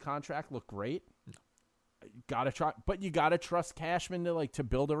 on this contract look great? Gotta try, but you gotta trust Cashman to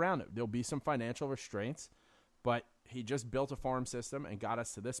build around it. There'll be some financial restraints, but he just built a farm system and got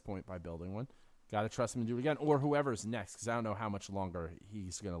us to this point by building one. Got to trust him to do it again, or whoever's next, because I don't know how much longer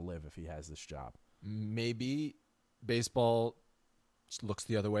he's going to live if he has this job. Maybe baseball looks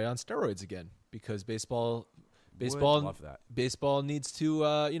the other way on steroids again, because baseball love that. Baseball needs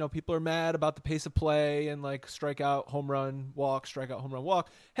to, people are mad about the pace of play and strikeout, home run, walk, strikeout, home run, walk.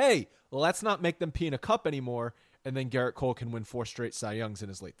 Hey, let's not make them pee in a cup anymore, and then Garrett Cole can win 4 straight Cy Youngs in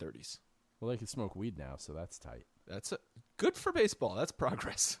his late 30s. Well, they can smoke weed now, so that's tight. That's good for baseball. That's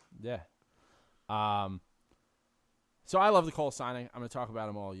progress. Yeah. So I love the Cole signing. I'm going to talk about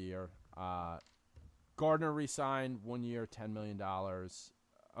him all year. Gardner re-signed 1 year, $10 million.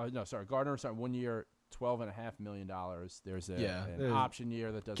 Gardner re-signed 1 year, $12.5 million. There's an option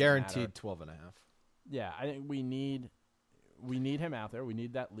year that doesn't guaranteed matter. 12.5. Yeah, I think we need him out there. We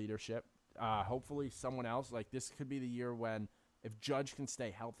need that leadership. Hopefully someone else, this could be the year when if Judge can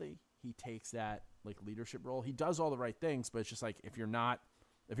stay healthy, he takes that leadership role. He does all the right things, but it's just if you're not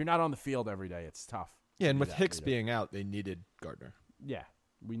on the field every day, it's tough. Yeah, and with Hicks being out, they needed Gardner. Yeah,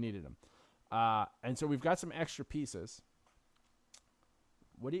 we needed him. And so we've got some extra pieces.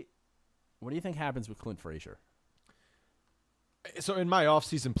 What do you think happens with Clint Frazier? So in my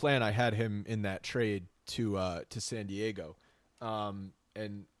offseason plan, I had him in that trade to San Diego. And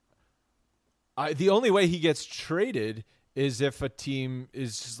the only way he gets traded is if a team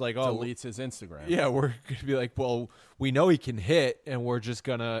is just deletes his Instagram. Yeah, we're going to be well, we know he can hit, and we're just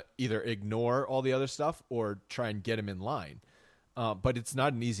going to either ignore all the other stuff or try and get him in line. But it's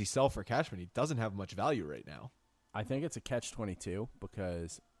not an easy sell for Cashman. He doesn't have much value right now. I think it's a catch-22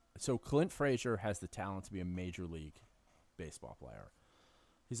 because Clint Frazier has the talent to be a major league baseball player.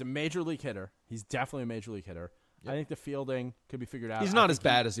 He's a major league hitter. He's definitely a major league hitter. Yep. I think the fielding could be figured out. He's not as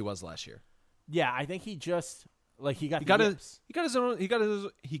bad as he was last year. Yeah, I think he just he got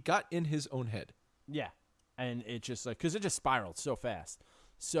in his own head. Yeah, and it just because it just spiraled so fast.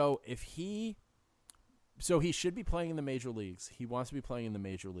 So he should be playing in the major leagues. He wants to be playing in the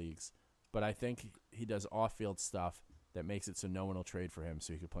major leagues, but I think he does off-field stuff that makes it so no one will trade for him,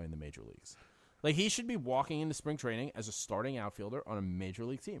 so he could play in the major leagues. He should be walking into spring training as a starting outfielder on a major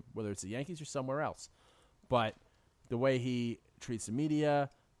league team, whether it's the Yankees or somewhere else. But the way he treats the media,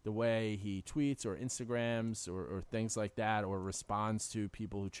 the way he tweets or Instagrams or things like that, or responds to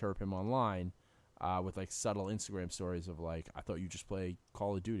people who chirp him online with subtle Instagram stories of I thought you just play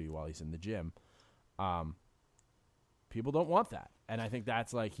Call of Duty while he's in the gym. People don't want that. And I think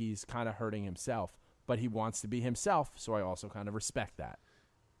that's he's kind of hurting himself, but he wants to be himself. So I also kind of respect that.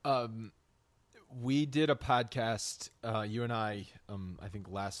 We did a podcast, you and I think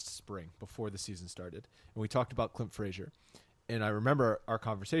last spring before the season started, and we talked about Clint Frazier. And I remember our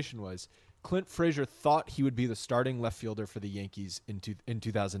conversation was Clint Frazier thought he would be the starting left fielder for the Yankees in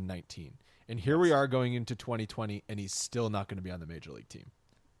 2019. And here we are going into 2020, and he's still not going to be on the major league team.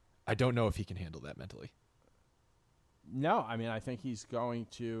 I don't know if he can handle that mentally. No, I mean, I think he's going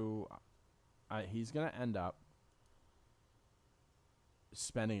to end up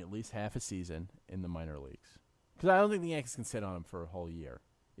spending at least half a season in the minor leagues. Because I don't think the Yankees can sit on him for a whole year.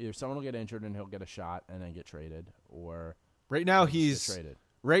 Either someone will get injured and he'll get a shot and then get traded, or right now he's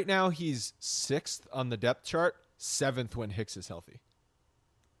 6th on the depth chart, 7th when Hicks is healthy.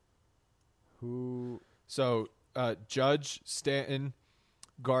 So Judge, Stanton,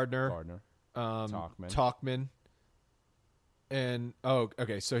 Gardner, Tauchman, and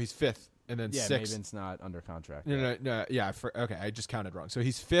so he's 5th. And then 6th. Maven's not under contract. No. Yeah. I just counted wrong. So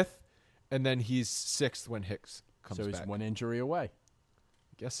he's 5th, and then he's 6th when Hicks comes back. So he's one injury away.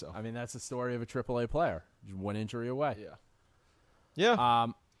 I guess so. I mean, that's the story of a AAA player. Just one injury away. Yeah.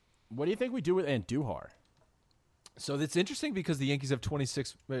 What do you think we do with Andujar? So it's interesting because the Yankees have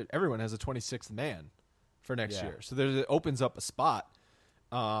 26. Everyone has a 26th man for next year. So it opens up a spot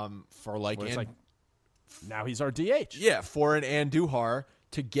for now he's our DH. Yeah, for an Andujar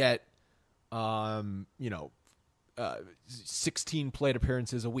to get, 16 plate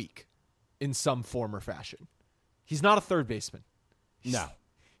appearances a week in some form or fashion. He's not a third baseman. No.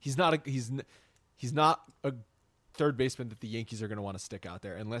 He's not a third baseman that the Yankees are going to want to stick out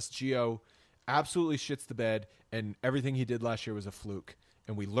there unless Gio absolutely shits the bed and everything he did last year was a fluke.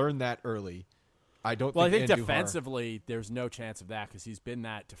 And we learned that early. I think Andujar, defensively, there's no chance of that because he's been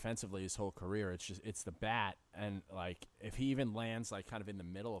that defensively his whole career. It's the bat, and like if he even lands like kind of in the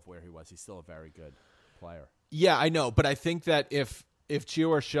middle of where he was, he's still a very good player. Yeah, I know, but I think that if Gio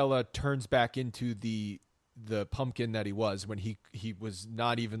Urshela turns back into the pumpkin that he was when he was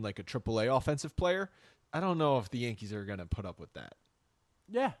not even like a AAA offensive player, I don't know if the Yankees are going to put up with that.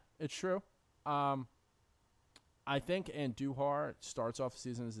 Yeah, it's true. I think Andujar starts off the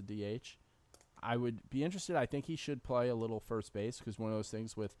season as a DH. I would be interested. I think he should play a little first base because one of those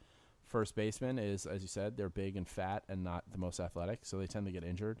things with first basemen is, as you said, they're big and fat and not the most athletic, so they tend to get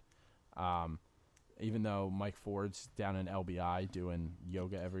injured. Even though Mike Ford's down in LBI doing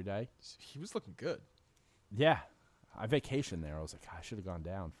yoga every day. He was looking good. Yeah. I vacationed there. I was like, I should have gone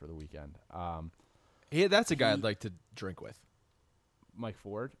down for the weekend. Yeah, that's a guy I'd like to drink with. Mike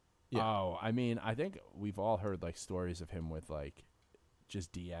Ford? Yeah. Oh, I mean, I think we've all heard like stories of him with like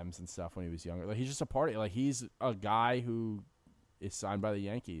just DMs and stuff when he was younger. Like he's just a party. Like he's a guy who is signed by the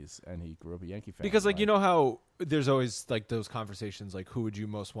Yankees and he grew up a Yankee fan. Because like you know how there's always like those conversations like who would you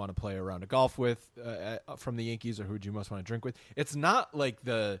most want to play a round of golf with from the Yankees or who would you most want to drink with? It's not like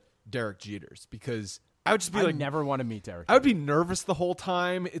the Derek Jeters because I would just be I like never want to meet Derek. I would be nervous the whole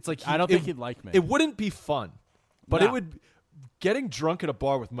time. It's like I don't think he'd like me. It wouldn't be fun. But No. it would getting drunk at a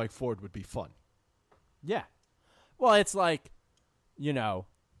bar with Mike Ford would be fun. Yeah. Well, it's like, you know,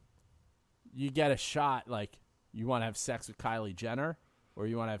 you get a shot, like, you want to have sex with Kylie Jenner, or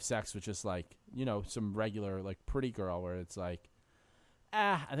you want to have sex with just, like, you know, some regular, like, pretty girl where it's like,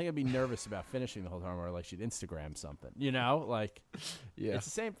 I think I'd be nervous about finishing the whole time, or, like, she'd Instagram something, you know? Like, Yeah. it's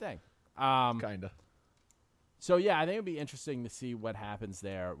the same thing. Kind of. So, yeah, I think it'd be interesting to see what happens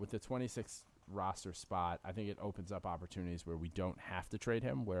there with the 26th roster spot. I think it opens up opportunities where we don't have to trade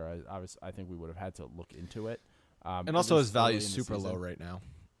him, whereas I think we would have had to look into it. And also his value is super low right now.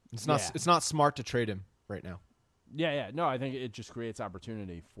 It's not Yeah. it's not smart to trade him right now. Yeah. No, I think it just creates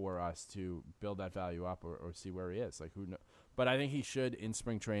opportunity for us to build that value up or see where he is. Like, who knows? But I think he should, in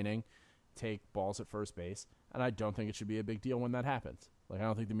spring training, take balls at first base, and I don't think it should be a big deal when that happens. Like, I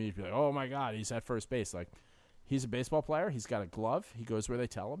don't think the media should be like, oh, my God, he's at first base. Like, he's a baseball player. He's got a glove. He goes where they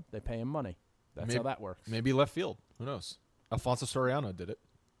tell him. They pay him money. That's how that works. Maybe left field. Who knows? Alfonso Soriano did it.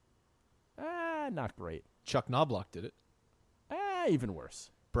 Not great. Chuck Knobloch did it. Even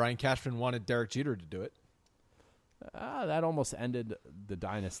worse. Brian Cashman wanted Derek Jeter to do it. That almost ended the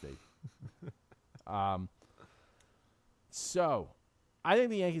dynasty. So, I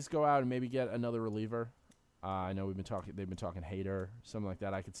think the Yankees go out and maybe get another reliever. I know they've been talking Hader, something like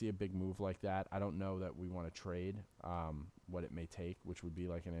that. I could see a big move like that. I don't know that we want to trade what it may take, which would be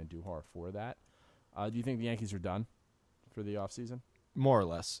like an Andujar for that. Do you think the Yankees are done for the offseason? More or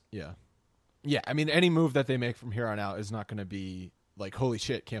less, yeah. Yeah, I mean, any move that they make from here on out is not going to be like, holy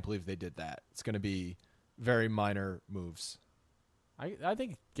shit, can't believe they did that. It's going to be very minor moves. I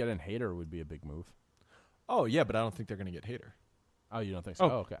think getting Hader would be a big move. Oh, yeah, but I don't think they're going to get Hader. Oh, you don't think so?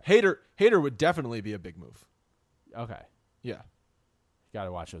 Oh, okay. Hader would definitely be a big move. Okay. Yeah. Got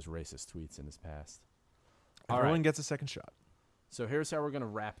to watch those racist tweets in his past. Everyone gets a second shot. So here's how we're going to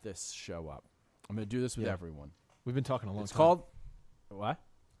wrap this show up. I'm going to do this with everyone. We've been talking a long It's time. called what?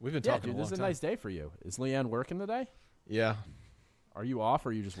 We've been Yeah, talking dude, a long this is a time. nice day for you. Is Leanne working today? Yeah. Are you off or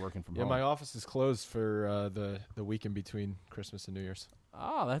are you just working from Yeah, home? my office is closed for the week in between Christmas and New Year's.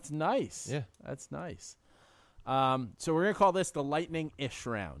 Oh, that's nice. Yeah. That's nice. So we're going to call this the lightning-ish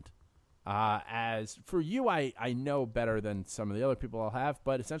round. As for you, I know better than some of the other people I'll have,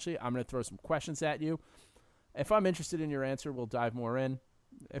 but essentially I'm going to throw some questions at you. If I'm interested in your answer, we'll dive more in.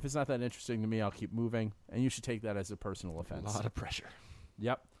 If it's not that interesting to me, I'll keep moving, and you should take that as a personal A offense. lot of pressure.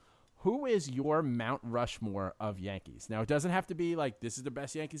 Yep. Who is your Mount Rushmore of Yankees? Now, it doesn't have to be like this is the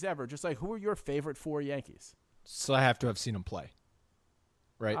best Yankees ever. Just like who are your favorite 4 Yankees? So I have to have seen him play,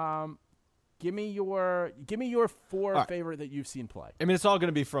 right? Give me your 4 right. favorite that you've seen play. I mean, it's all going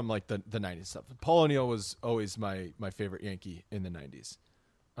to be from like the 90s stuff. Paul O'Neill was always my favorite Yankee in the 90s.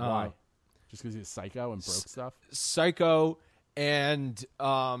 Why? Just because he's a psycho and broke stuff? Psycho, and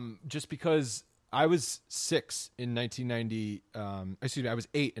just because I was 6 in 1990. Excuse me, I was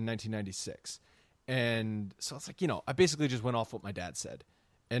 8 in 1996, and so it's like, you know, I basically just went off what my dad said,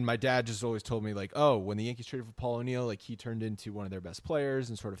 and my dad just always told me like, oh, when the Yankees traded for Paul O'Neill, like he turned into one of their best players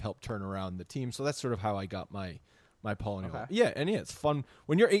and sort of helped turn around the team. So that's sort of how I got my my Paul O'Neill. Okay. Yeah, and it's fun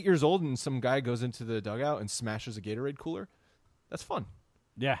when you're 8 years old and some guy goes into the dugout and smashes a Gatorade cooler. That's fun.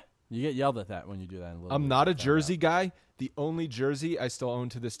 Yeah, you get yelled at that when you do that. I'm not a jersey guy. The only jersey I still own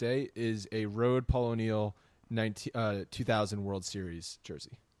to this day is a Road Paul O'Neill 2000 World Series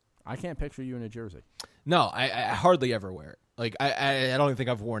jersey. I can't picture you in a jersey. No, I hardly ever wear it. Like I don't even think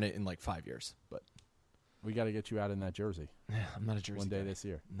I've worn it in like 5 years. But We got to get you out in that jersey I'm not a jersey one day guy. this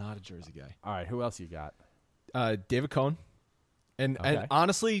year. Not a jersey guy. All right, who else you got? David Cohn. And Okay.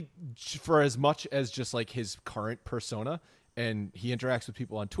 honestly, for as much as just like his current persona, and he interacts with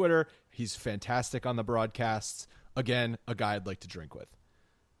people on Twitter, he's fantastic on the broadcasts. Again, a guy I'd like to drink with.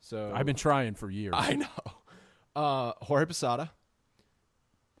 So I've been trying for years. I know. Jorge Posada.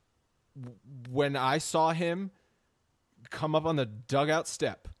 When I saw him come up on the dugout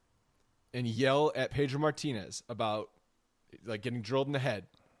step and yell at Pedro Martinez about like getting drilled in the head,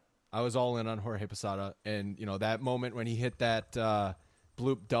 I was all in on Jorge Posada. And, you know, that moment when he hit that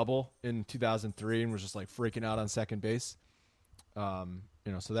bloop double in 2003 and was just like freaking out on second base.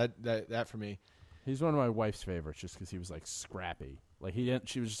 You know, so that for me. He's one of my wife's favorites just because he was like scrappy. Like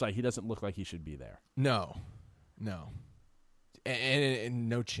she was just like, he doesn't look like he should be there. No. And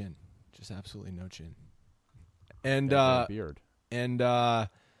no chin. Just absolutely no chin. And Beard. And the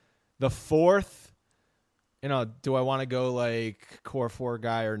fourth, you know, do I want to go like core four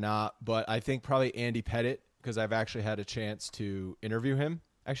guy or not? But I think probably Andy Pettit, because I've actually had a chance to interview him.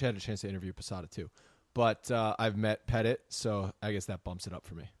 Actually had a chance to interview Posada too. But I've met Pettit, so I guess that bumps it up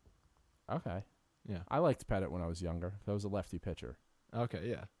for me. Okay. Yeah. I liked Pettit when I was younger. I was a lefty pitcher. Okay,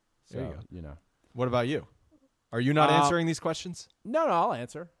 yeah. So, There you go. know. What about you? Are you not answering these questions? No, I'll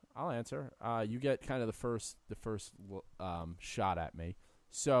answer. You get kind of the first shot at me.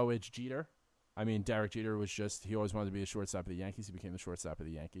 So it's Jeter. I mean, Derek Jeter was he always wanted to be a shortstop of the Yankees. He became the shortstop of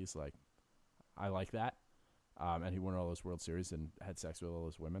the Yankees. Like, I like that. And he won all those World Series and had sex with all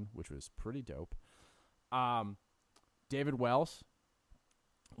those women, which was pretty dope. David Wells.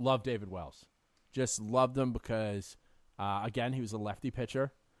 Love David Wells. Just loved him because, again, he was a lefty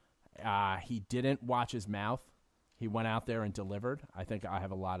pitcher. He didn't watch his mouth. He went out there and delivered. I think I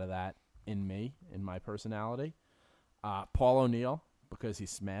have a lot of that in me, in my personality. Paul O'Neill, because he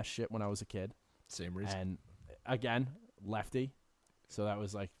smashed shit when I was a kid. Same reason. And, again, lefty. So that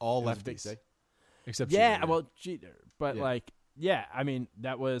was like All it was a big lefties. thing. Except Yeah, Jeter. well, Jeter. But, Yeah. I mean,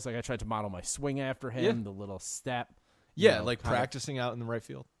 that was like I tried to model my swing after him, the little step. yeah, you know, like kind of- practicing out in the right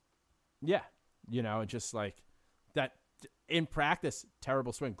field. Yeah. Just like that in practice,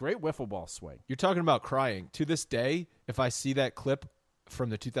 terrible swing. Great wiffle ball swing. You're talking about crying. To this day, if I see that clip from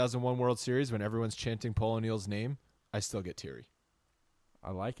the 2001 World Series when everyone's chanting Paul O'Neill's name, I still get teary.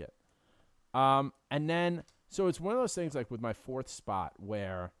 I like it. And then, so it's one of those things like with my fourth spot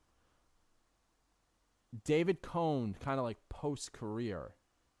where David Cohn kind of like post-career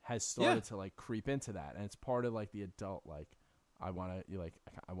has started to like creep into that. And it's part of like the adult, like, I want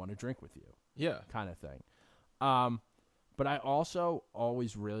to drink with you. Yeah. Kind of thing. But I also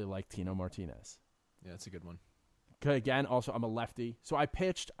always really liked Tino Martinez. Yeah, that's a good one. Again, also, I'm a lefty. So I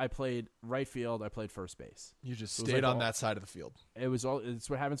pitched, I played right field, I played first base. You just It was stayed like on all- that side of the field. It's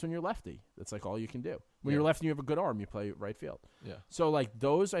what happens when you're lefty. That's like all you can do. When Yeah. you're lefty and you have a good arm, you play right field. Yeah. So like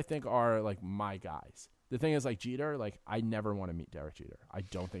those I think are like my guys. The thing is like Jeter, like I never want to meet Derek Jeter. I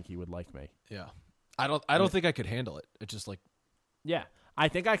don't think he would like me. Yeah. I don't think I could handle it. It's just like Yeah. I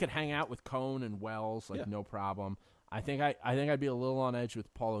think I could hang out with Cohn and Wells, like Yeah. no problem. I think I'd be a little on edge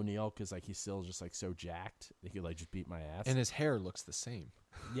with Paul O'Neill because like he's still just like so jacked. He could like just beat my ass. and his hair looks the same.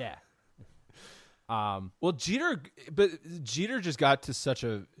 yeah. Well, Jeter just got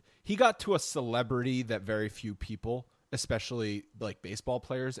to he got to a celebrity that very few people, especially like baseball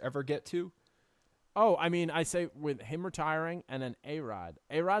players, ever get to. Oh, I mean, I say with him retiring and then A-Rod.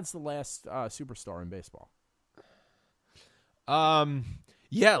 A-Rod's the last superstar in baseball.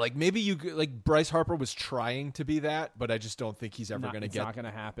 Yeah, like maybe like Bryce Harper was trying to be that, but I just don't think he's ever going to It's get. not going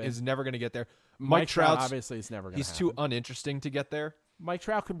to happen. Is never going to get there. Mike Trout Trout's obviously is never going to he's happen. too uninteresting to get there. Mike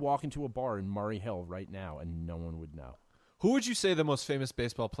Trout could walk into a bar in Murray Hill right now and no one would know. Who would you say the most famous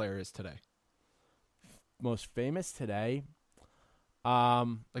baseball player is today? Most famous today?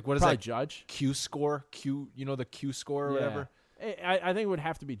 Like what is Probably that? Judge. Q score? The Q score or whatever? I think it would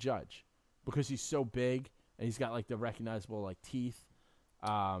have to be Judge because he's so big and he's got like the recognizable like teeth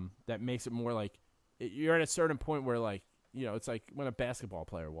that makes it more like you're at a certain point where like, it's like when a basketball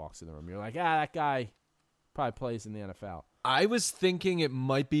player walks in the room, you're like, that guy probably plays in the NFL. I was thinking it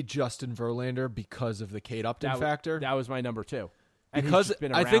might be Justin Verlander because of the Kate Upton factor. That was my number 2. And he's Because just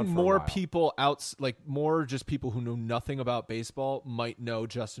been I around think for a more while. people more just people who know nothing about baseball might know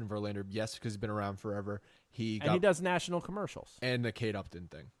Justin Verlander. Yes, because he's been around forever. He does national commercials. And the Kate Upton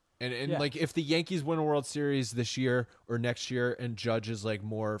thing. And Yeah. like if the Yankees win a World Series this year or next year and Judge is like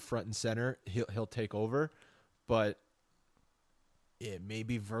more front and center, he'll take over. But it may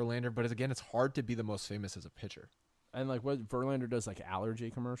be Verlander, but again, it's hard to be the most famous as a pitcher. And like what Verlander does, like allergy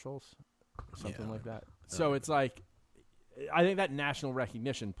commercials, or something like that. So it's like, I think that national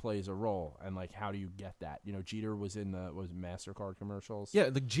recognition plays a role, and like, how do you get that? You know, Jeter was in the MasterCard commercials. Yeah,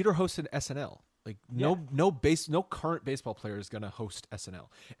 like Jeter hosted SNL. Like no current baseball player is gonna host SNL.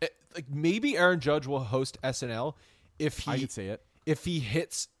 Like maybe Aaron Judge will host SNL if I could see it. If he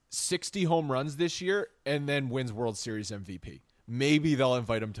hits 60 home runs this year and then wins World Series MVP. Maybe they'll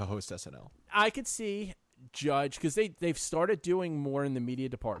invite him to host SNL. I could see Judge, because they've started doing more in the media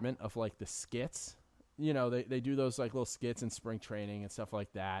department of like the skits. You know, they do those like little skits in spring training and stuff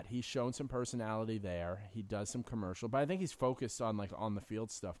like that. He's shown some personality there. He does some commercial, but I think he's focused on like on the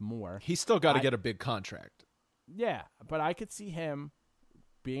field stuff more. He's still got to get a big contract. Yeah, but I could see him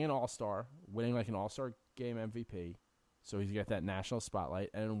being an all-star, winning like an all-star game MVP, so he's got that national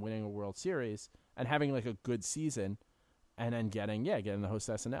spotlight, and winning a World Series and having like a good season, and then getting the host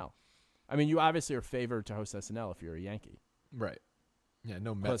SNL. I mean, you obviously are favored to host SNL if you're a Yankee. Right. Yeah,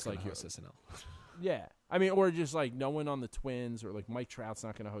 no Mets like like host SNL. Yeah. I mean, or just like no one on the Twins, or like Mike Trout's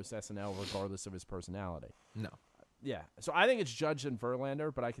not going to host SNL regardless of his personality. No. Yeah. So I think it's Judge and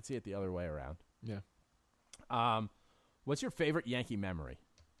Verlander, but I could see it the other way around. Yeah. What's your favorite Yankee memory?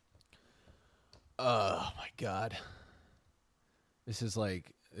 Oh my God. This is.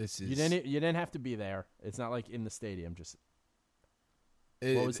 You didn't have to be there. It's not like in the stadium. Just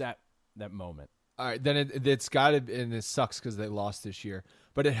what was that moment? All right, then it's got to, and it sucks because they lost this year,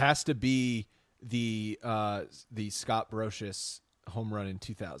 but it has to be the Scott Brocious home run in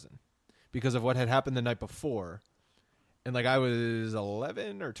 2000 because of what had happened the night before. And like I was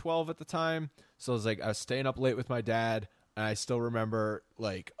 11 or 12 at the time, so I was staying up late with my dad, and I still remember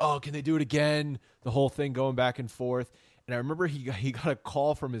like, oh, can they do it again? The whole thing going back and forth. And I remember he got a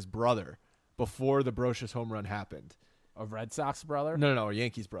call from his brother before the Brocious home run happened. A Red Sox brother? No, a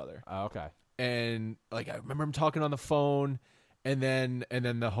Yankees brother. Oh, okay. And like I remember him talking on the phone, and then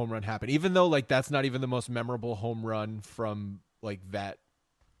the home run happened. Even though like that's not even the most memorable home run from like that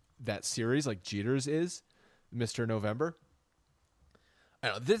series, like Jeter's is, Mr. November. I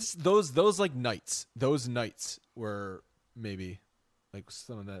don't know, those like nights. Those nights were maybe like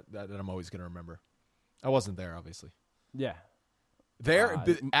some of that I'm always gonna remember. I wasn't there, obviously. Yeah.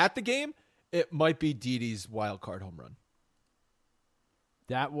 At the game, it might be Didi's wild card home run.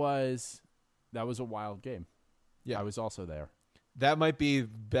 That was a wild game. Yeah, I was also there. That might be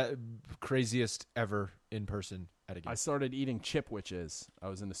craziest ever in person at a game. I started eating chipwiches. I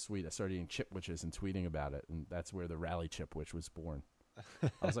was in the suite. I started eating chipwiches and tweeting about it, and that's where the rally chipwich was born.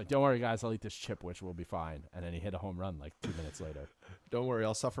 I was like, don't worry, guys. I'll eat this chipwich. We'll be fine. And then he hit a home run like 2 minutes later. Don't worry.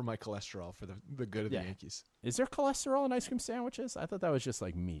 I'll suffer my cholesterol for the good of the Yankees. Is there cholesterol in ice cream sandwiches? I thought that was just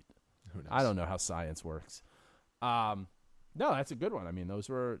like meat. Who knows? I don't know how science works. No, that's a good one. I mean, those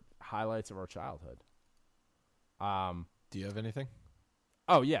were highlights of our childhood. Do you have anything?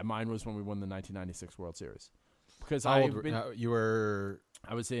 Oh, yeah. Mine was when we won the 1996 World Series. Because you were...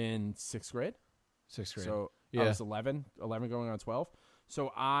 I was in 6th grade. 6th grade. So yeah. I was 11 going on 12. So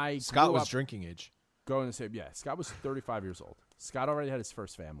Scott was drinking age. Going to say, yeah, Scott was 35 years old. Scott already had his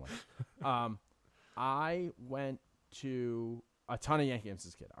first family. I went to a ton of Yankee games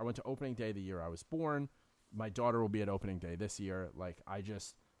as a kid. I went to opening day the year I was born. My daughter will be at opening day this year. Like,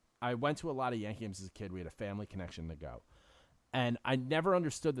 I went to a lot of Yankee games as a kid. We had a family connection to go. And I never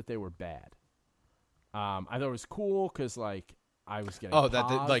understood that they were bad. I thought it was cool because, like, I was getting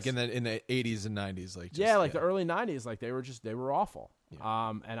that like in the 80s and 90s, like the early 90s, like they were awful.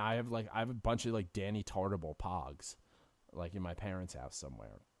 Yeah. And I have a bunch of like Danny Tartable pogs, like in my parents' house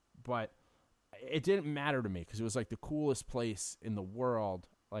somewhere. But it didn't matter to me because it was like the coolest place in the world.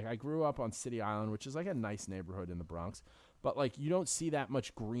 Like I grew up on City Island, which is like a nice neighborhood in the Bronx, but like you don't see that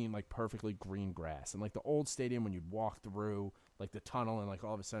much green, like perfectly green grass. And like the old stadium, when you'd walk through like the tunnel and like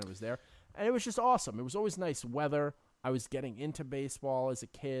all of a sudden it was there, and it was just awesome. It was always nice weather. I was getting into baseball as a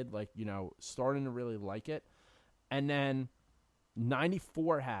kid, like, you know, starting to really like it. And then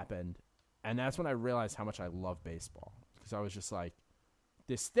 94 happened, and that's when I realized how much I love baseball. Because I was just like,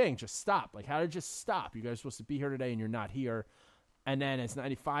 this thing just stopped. Like, how did it just stop? You guys are supposed to be here today, and you're not here. And then as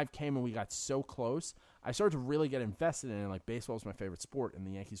 95 came and we got so close, I started to really get invested in it. Like, baseball was my favorite sport, and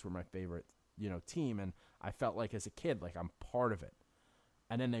the Yankees were my favorite, you know, team. And I felt like as a kid, like, I'm part of it.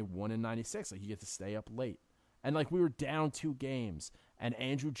 And then they won in 96. Like, you get to stay up late. And, like, we were down 2 games. And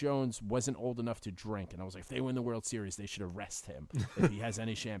Andrew Jones wasn't old enough to drink. And I was like, if they win the World Series, they should arrest him if he has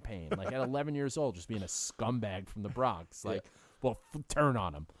any champagne. Like, at 11 years old, just being a scumbag from the Bronx. Like, well, turn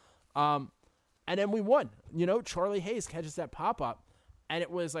on him. And then we won. You know, Charlie Hayes catches that pop-up. And it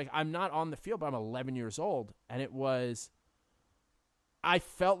was like, I'm not on the field, but I'm 11 years old. And it was, I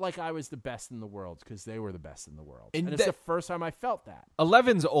felt like I was the best in the world because they were the best in the world. And it's the first time I felt that.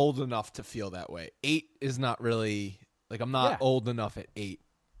 11's old enough to feel that way. 8 is not really... Like, I'm not old enough at 8.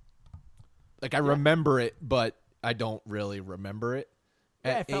 Like, I remember it, but I don't really remember it.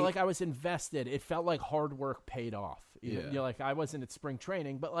 Yeah, it felt like I was invested. It felt like hard work paid off. You know, like, I wasn't at spring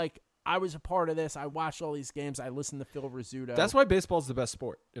training, but, like, I was a part of this. I watched all these games. I listened to Phil Rizzuto. That's why baseball's the best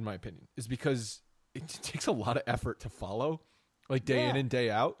sport, in my opinion, is because it takes a lot of effort to follow, like, day in and day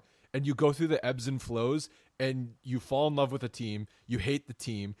out. And you go through the ebbs and flows, and you fall in love with a team. You hate the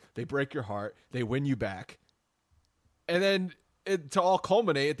team. They break your heart. They win you back. And then to all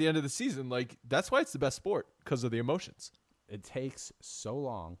culminate at the end of the season, like, that's why it's the best sport, because of the emotions. It takes so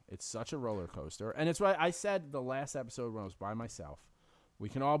long. It's such a roller coaster. And it's why I said the last episode when I was by myself, we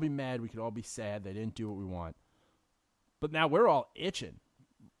can all be mad. We can all be sad. They didn't do what we want. But now we're all itching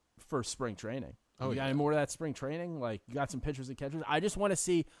for spring training. You got any more of that spring training? Like, you got some pitchers and catchers? I just want to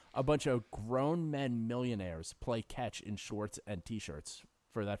see a bunch of grown men millionaires play catch in shorts and T-shirts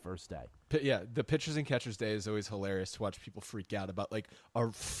for that first day. Yeah, the pitchers and catchers day is always hilarious to watch people freak out about, like, a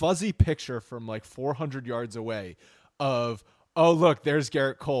fuzzy picture from like 400 yards away of, oh, look, there's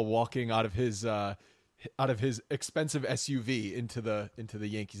Garrett Cole walking out of his expensive SUV into the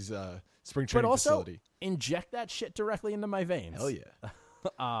Yankees spring training facility. Inject that shit directly into my veins. Hell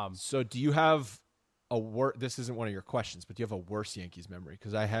yeah. So do you have this isn't one of your questions, but do you have a worse Yankees memory?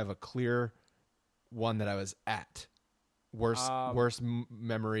 Because I have a clear one that I was at. Worst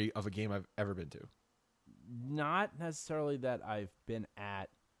memory of a game I've ever been to. Not necessarily that I've been at.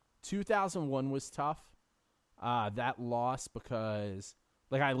 2001 was tough. That loss because,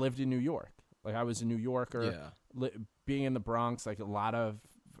 like, I lived in New York. Like, I was a New Yorker. Yeah. Being in the Bronx, like, a lot of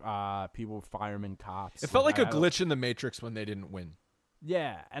people were firemen, cops. It felt like a glitch in the Matrix when they didn't win.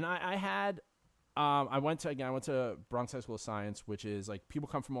 Yeah, and I went to Bronx High School of Science, which is, like, people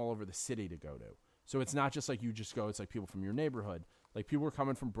come from all over the city to go to. So it's not just like you just go, it's like people from your neighborhood. Like, people were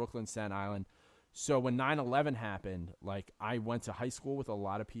coming from Brooklyn, Staten Island. So when 9/11 happened, like, I went to high school with a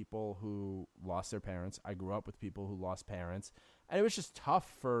lot of people who lost their parents. I grew up with people who lost parents. And it was just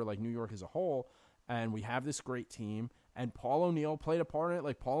tough for, like, New York as a whole. And we have this great team. And Paul O'Neill played a part in it.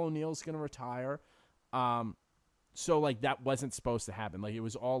 Like, Paul O'Neill's going to retire. So, like, that wasn't supposed to happen. Like, it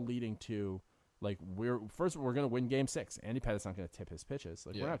was all leading to, like, we're going to win Game 6. Andy Pettit's not going to tip his pitches.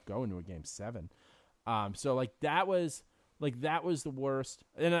 Like, we're not going to a Game 7. So, like, that was the worst.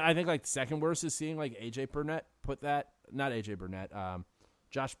 And I think, like, the second worst is seeing, like,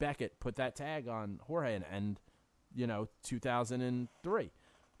 Josh Beckett put that tag on Jorge and end, 2003.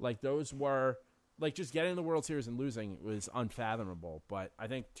 Like, those were, like, just getting the World Series and losing was unfathomable. But I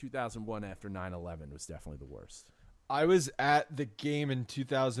think 2001 after 9/11 was definitely the worst. I was at the game in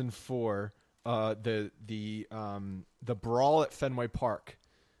 2004, the brawl at Fenway Park.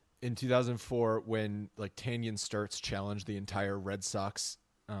 In 2004, when, like, Tanyan Sturtz challenged the entire Red Sox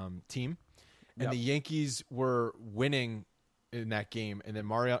team, and the Yankees were winning in that game, and then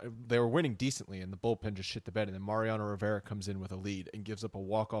they were winning decently, and the bullpen just shit the bed, and then Mariano Rivera comes in with a lead and gives up a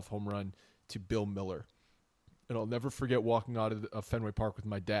walk-off home run to Bill Miller. And I'll never forget walking out of Fenway Park with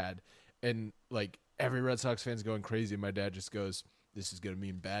my dad, and, like, every Red Sox fan's going crazy, and my dad just goes, "This is going to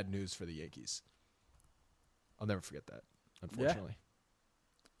mean bad news for the Yankees." I'll never forget that, unfortunately. Yeah.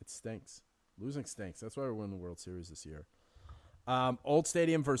 It stinks. Losing stinks. That's why we're winning the World Series this year. Old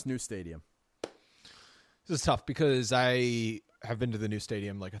stadium versus new stadium. This is tough because I have been to the new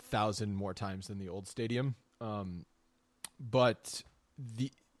stadium like 1,000 more times than the old stadium. But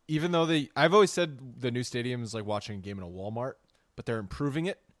even though I've always said the new stadium is like watching a game in a Walmart, but they're improving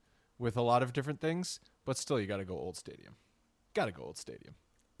it with a lot of different things. But still, you got to go old stadium. Got to go old stadium.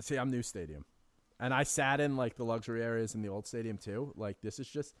 See, I'm new stadium. And I sat in, like, the luxury areas in the old stadium, too. Like, it's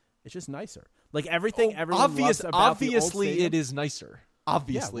just nicer. Like, everything everyone loves about the old stadium. It is nicer.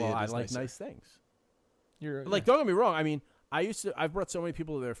 Obviously, I is like nicer. nice things. Don't get me wrong. I mean, I've brought so many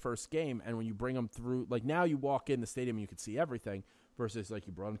people to their first game, and when you bring them through, like, now you walk in the stadium and you can see everything, versus, like,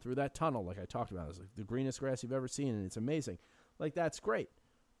 you brought them through that tunnel, like I talked about. It's like the greenest grass you've ever seen, and it's amazing. Like, that's great.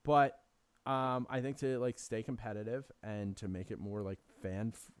 But I think to, like, stay competitive and to make it more, like,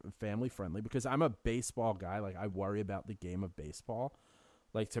 family friendly, because I'm a baseball guy. Like, I worry about the game of baseball.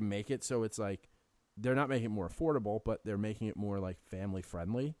 Like, to make it so it's like they're not making it more affordable, but they're making it more, like, family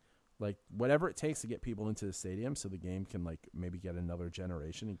friendly. Like whatever it takes to get people into the stadium so the game can like maybe get another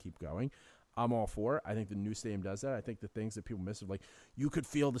generation and keep going. I'm all for it. I think the new stadium does that. I think the things that people miss are like you could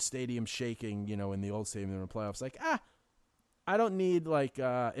feel the stadium shaking, in the old stadium in the playoffs. Like, I don't need like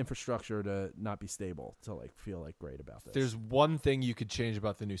infrastructure to not be stable to like feel like great about this. There's one thing you could change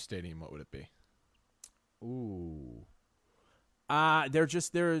about the new stadium. What would it be? Ooh. They're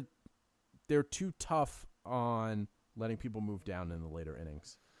too tough on letting people move down in the later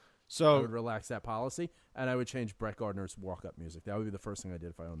innings. So I would relax that policy, and I would change Brett Gardner's walk-up music. That would be the first thing I did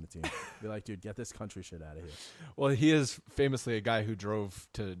if I owned the team. Be like, dude, get this country shit out of here. Well, he is famously a guy who drove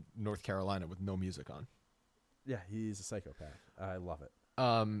to North Carolina with no music on. Yeah, he's a psychopath. I love it.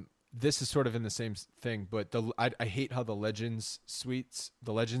 This is sort of in the same thing, but I hate how the Legends seats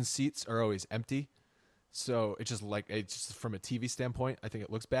are always empty. So it's just from a TV standpoint, I think it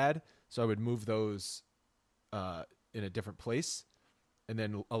looks bad. So I would move those in a different place, and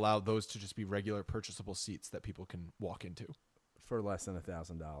then allow those to just be regular purchasable seats that people can walk into for less than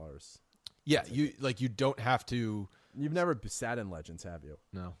 $1,000. Yeah, you don't have to. You've never sat in Legends, have you?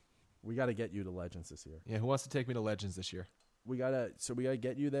 No. We got to get you to Legends this year. Yeah, who wants to take me to Legends this year? We gotta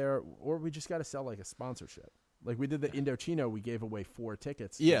get you there, or we just gotta sell like a sponsorship. Like we did the Indochino, we gave away 4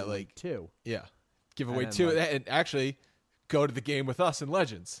 tickets. Yeah, like 2. Yeah, give away And 2, like, and actually go to the game with us in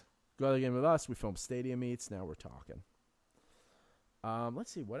Legends. Go to the game with us. We film stadium meets. Now we're talking.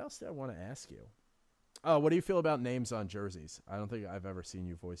 Let's see. What else did I want to ask you? Oh, what do you feel about names on jerseys? I don't think I've ever seen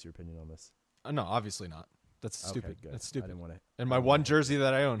you voice your opinion on this. No, obviously not. That's Okay, stupid. good. That's stupid. I didn't want to. And my one jersey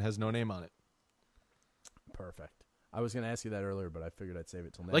that I own has no name on it. Perfect. I was going to ask you that earlier, but I figured I'd save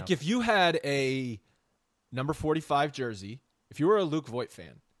it till now. Like if you had a number 45 jersey, if you were a Luke Voigt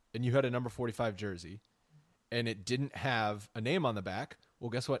fan and you had a number 45 jersey and it didn't have a name on the back, well,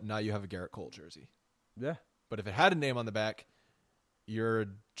 guess what? Now you have a Garrett Cole jersey. Yeah. But if it had a name on the back, you're a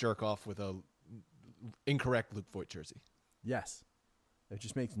jerk off with a incorrect Luke Voigt jersey. Yes. It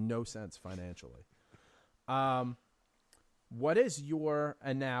just makes no sense financially. What is your,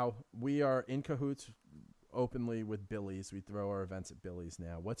 and now we are in cahoots openly with Billy's. We throw our events at Billy's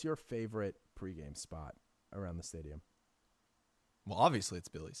now. What's your favorite pregame spot around the stadium? Well, obviously it's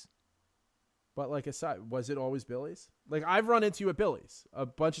Billy's. But like aside, was it always Billy's? Like I've run into you at Billy's a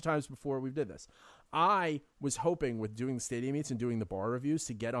bunch of times before we did this. I was hoping with doing the stadium meets and doing the bar reviews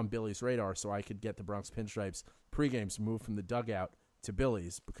to get on Billy's radar so I could get the Bronx Pinstripes pregames moved from the dugout to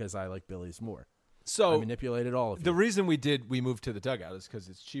Billy's because I like Billy's more. So I manipulated all of you. The reason we moved to the dugout is because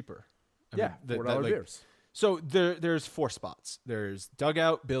it's cheaper. $4 beers. So there's 4 spots. There's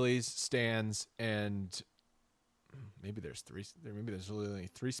dugout, Billy's, stands, and maybe there's 3. Maybe there's really only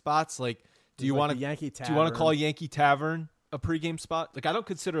 3 spots. Like, do you want to Yankee Do you want to Tavern. call Yankee Tavern a pregame spot? Like, I don't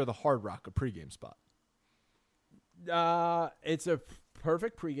consider the Hard Rock a pregame spot. It's a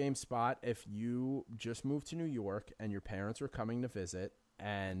perfect pregame spot if you just moved to New York and your parents were coming to visit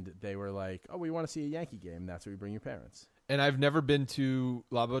and they were like, "Oh, we want to see a Yankee game." That's where you bring your parents. And I've never been to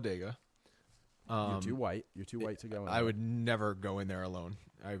La Bodega. You're too white. You're too white to go in. I would never go in there alone.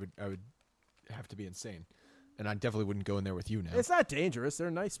 I would have to be insane. And I definitely wouldn't go in there with you now. It's not dangerous.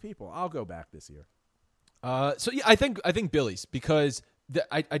 They're nice people. I'll go back this year. So yeah, I think Billy's because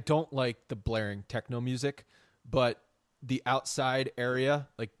I don't like the blaring techno music, but the outside area,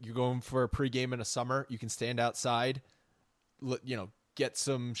 like you're going for a pregame in the summer, you can stand outside, get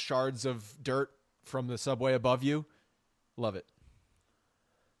some shards of dirt from the subway above you. Love it.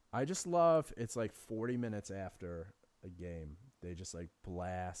 I just love it's like 40 minutes after a game. They just like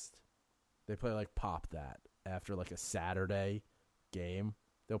blast. They play like Pop That after like a Saturday game.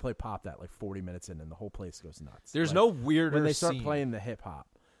 They'll play Pop That like 40 minutes in and the whole place goes nuts. There's like, no weirder when they start scene. playing the hip hop.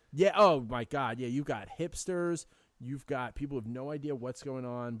 Yeah. Oh my God. Yeah. You've got hipsters. You've got people who have no idea what's going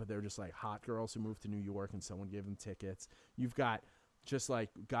on, but they're just like hot girls who moved to New York and someone gave them tickets. You've got just like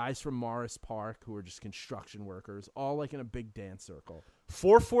guys from Morris Park who are just construction workers, all like in a big dance circle.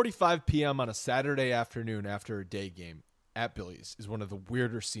 4:45 p.m. on a Saturday afternoon after a day game at Billy's is one of the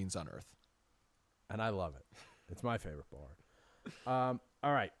weirder scenes on earth. And I love it. It's my favorite bar.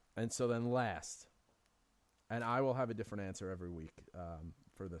 All right. And so then last, and I will have a different answer every week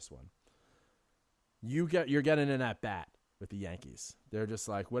for this one. You're getting an at bat with the Yankees. They're just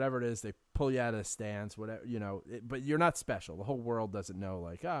like, whatever it is, they pull you out of the stands, whatever, but you're not special. The whole world doesn't know,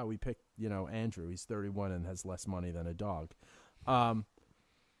 like, we picked, Andrew. He's 31 and has less money than a dog.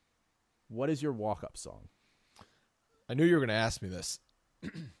 What is your walk-up song? I knew you were going to ask me this.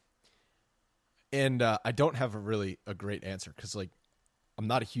 And I don't have a great answer because, like, I'm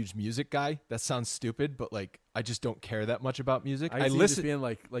not a huge music guy. That sounds stupid, but, like, I just don't care that much about music. I listen being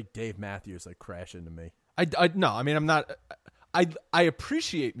like Dave Matthews, like, crash into me. No, I mean, I'm not. I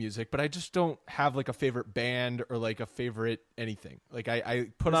appreciate music, but I just don't have like a favorite band or like a favorite anything. Like I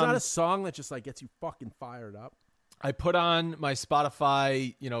put There's on not a song that just like gets you fucking fired up. I put on my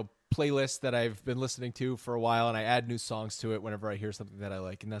Spotify, playlist that I've been listening to for a while, and I add new songs to it whenever I hear something that I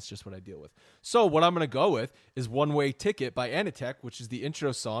like, and that's just what I deal with. So what I'm going to go with is One Way Ticket by Anatech, which is the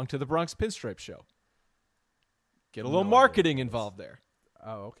intro song to the Bronx Pinstripe Show. Get a little marketing involved there.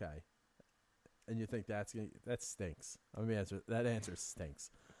 Oh, okay. And you think that stinks? Let me answer. That answer stinks.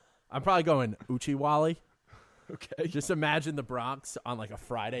 I'm probably going Uchi Wally. Okay. Just imagine the Bronx on like a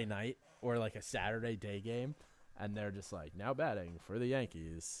Friday night or like a Saturday day game, and they're just like, now batting for the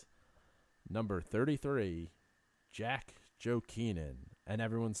Yankees, number 33, Jack Joe Keenan. And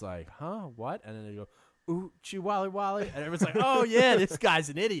everyone's like, huh, what? And then they go, Uchi Wally Wally. And everyone's like, oh, yeah, this guy's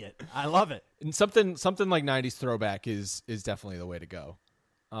an idiot. I love it. And something like 90s throwback is definitely the way to go.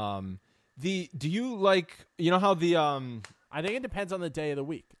 Do you like, how the I think it depends on the day of the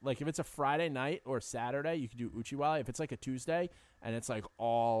week. Like if it's a Friday night or Saturday, you can do Uchi Wally. If it's like a Tuesday and it's like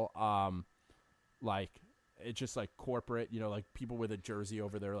all like it's just like corporate, like people with a jersey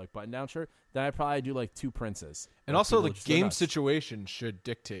over their like button down shirt, then I'd probably do like Two Princes. And like, also the just go game nuts. situation should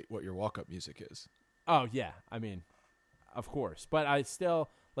dictate what your walk-up music is. Oh yeah, I mean, of course. But I still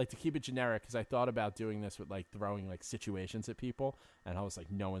like to keep it generic because I thought about doing this with like throwing like situations at people, and I was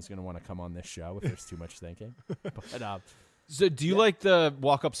like, no one's gonna want to come on this show if there's too much thinking. But so do you like the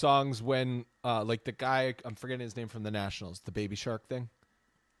walk-up songs when like the guy, I'm forgetting his name from the Nationals, the Baby Shark thing?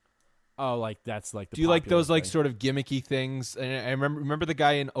 oh, like that's like the Do you like popular those like thing. sort of gimmicky things? And I remember the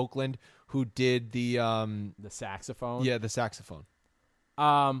guy in Oakland who did the saxophone? the saxophone.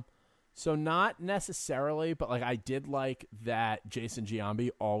 So not necessarily, but like I did like that Jason Giambi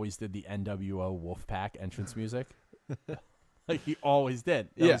always did the NWO Wolfpack entrance music. Like he always did.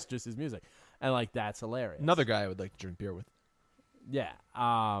 That was just his music. And like that's hilarious. Another guy I would like to drink beer with. Yeah.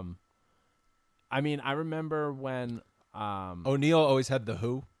 I mean, I remember when O'Neill always had the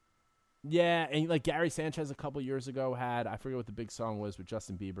Who. yeah, and like Gary Sanchez a couple years ago had, I forget what the big song was with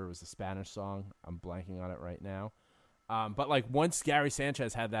Justin Bieber. It was a Spanish song. I'm blanking on it right now. But like once Gary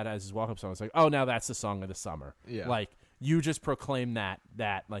Sanchez had that as his walk-up song, it's like, oh, now that's the song of the summer. Yeah. Like you just proclaim that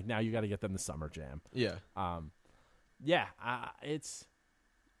like now you got to get them the summer jam. Yeah. Yeah. It's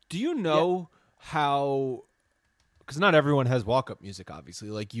Do you know how? Because not everyone has walk-up music. Obviously,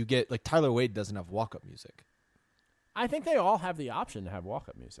 like you get like Tyler Wade doesn't have walk-up music. I think they all have the option to have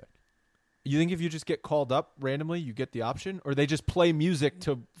walk-up music. You think if you just get called up randomly, you get the option, or they just play music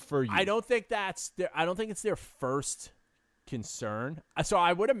for you? I don't think I don't think it's their first concern. So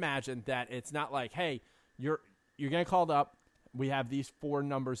I would imagine that it's not like, hey, you're getting called up. We have these 4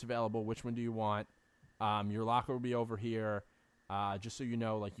 numbers available. Which one do you want? Your locker will be over here. Just so you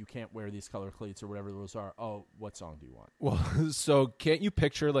know, like you can't wear these color cleats or whatever those are. Oh, what song do you want? Well, so can't you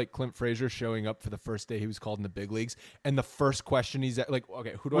picture like Clint Frazier showing up for the first day he was called in the big leagues, and the first question he's like,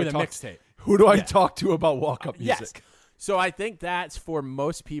 okay, who do With I a talk? mixtape. Who do I talk to about walk-up music? Yes. So I think that's for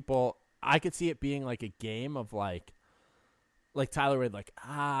most people. I could see it being like a game of like Tyler Wade, like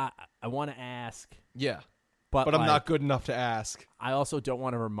I want to ask, Yeah, but I'm like, not good enough to ask. I also don't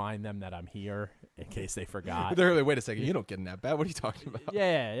want to remind them that I'm here in case they forgot. They're like, wait a second, you don't get in that bad. What are you talking about?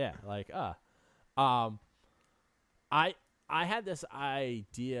 Yeah. Like, I had this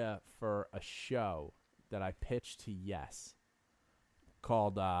idea for a show that I pitched to Yes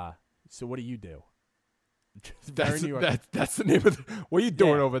called So What Do You Do? Very New York. That's the name of the, what are you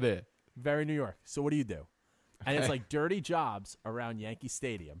doing Yeah. over there? Very New York. So what do you do? And it's like dirty jobs around Yankee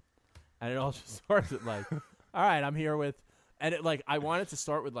Stadium. And it all just starts at like, all right, I'm here with, and it like, I wanted to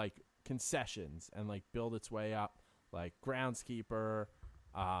start with like concessions and like build its way up, like groundskeeper,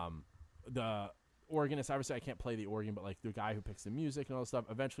 the organist. Obviously I can't play the organ, but like the guy who picks the music and all that stuff,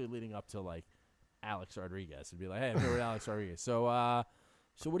 eventually leading up to like Alex Rodriguez. It'd be like, hey, I'm here with Alex Rodriguez. So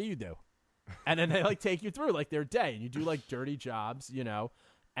what do you do? And then they like take you through like their day, and you do like dirty jobs,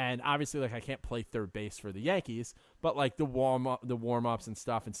 And obviously, like I can't play third base for the Yankees, but like the warm ups and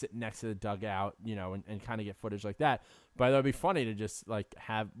stuff, and sitting next to the dugout, and kind of get footage like that. But that'd be funny to just like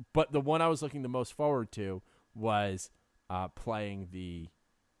have. But the one I was looking the most forward to was playing the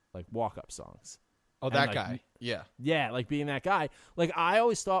like walk up songs. Oh, And, that like, guy. Yeah. Yeah, like being that guy. Like I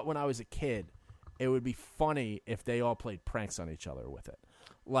always thought when I was a kid, it would be funny if they all played pranks on each other with it.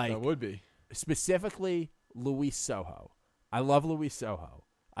 Like That would be. specifically Luis Soho. I love Luis Soho.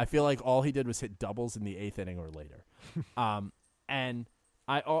 I feel like all he did was hit doubles in the 8th inning or later.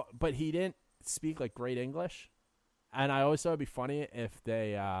 But he didn't speak like great English. And I always thought it'd be funny if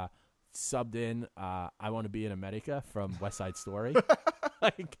they subbed in I Want to Be in America from West Side Story.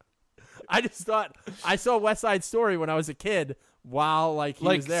 Like I just thought I saw West Side Story when I was a kid while he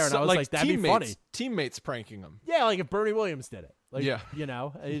was there, and I was like, that'd be funny. Teammates pranking him. Yeah, like if Bernie Williams did it. Yeah.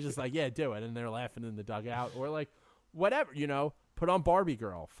 And he's just like, yeah, do it. And they're laughing in the dugout or whatever, put on Barbie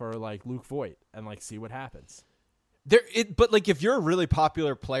Girl for Luke Voigt and see what happens. But if you're a really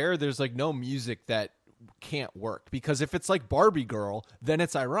popular player, there's no music that can't work, because if it's like Barbie Girl, then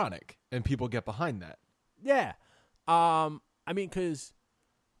it's ironic and people get behind that. Yeah. Because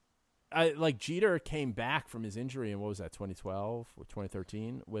Jeter came back from his injury in, what was that, 2012 or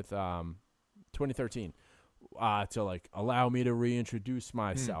 2013 with 2013 to allow me to reintroduce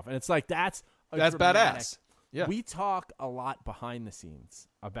myself. And it's that's badass. Yeah. We talk a lot behind the scenes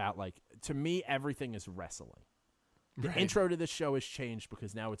about to me, everything is wrestling. The intro to this show has changed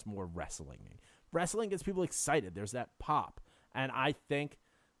because now it's more wrestling. Wrestling gets people excited. There's that pop. And I think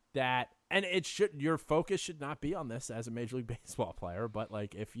that, and your focus should not be on this as a Major League Baseball player, but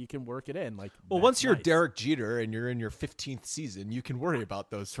if you can work it in, once you're nice. Derek Jeter and you're in your 15th season, you can worry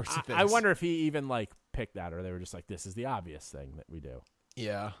about those sorts of things. I wonder if he even picked that, or they were just this is the obvious thing that we do.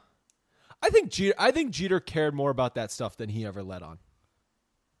 Yeah. I think Jeter cared more about that stuff than he ever let on.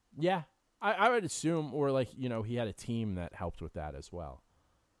 Yeah. I would assume, or he had a team that helped with that as well.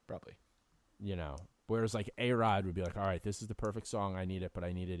 Probably. Whereas A-Rod would be all right, this is the perfect song, I need it, but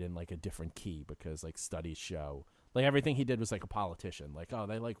I need it in a different key because studies show everything he did was a politician.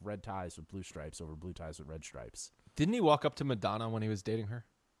 They like red ties with blue stripes over blue ties with red stripes. Didn't he walk up to Madonna when he was dating her?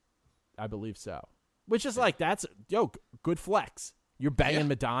 I believe so. Which is that's good flex. You're banging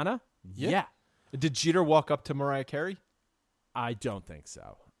Madonna? Yeah. Did Jeter walk up to Mariah Carey? I don't think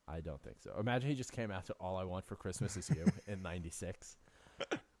so. Imagine he just came out to All I Want for Christmas Is You in 96.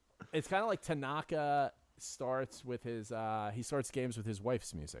 It's kind of like Tanaka starts with his he starts games with his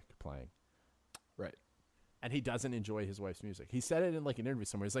wife's music playing. Right. And he doesn't enjoy his wife's music. He said it in an interview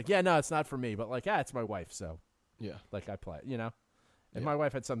somewhere. He's like, yeah, no, it's not for me, but it's my wife, so yeah. I play it, If my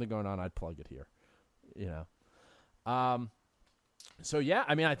wife had something going on, I'd plug it here. So yeah,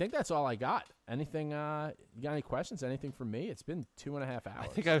 I think that's all I got. Anything? You got any questions? Anything from me? It's been 2.5 hours. I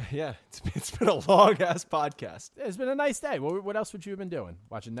think it's been a long ass podcast. It's been a nice day. What else would you have been doing?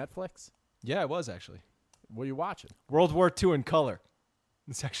 Watching Netflix? Yeah, I was actually. What are you watching? World War II in color.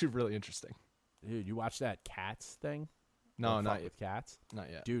 It's actually really interesting. Dude, you watch that Cats thing? No, not yet. With cats? Not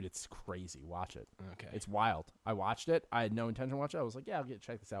yet. Dude, it's crazy. Watch it. Okay. It's wild. I watched it. I had no intention of watching it. I was like, yeah, I'll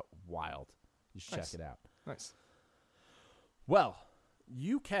check this out. Wild. You should check it out. Nice. Well,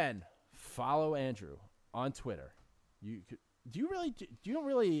 you can follow Andrew on Twitter. You don't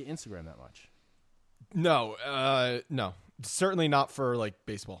really Instagram that much? No, no. Certainly not for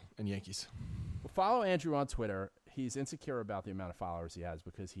baseball and Yankees. Well, follow Andrew on Twitter. He's insecure about the amount of followers he has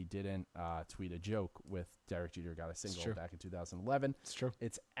because he didn't tweet a joke with Derek Jeter got a single back in 2011. It's true.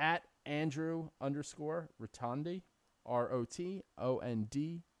 It's at Andrew_Rotondi,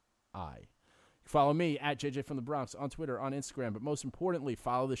 ROTONDI. Follow me at JJ from the Bronx on Twitter, on Instagram, but most importantly,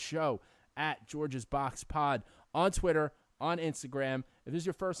 follow the show at George's Box Pod on Twitter, on Instagram. If this is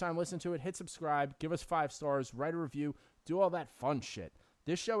your first time listening to it, hit subscribe, give us 5 stars, write a review, do all that fun shit.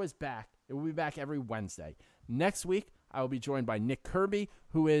 This show is back. It will be back every Wednesday. Next week, I will be joined by Nick Kirby,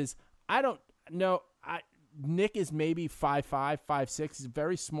 who is, I don't know, Nick is maybe 5'5", 5'6". He's a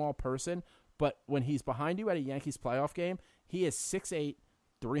very small person, but when he's behind you at a Yankees playoff game, he is 6'8",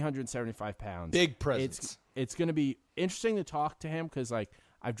 375 pounds. Big presence. It's going to be interesting to talk to him because,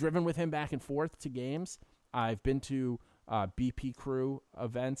 I've driven with him back and forth to games. I've been to BP Crew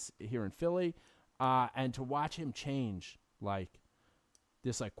events here in Philly, and to watch him change,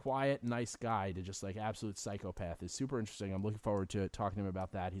 this quiet, nice guy to just absolute psychopath is super interesting. I'm looking forward to talking to him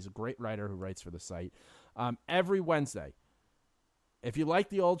about that. He's a great writer who writes for the site. Every Wednesday. If you like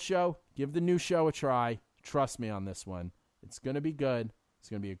the old show, give the new show a try. Trust me on this one. It's going to be good. It's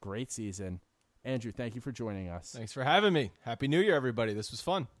going to be a great season. Andrew, thank you for joining us. Thanks for having me. Happy New Year, everybody. This was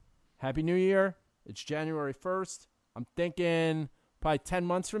fun. Happy New Year. It's January 1st. I'm thinking probably 10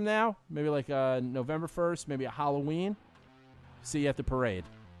 months from now, maybe November 1st, maybe a Halloween. See you at the parade.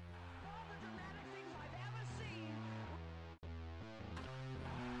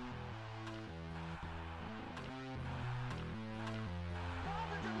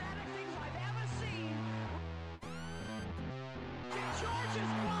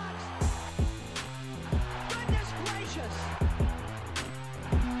 George's